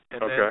 nice.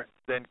 And okay.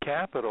 Then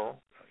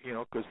Capitol,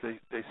 because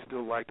they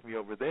still liked me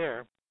over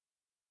there.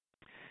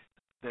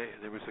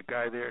 There was a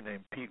guy there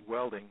named Pete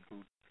Welding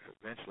who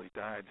eventually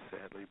died,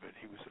 sadly, but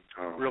he was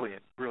a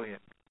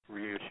brilliant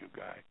reissue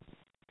guy.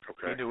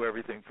 Okay. He knew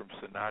everything from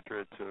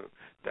Sinatra to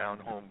down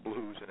home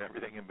blues and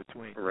everything in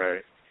between.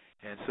 Right.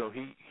 And so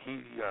he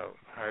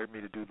hired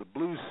me to do the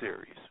blues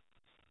series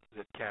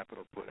that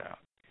Capitol put out.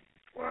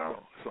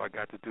 Wow. So I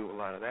got to do a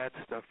lot of that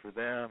stuff for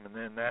them, and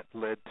then that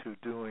led to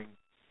doing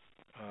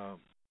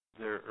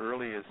their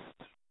earliest.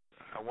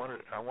 I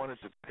wanted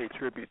to pay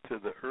tribute to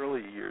the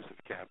early years of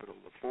Capitol,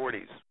 the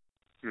 40s.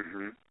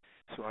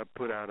 So I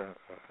put out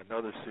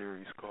another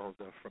series called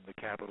From the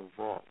Capitol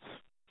Vaults.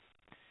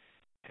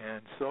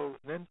 And so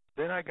then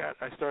I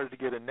started to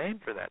get a name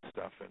for that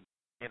stuff,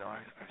 and I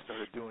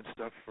started doing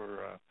stuff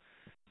for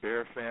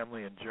Bear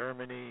Family in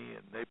Germany,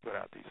 and they put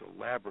out these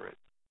elaborate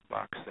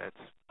box sets.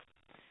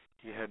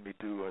 He had me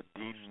do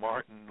Dean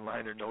Martin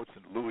liner notes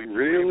and Louis.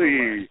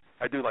 Really?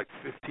 I do like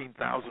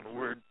 15,000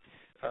 word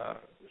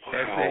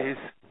essays.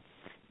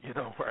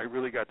 Where I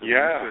really got to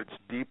research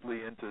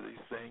deeply into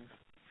these things.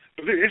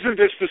 Isn't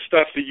this the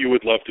stuff that you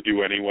would love to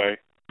do anyway?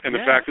 And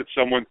the fact that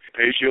someone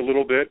pays you a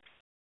little bit,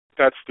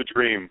 that's the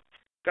dream.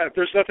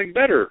 There's nothing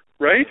better,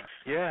 right?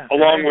 Yeah.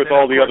 Along with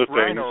all the other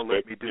things. Rhino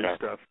let me do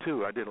stuff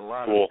too. I did a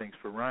lot of things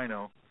for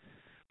Rhino.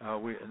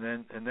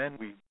 And then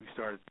we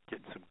started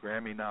getting some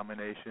Grammy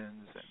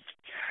nominations.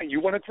 And you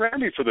won a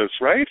Grammy for this,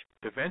 right?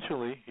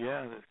 Eventually,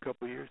 yeah, a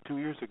couple of years, 2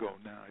 years ago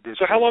now. I did.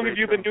 So how long have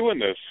you been doing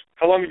this?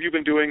 How long have you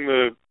been doing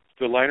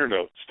the liner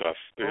note stuff,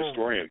 the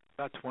historian?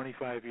 About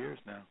 25 years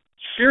now.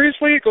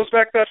 Seriously? It goes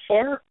back that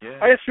far? Yeah.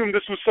 I assumed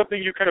this was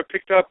something you kind of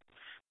picked up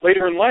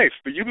later in life,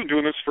 but you've been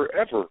doing this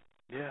forever.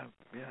 Yeah,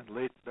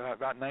 late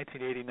about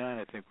 1989,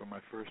 I think, were my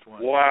first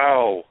ones.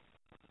 Wow.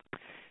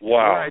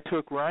 Where I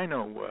took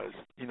Rhino was,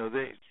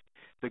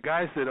 the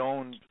guys that did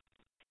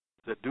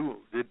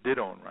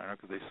own Rhino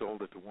because they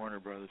sold it to Warner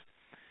Brothers,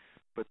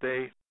 but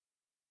their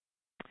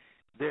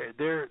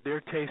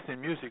taste in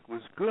music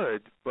was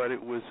good, but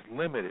it was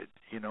limited.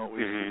 It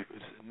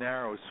was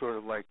narrow, sort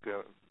of like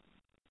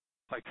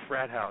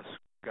frat house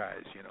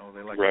guys.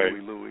 They like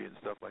Louie and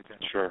stuff like that.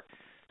 Sure.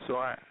 So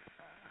I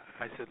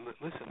said,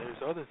 listen, there's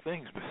other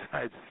things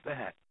besides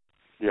that.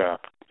 Yeah.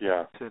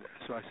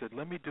 So I said,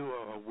 let me do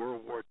a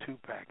World War II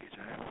package.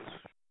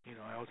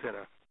 I always had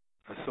a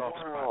soft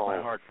spot in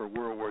my heart for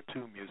World War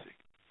II music.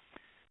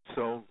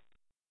 So,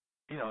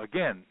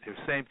 again, the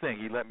same thing.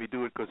 He let me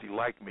do it because he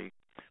liked me,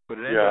 but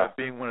it ended up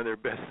being one of their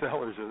best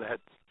sellers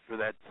for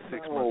that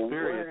 6-month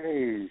period.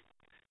 Way.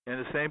 And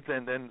the same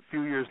thing. Then a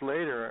few years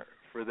later,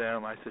 for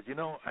them, I said,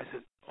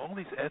 all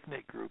these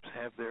ethnic groups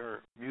have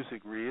their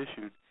music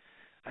reissued.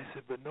 I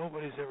said, but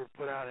nobody's ever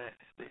put out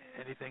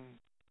anything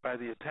by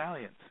the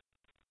Italians.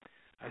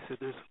 I said,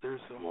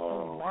 there's a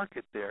whole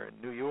market there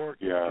in New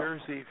York, New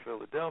Jersey,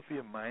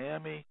 Philadelphia,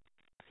 Miami.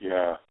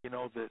 Yeah.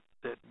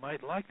 That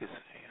might like this.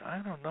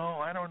 I don't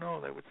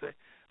know. They would say.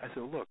 I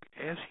said, look,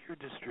 ask your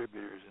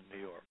distributors in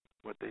New York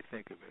what they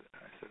think of it.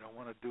 I said, I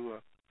want to do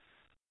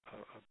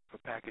a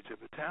package of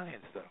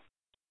Italian stuff.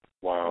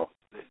 Wow.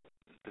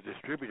 The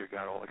distributor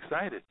got all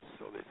excited,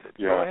 so they said,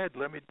 go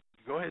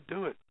ahead,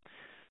 do it.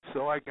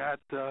 So I got,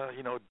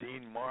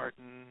 Dean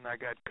Martin, I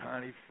got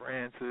Connie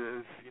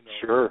Francis,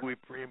 Louis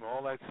Prima,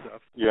 all that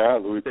stuff. Yeah,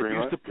 Louis Prima. They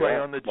used to play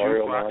on the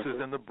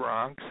jukeboxes in the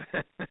Bronx.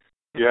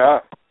 Yeah,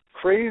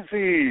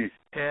 crazy.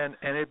 And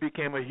it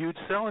became a huge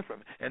seller for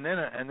me. And then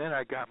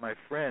I got my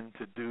friend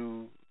to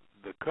do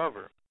the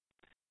cover,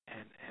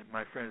 and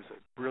my friend is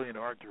a brilliant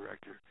art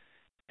director,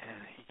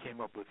 and he came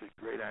up with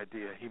a great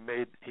idea. He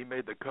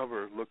made the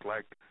cover look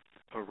like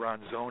a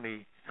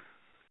Ronzoni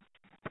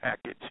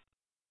package.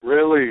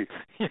 Really?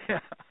 Yeah.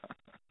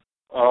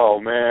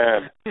 Oh,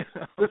 man.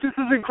 This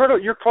is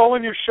incredible. You're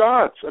calling your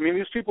shots. I mean,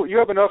 these people, you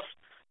have enough,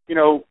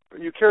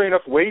 you carry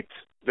enough weight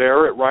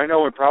there at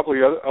Rhino and probably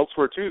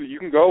elsewhere, too, that you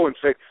can go and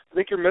say, I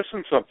think you're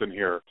missing something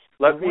here.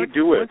 Let me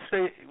do it.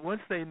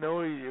 Once they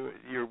know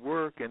your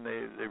work and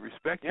they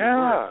respect your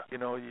work,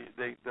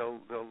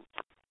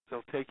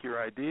 they'll take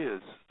your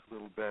ideas a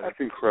little better. That's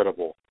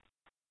incredible.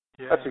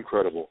 Yeah. That's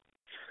incredible.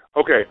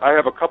 Okay, I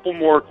have a couple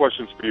more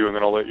questions for you, and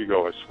then I'll let you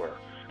go, I swear.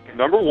 Okay.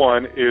 Number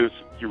one is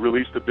you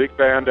released a big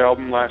band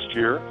album last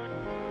year.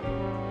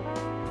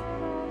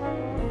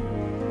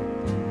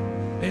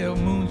 Pale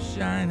moon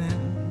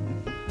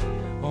shining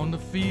on the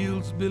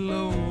fields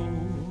below.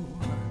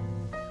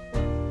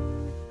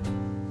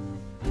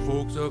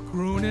 Folks are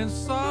crooning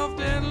soft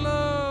and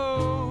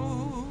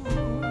low.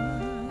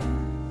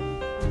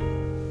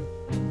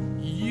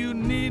 You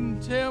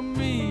needn't tell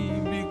me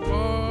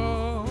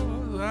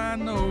because I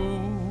know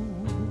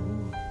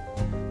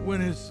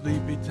when it's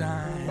sleepy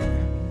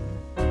time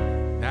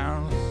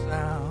down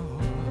south.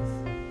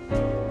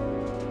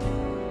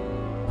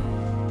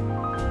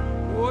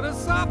 Oh, the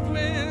soft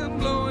wind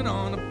blowing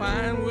on the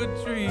pine wood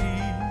trees.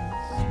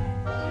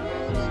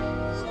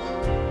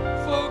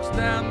 Folks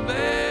down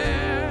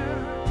there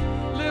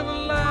live a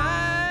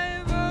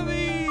life of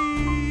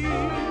ease.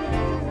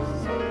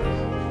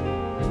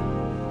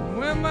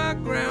 When my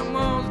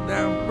grandma's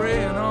down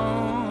praying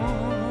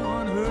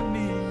on her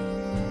knees,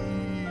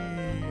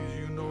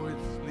 you know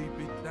it's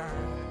sleepy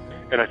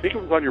time. And I think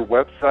it was on your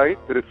website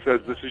that it says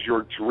this is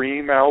your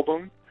dream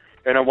album,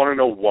 and I want to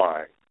know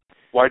why.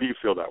 Why do you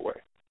feel that way?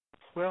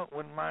 Well,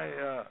 when my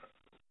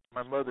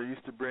mother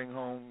used to bring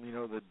home,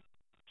 the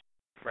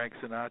Frank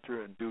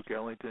Sinatra and Duke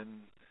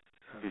Ellington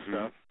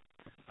stuff,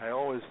 I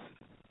always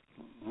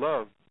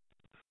loved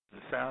the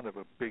sound of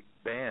a big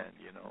band,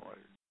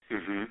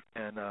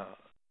 and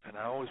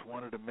I always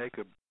wanted to make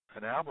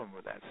an album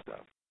with that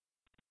stuff.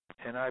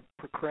 And I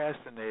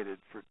procrastinated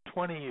for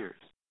 20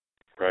 years.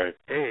 Right.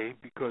 A,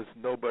 because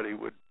nobody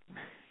was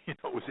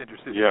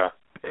interested Yeah.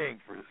 in paying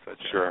for such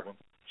an Sure. album.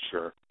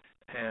 Sure.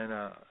 And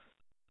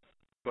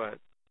but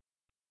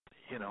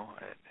and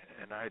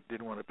I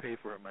didn't want to pay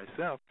for it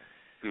myself.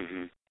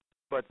 Mm-hmm.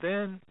 But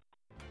then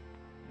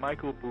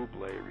Michael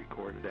Bublé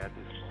recorded at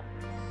this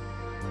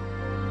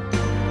moment.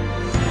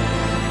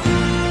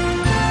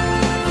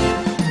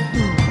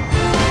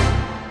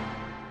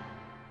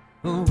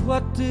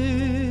 What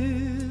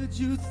did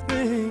you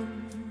think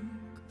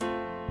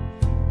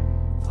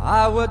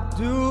I would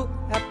do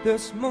at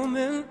this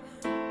moment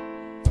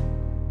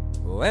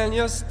when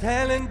you're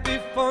standing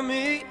before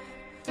me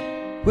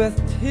with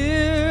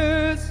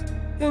tears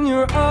in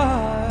your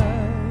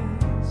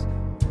eyes,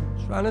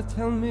 trying to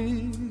tell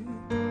me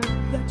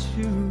that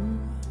you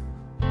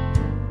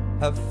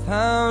have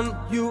found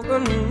you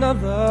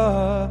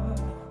another,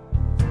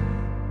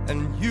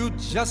 and you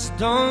just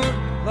don't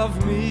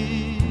love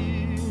me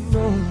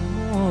no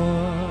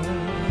more,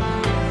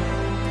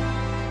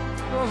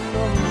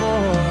 no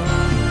more.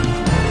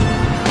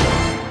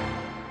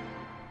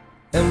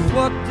 And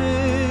what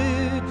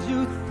did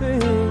you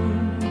think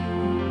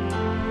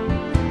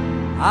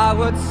I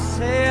would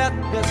say at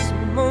this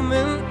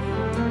moment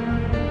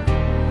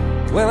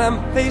when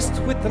I'm faced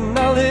with the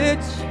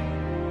knowledge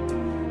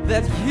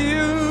that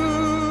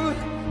you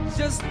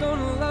just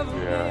don't love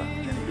me? Yeah,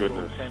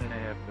 goodness.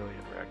 10.5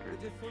 million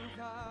records.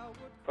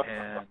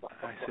 And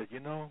I said,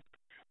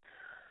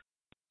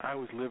 I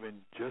was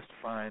living just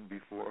fine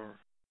before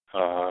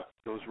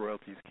those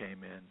royalties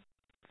came in.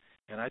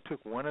 And I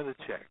took one of the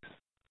checks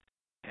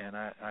and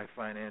I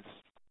financed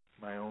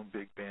my own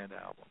big band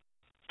album.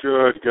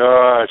 Good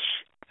gosh.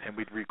 And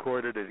we'd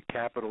recorded it at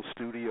Capitol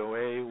Studio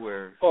A,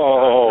 where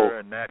Oh.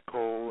 and Nat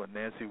Cole and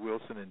Nancy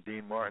Wilson and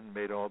Dean Martin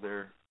made all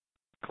their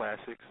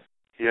classics.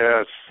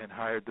 Yes. And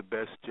hired the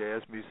best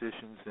jazz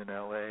musicians in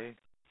L.A.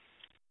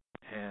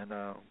 and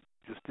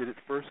just did it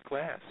first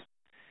class.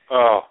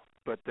 Oh.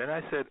 But then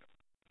I said,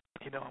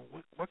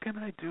 what can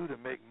I do to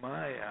make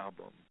my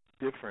album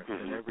different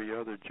than every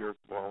other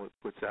jerkball that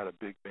puts out a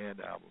big band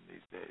album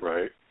these days?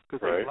 Right.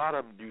 Because right. a lot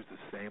of them use the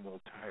same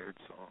old tired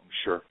songs.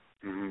 Sure.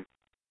 Mm-hmm.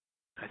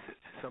 I said,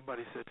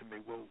 somebody said to me,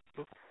 "Well,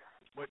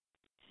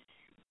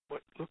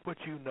 look what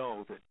you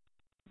know that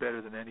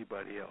better than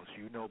anybody else.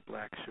 You know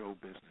black show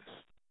business."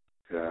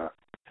 Yeah.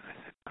 And I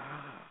said,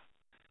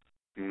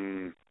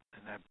 Mm.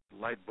 And that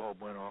light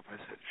bulb went off. I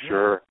said,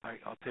 Sure.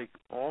 I'll take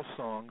all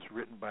songs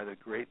written by the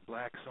great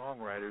black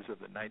songwriters of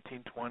the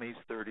 1920s,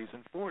 30s,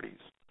 and 40s.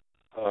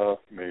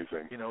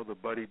 Amazing. The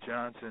Buddy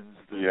Johnsons,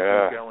 the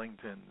Yeah. Duke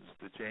Ellingtons,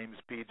 the James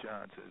P.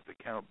 Johnsons, the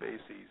Count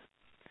Basies,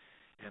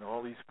 and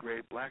all these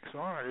great black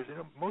songwriters.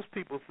 Most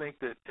people think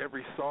that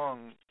every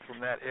song from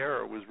that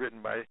era was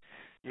written by,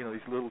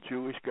 these little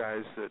Jewish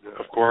guys that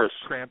of course.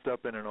 cramped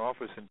up in an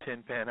office in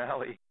Tin Pan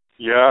Alley.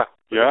 Yeah.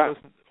 But yeah. it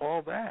wasn't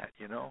all that,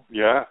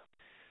 Yeah.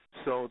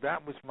 So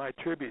that was my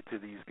tribute to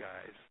these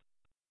guys.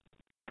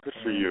 Good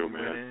for you, we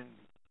man. went in and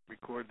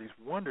recorded these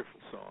wonderful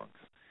songs,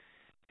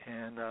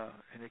 and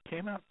it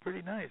came out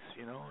pretty nice,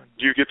 And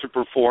do you get to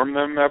perform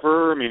them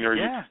ever? I mean,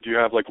 Yeah. do you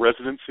have like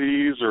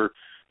residencies, or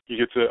you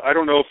get to? I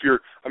don't know if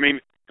you're. I mean,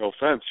 no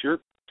offense, you're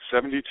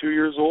 72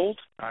 years old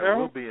I now?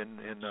 will be in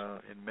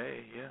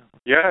May, yeah.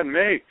 Yeah, in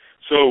May.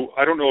 So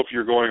I don't know if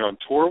you're going on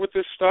tour with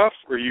this stuff,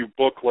 or you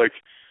book like,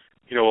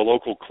 a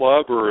local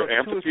club or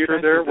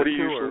amphitheater there. What do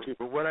you usually do?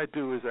 But what I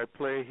do is I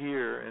play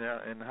here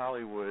in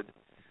Hollywood.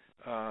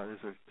 There's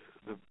a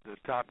the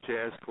top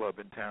jazz club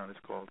in town is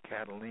called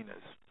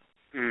Catalina's,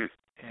 and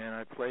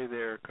I play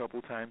there a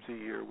couple times a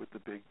year with the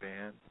big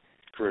band.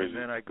 Crazy. And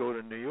then I go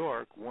to New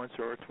York once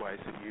or twice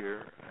a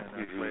year, and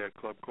I play a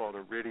club called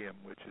Iridium,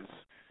 which is,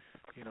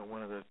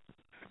 one of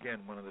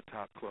the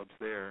top clubs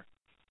there.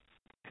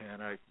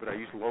 And I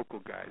use local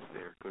guys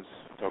there because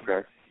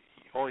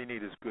all you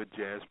need is good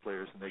jazz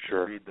players, and they can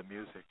read the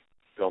music.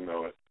 They'll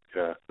know it.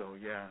 Yeah. So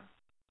yeah.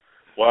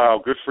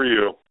 Wow, good for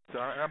you. So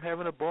I'm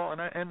having a ball,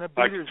 and the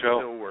beaters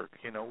still work.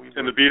 And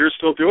the beaters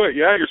still do it.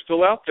 Yeah, you're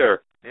still out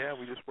there. Yeah,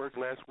 we just worked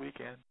last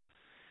weekend.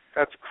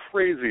 That's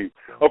crazy.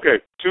 Okay,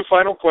 2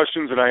 final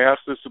questions, and I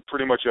ask this to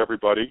pretty much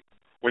everybody.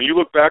 When you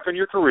look back on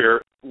your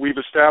career, we've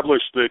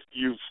established that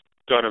you've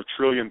done a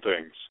trillion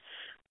things.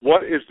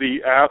 What is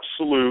the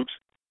absolute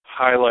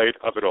highlight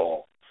of it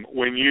all?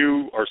 When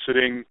you are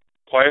sitting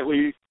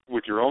quietly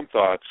with your own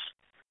thoughts,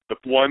 the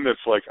one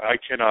that's like, I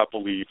cannot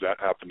believe that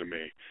happened to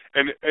me.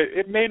 And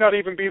it may not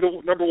even be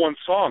the number one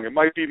song. It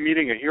might be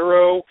meeting a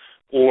hero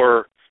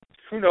or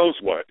who knows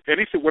what.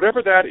 Anything,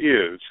 whatever that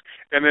is.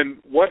 And then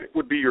what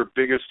would be your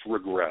biggest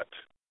regret?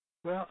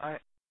 Well, I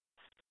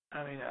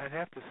mean, I'd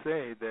have to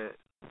say that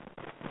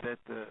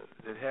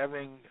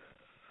having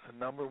a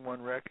number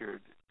one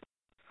record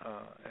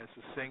as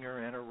a singer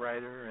and a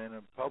writer and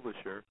a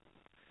publisher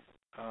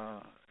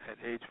at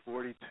age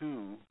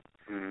 42,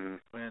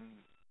 when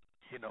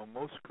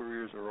most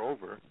careers are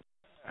over,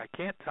 I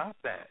can't top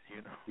that.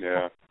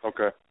 Yeah.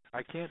 Okay.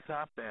 I can't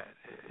top that.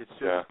 It's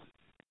just,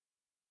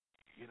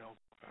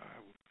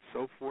 I'm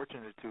so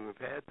fortunate to have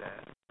had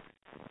that.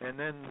 And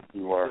then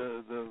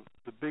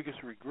the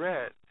biggest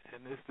regret,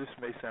 and this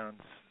may sound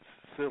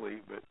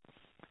silly, but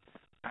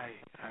I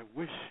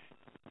wish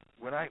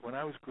when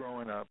I was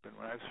growing up and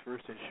when I was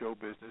first in show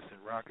business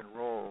and rock and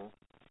roll,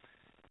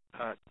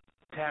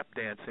 tap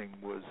dancing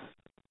was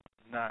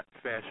not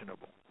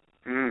fashionable.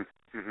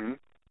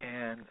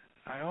 And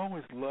I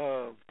always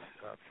loved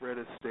Fred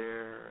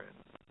Astaire and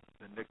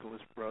the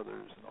Nicholas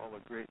Brothers and all the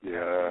great tap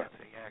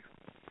dancing acts.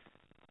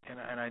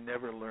 And I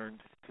never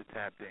learned to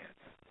tap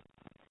dance.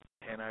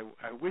 And I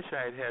wish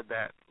I had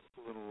that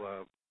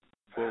little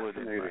bullet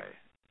in my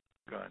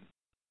gun.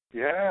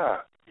 Yeah.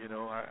 I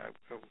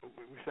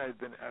wish I had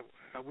been.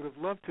 I would have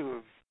loved to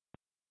have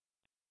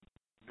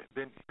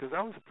been, because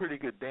I was a pretty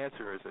good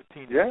dancer as a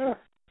teenager. Yeah.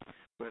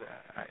 But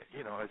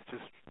it's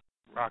just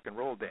rock and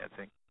roll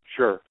dancing.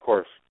 Sure, of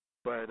course.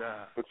 But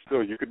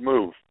still, you could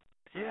move.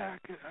 Yeah,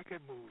 I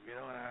could move.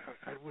 And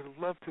I would have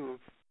loved to have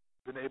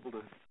been able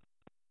to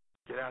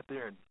get out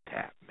there and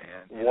tap,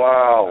 man.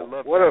 Wow,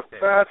 what a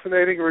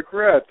fascinating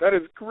regret. That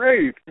is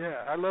great.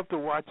 Yeah, I love to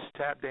watch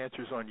tap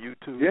dancers on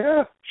YouTube.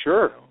 Yeah,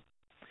 sure.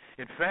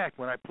 In fact,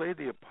 when I played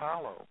the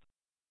Apollo,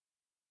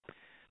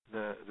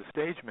 the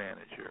stage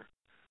manager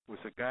was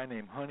a guy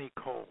named Honey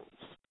Coles,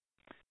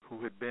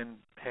 who had been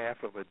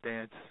half of a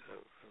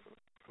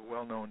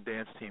well-known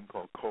dance team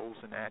called Coles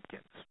and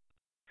Atkins.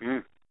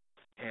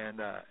 And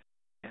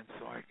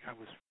so I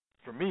was,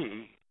 for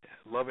me,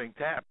 loving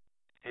tap,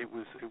 it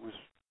was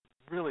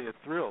really a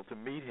thrill to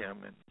meet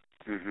him.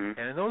 And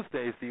in those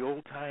days, the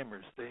old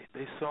timers,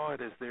 they saw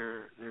it as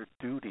their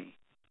duty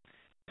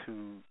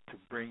to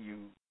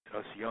bring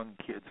us young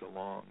kids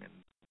along and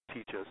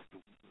teach us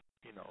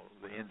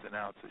the ins and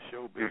outs of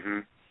show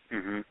business.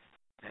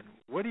 And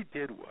what he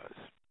did was,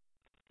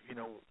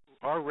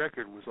 our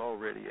record was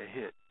already a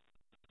hit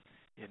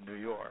in New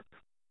York,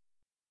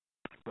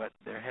 but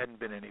there hadn't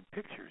been any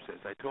pictures. As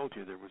I told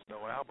you, there was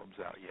no albums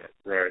out yet.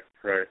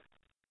 Right.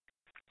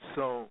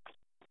 So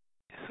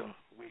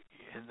we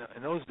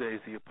in those days,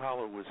 the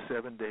Apollo was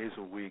 7 days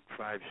a week,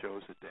 5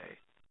 shows a day.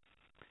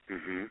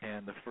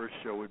 And the first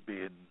show would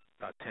be in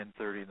about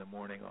 10:30 in the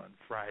morning on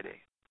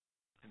Friday.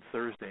 And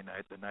Thursday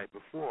night, the night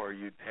before,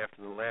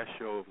 after the last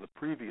show of the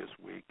previous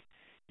week,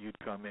 you'd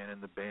come in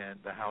and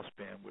the house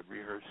band would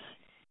rehearse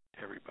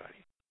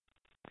everybody.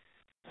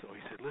 So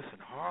he said, listen,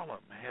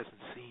 Harlem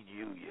hasn't seen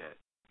you yet,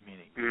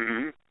 meaning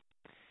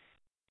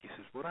he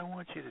says, what I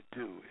want you to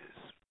do is,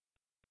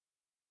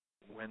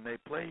 when they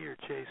play your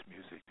chase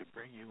music to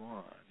bring you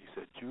on, he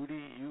said,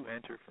 Judy, you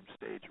enter from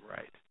stage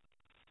right.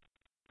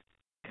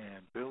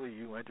 And Billy,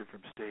 you enter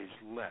from stage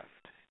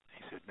left.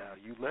 He said, now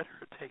you let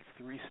her take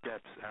 3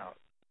 steps out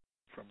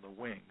from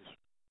the wings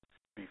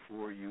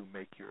before you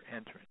make your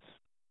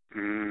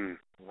entrance.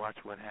 Watch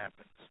what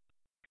happens.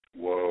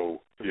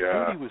 Whoa, so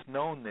Judy was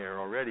known there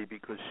already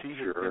because she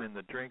had been in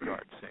the Drink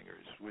Art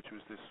Singers, which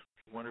was this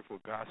wonderful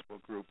gospel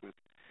group with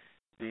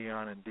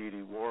Dionne and Dee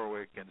Dee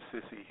Warwick and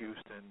Cissy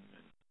Houston.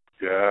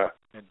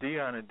 And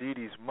Dionne and Dee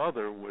Dee's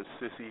mother was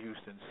Cissy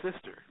Houston's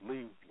sister,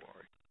 Lee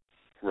Warwick.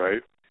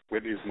 Right.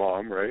 Whitney's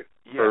mom, right?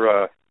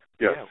 Yeah.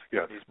 Yes.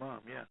 Whitney's mom,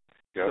 yeah.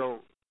 So,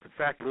 in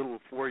fact, little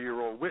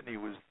 4-year-old Whitney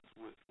was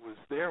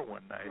there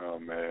one night. Oh,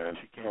 man.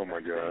 She came my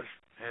gosh.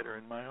 Had her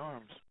in my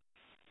arms.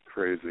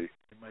 Crazy.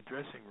 In my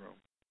dressing room.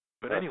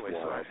 But anyway,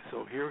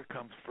 so here it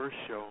comes, first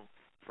show,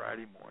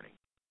 Friday morning.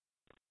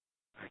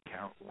 I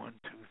count 1,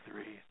 2,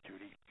 3.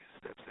 Judy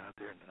steps out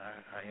there, and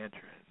I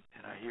enter,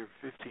 and I hear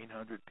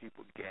 1,500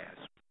 people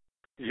gasp.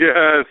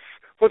 Yes.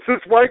 What's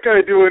this white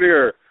guy doing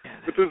here?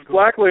 With this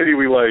black lady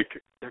we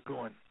like? They're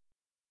going,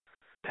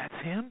 that's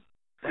him?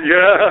 They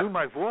knew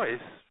my voice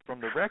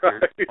from the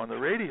record on the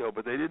radio,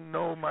 but they didn't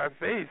know my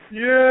face.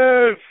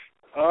 Yes.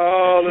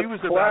 Oh, and that's she was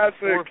classic. about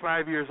 4 or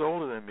 5 years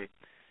older than me.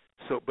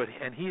 So,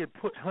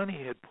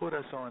 Honey had put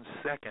us on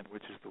second,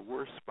 which is the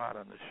worst spot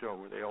on the show,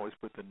 where they always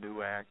put the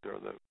new act or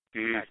the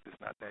act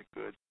that's not that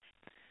good.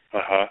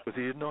 Because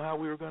he didn't know how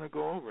we were going to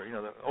go over. You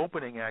know, the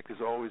opening act is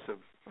always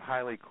a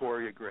highly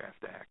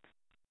choreographed act.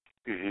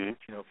 You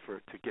know,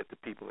 to get the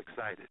people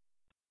excited.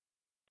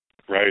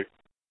 Right.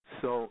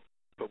 So,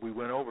 but we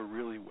went over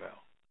really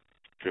well.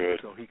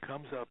 Good. So he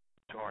comes up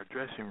to our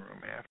dressing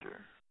room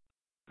after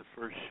the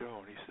first show,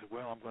 and he said,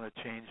 well, I'm going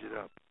to change it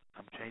up.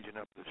 I'm changing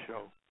up the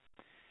show.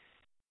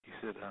 He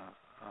said,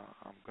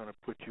 I'm going to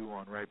put you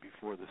on right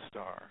before the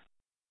star.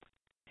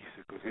 He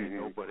said, because ain't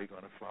nobody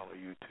going to follow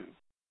you two.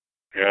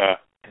 Yeah.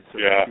 And so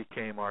that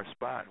became our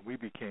spot. We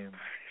became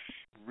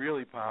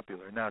really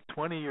popular. Now,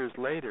 20 years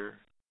later,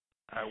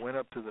 I went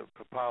up to the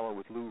Apollo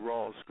with Lou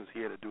Rawls because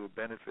he had to do a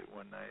benefit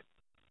one night.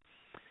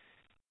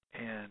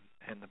 And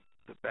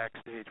the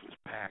backstage was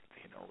packed,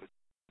 with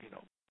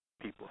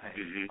people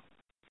hanging.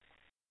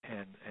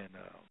 And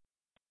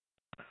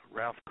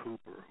Ralph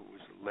Cooper, who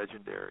was a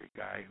legendary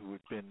guy who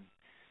had been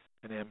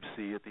an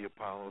MC at the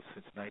Apollo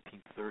since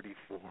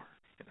 1934,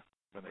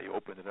 when they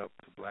opened it up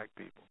to black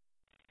people.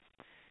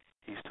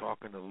 He's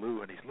talking to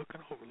Lou, and he's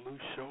looking over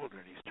Lou's shoulder,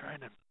 and he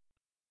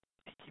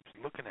keeps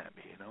looking at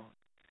me,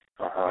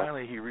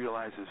 Finally, he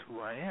realizes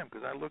who I am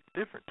because I look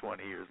different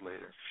 20 years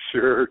later.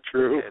 Sure,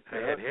 true. I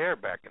had hair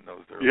back in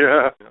those days.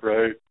 Yeah,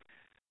 right.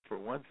 For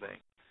one thing.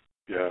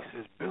 Yeah. He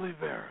says, Billy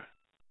Vera.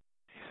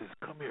 He says,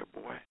 come here,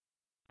 boy.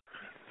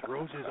 He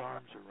throws his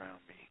arms around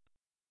me,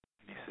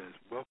 and he says,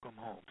 welcome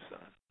home,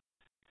 son.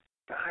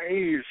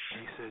 Nice.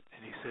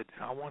 And he said,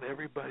 I want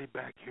everybody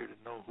back here to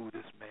know who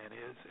this man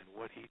is and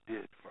what he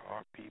did for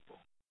our people.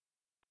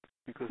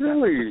 Because that's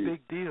a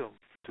big deal.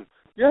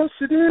 Yes,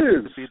 it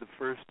is. To be the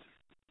first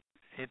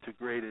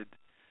integrated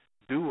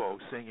duo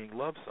singing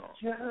love songs.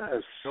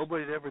 Yes.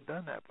 Nobody had ever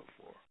done that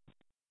before.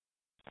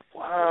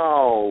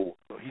 Wow.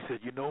 So he said,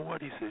 you know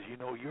what? He says,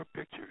 your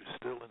picture is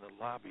still in the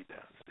lobby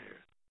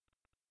downstairs.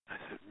 I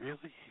said, really?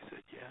 He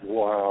said, yeah.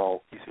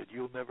 Wow. He said,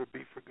 you'll never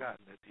be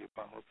forgotten at the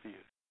Apollo Theater.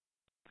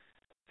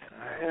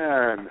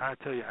 And I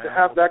tell you, to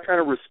have that kind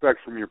of respect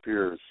from your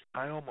peers.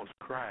 I almost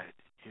cried.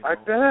 I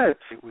bet.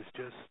 It was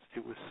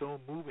so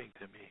moving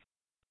to me.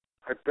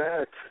 I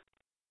bet.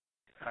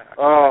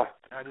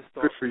 I just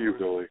thought good for you,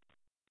 Billy.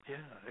 Yeah,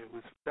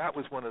 that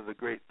was one of the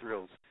great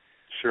thrills.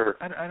 Sure.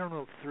 I don't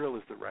know if thrill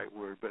is the right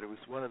word, but it was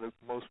one of the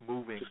most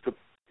moving things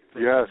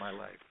in my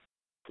life.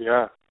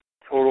 Yeah,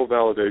 total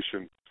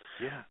validation.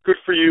 Yeah. Good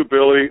for you,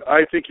 Billy.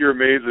 I think you're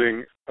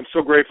amazing. I'm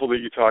so grateful that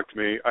you talked to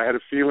me. I had a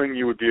feeling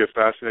you would be a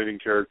fascinating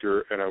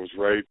character, and I was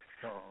right.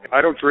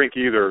 I don't drink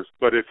either,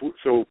 but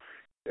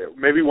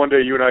maybe one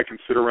day you and I can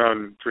sit around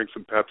and drink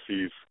some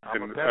Pepsis,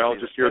 and I'll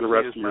just hear the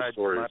rest of your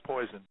stories. My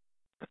poison.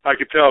 I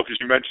could tell because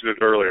you mentioned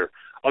it earlier.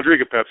 I'll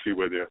drink a Pepsi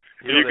with you.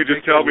 And you could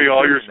just tell me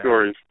all your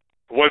stories.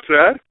 What's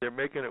that? They're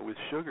making it with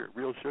sugar,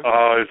 real sugar.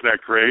 Oh, isn't that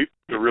great?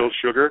 The real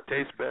sugar?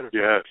 Tastes better.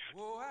 Yes.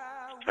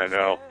 I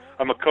know.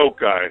 I'm a Coke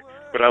guy,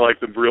 but I like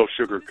the real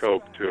sugar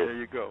Coke, too. There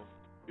you go.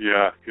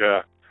 Yeah.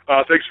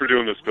 Thanks for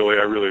doing this, Billy.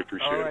 I really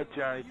appreciate it. All right,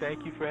 Johnny.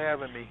 Thank you for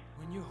having me.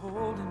 When you're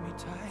holding me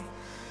tight.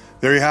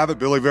 There you have it,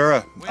 Billy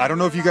Vera. I don't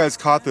know if you guys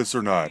caught this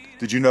or not.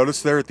 Did you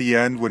notice there at the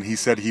end when he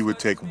said he would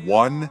take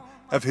one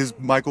of his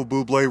Michael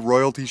Bublé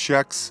royalty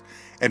checks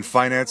and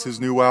finance his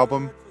new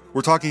album?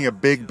 We're talking a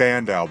big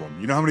band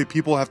album. You know how many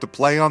people have to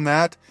play on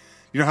that?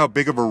 You know how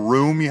big of a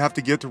room you have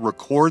to get to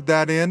record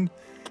that in?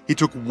 He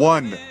took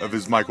one of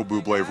his Michael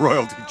Bublé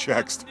royalty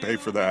checks to pay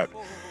for that.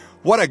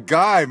 What a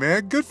guy,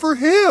 man. Good for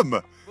him.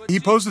 He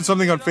posted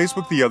something on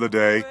Facebook the other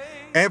day.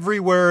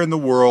 Everywhere in the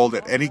world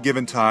at any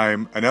given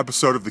time, an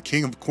episode of The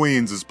King of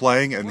Queens is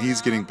playing and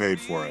he's getting paid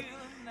for it.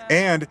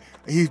 And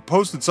he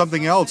posted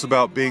something else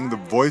about being the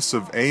voice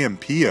of AM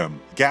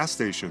PM, gas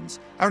stations.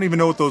 I don't even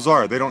know what those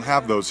are. They don't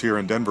have those here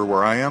in Denver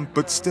where I am,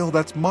 but still,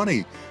 that's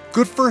money.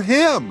 Good for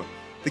him.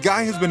 The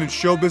guy has been in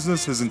show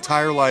business his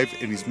entire life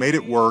and he's made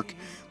it work.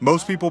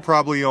 Most people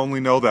probably only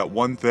know that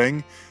one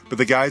thing, but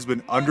the guy's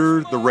been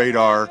under the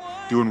radar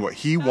doing what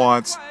he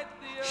wants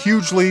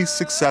hugely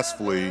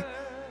successfully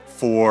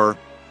for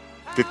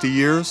 50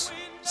 years,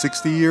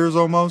 60 years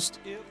almost.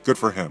 Good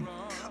for him.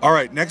 All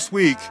right, next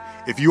week,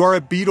 if you are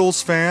a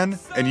Beatles fan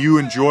and you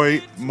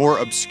enjoy more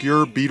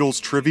obscure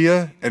Beatles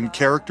trivia and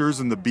characters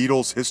in the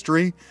Beatles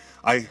history,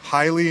 I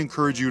highly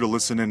encourage you to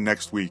listen in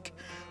next week.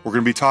 We're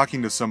going to be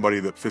talking to somebody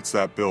that fits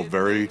that bill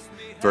very,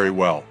 very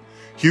well.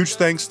 Huge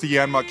thanks to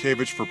Jan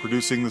Matkevich for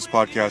producing this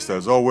podcast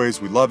as always.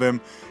 We love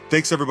him.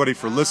 Thanks everybody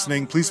for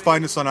listening. Please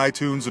find us on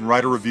iTunes and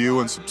write a review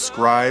and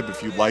subscribe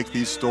if you like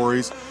these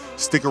stories.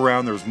 Stick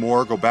around, there's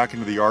more. Go back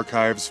into the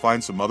archives,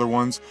 find some other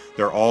ones.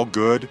 They're all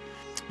good.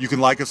 You can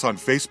like us on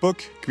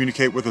Facebook,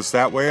 communicate with us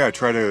that way. I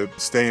try to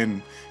stay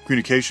in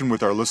communication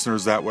with our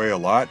listeners that way a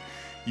lot.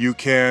 You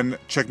can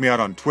check me out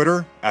on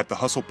Twitter at The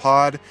Hustle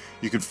Pod.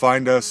 You can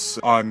find us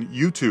on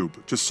YouTube.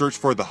 Just search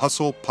for The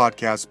Hustle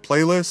Podcast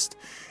Playlist,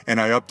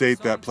 and I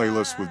update that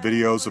playlist with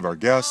videos of our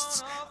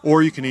guests.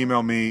 Or you can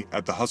email me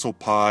at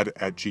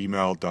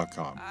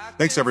thehustlepod@gmail.com.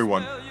 Thanks,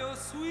 everyone. Smell your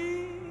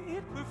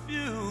sweet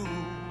perfume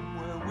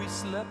where we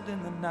slept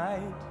in the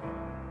night,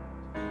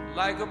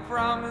 like a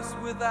promise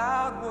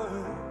without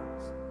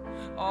words,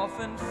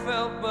 often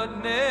felt but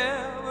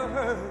never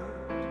heard.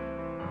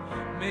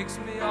 Makes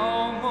me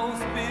almost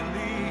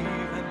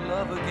believe in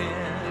love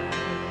again.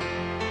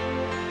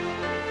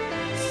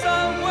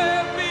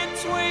 Somewhere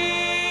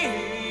between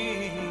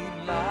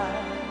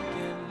like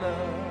and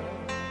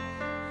love,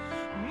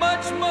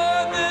 much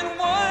more than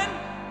one,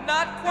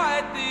 not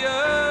quite the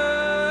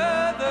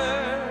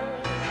other.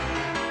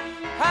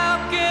 How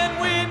can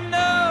we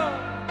know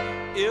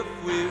if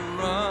we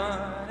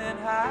run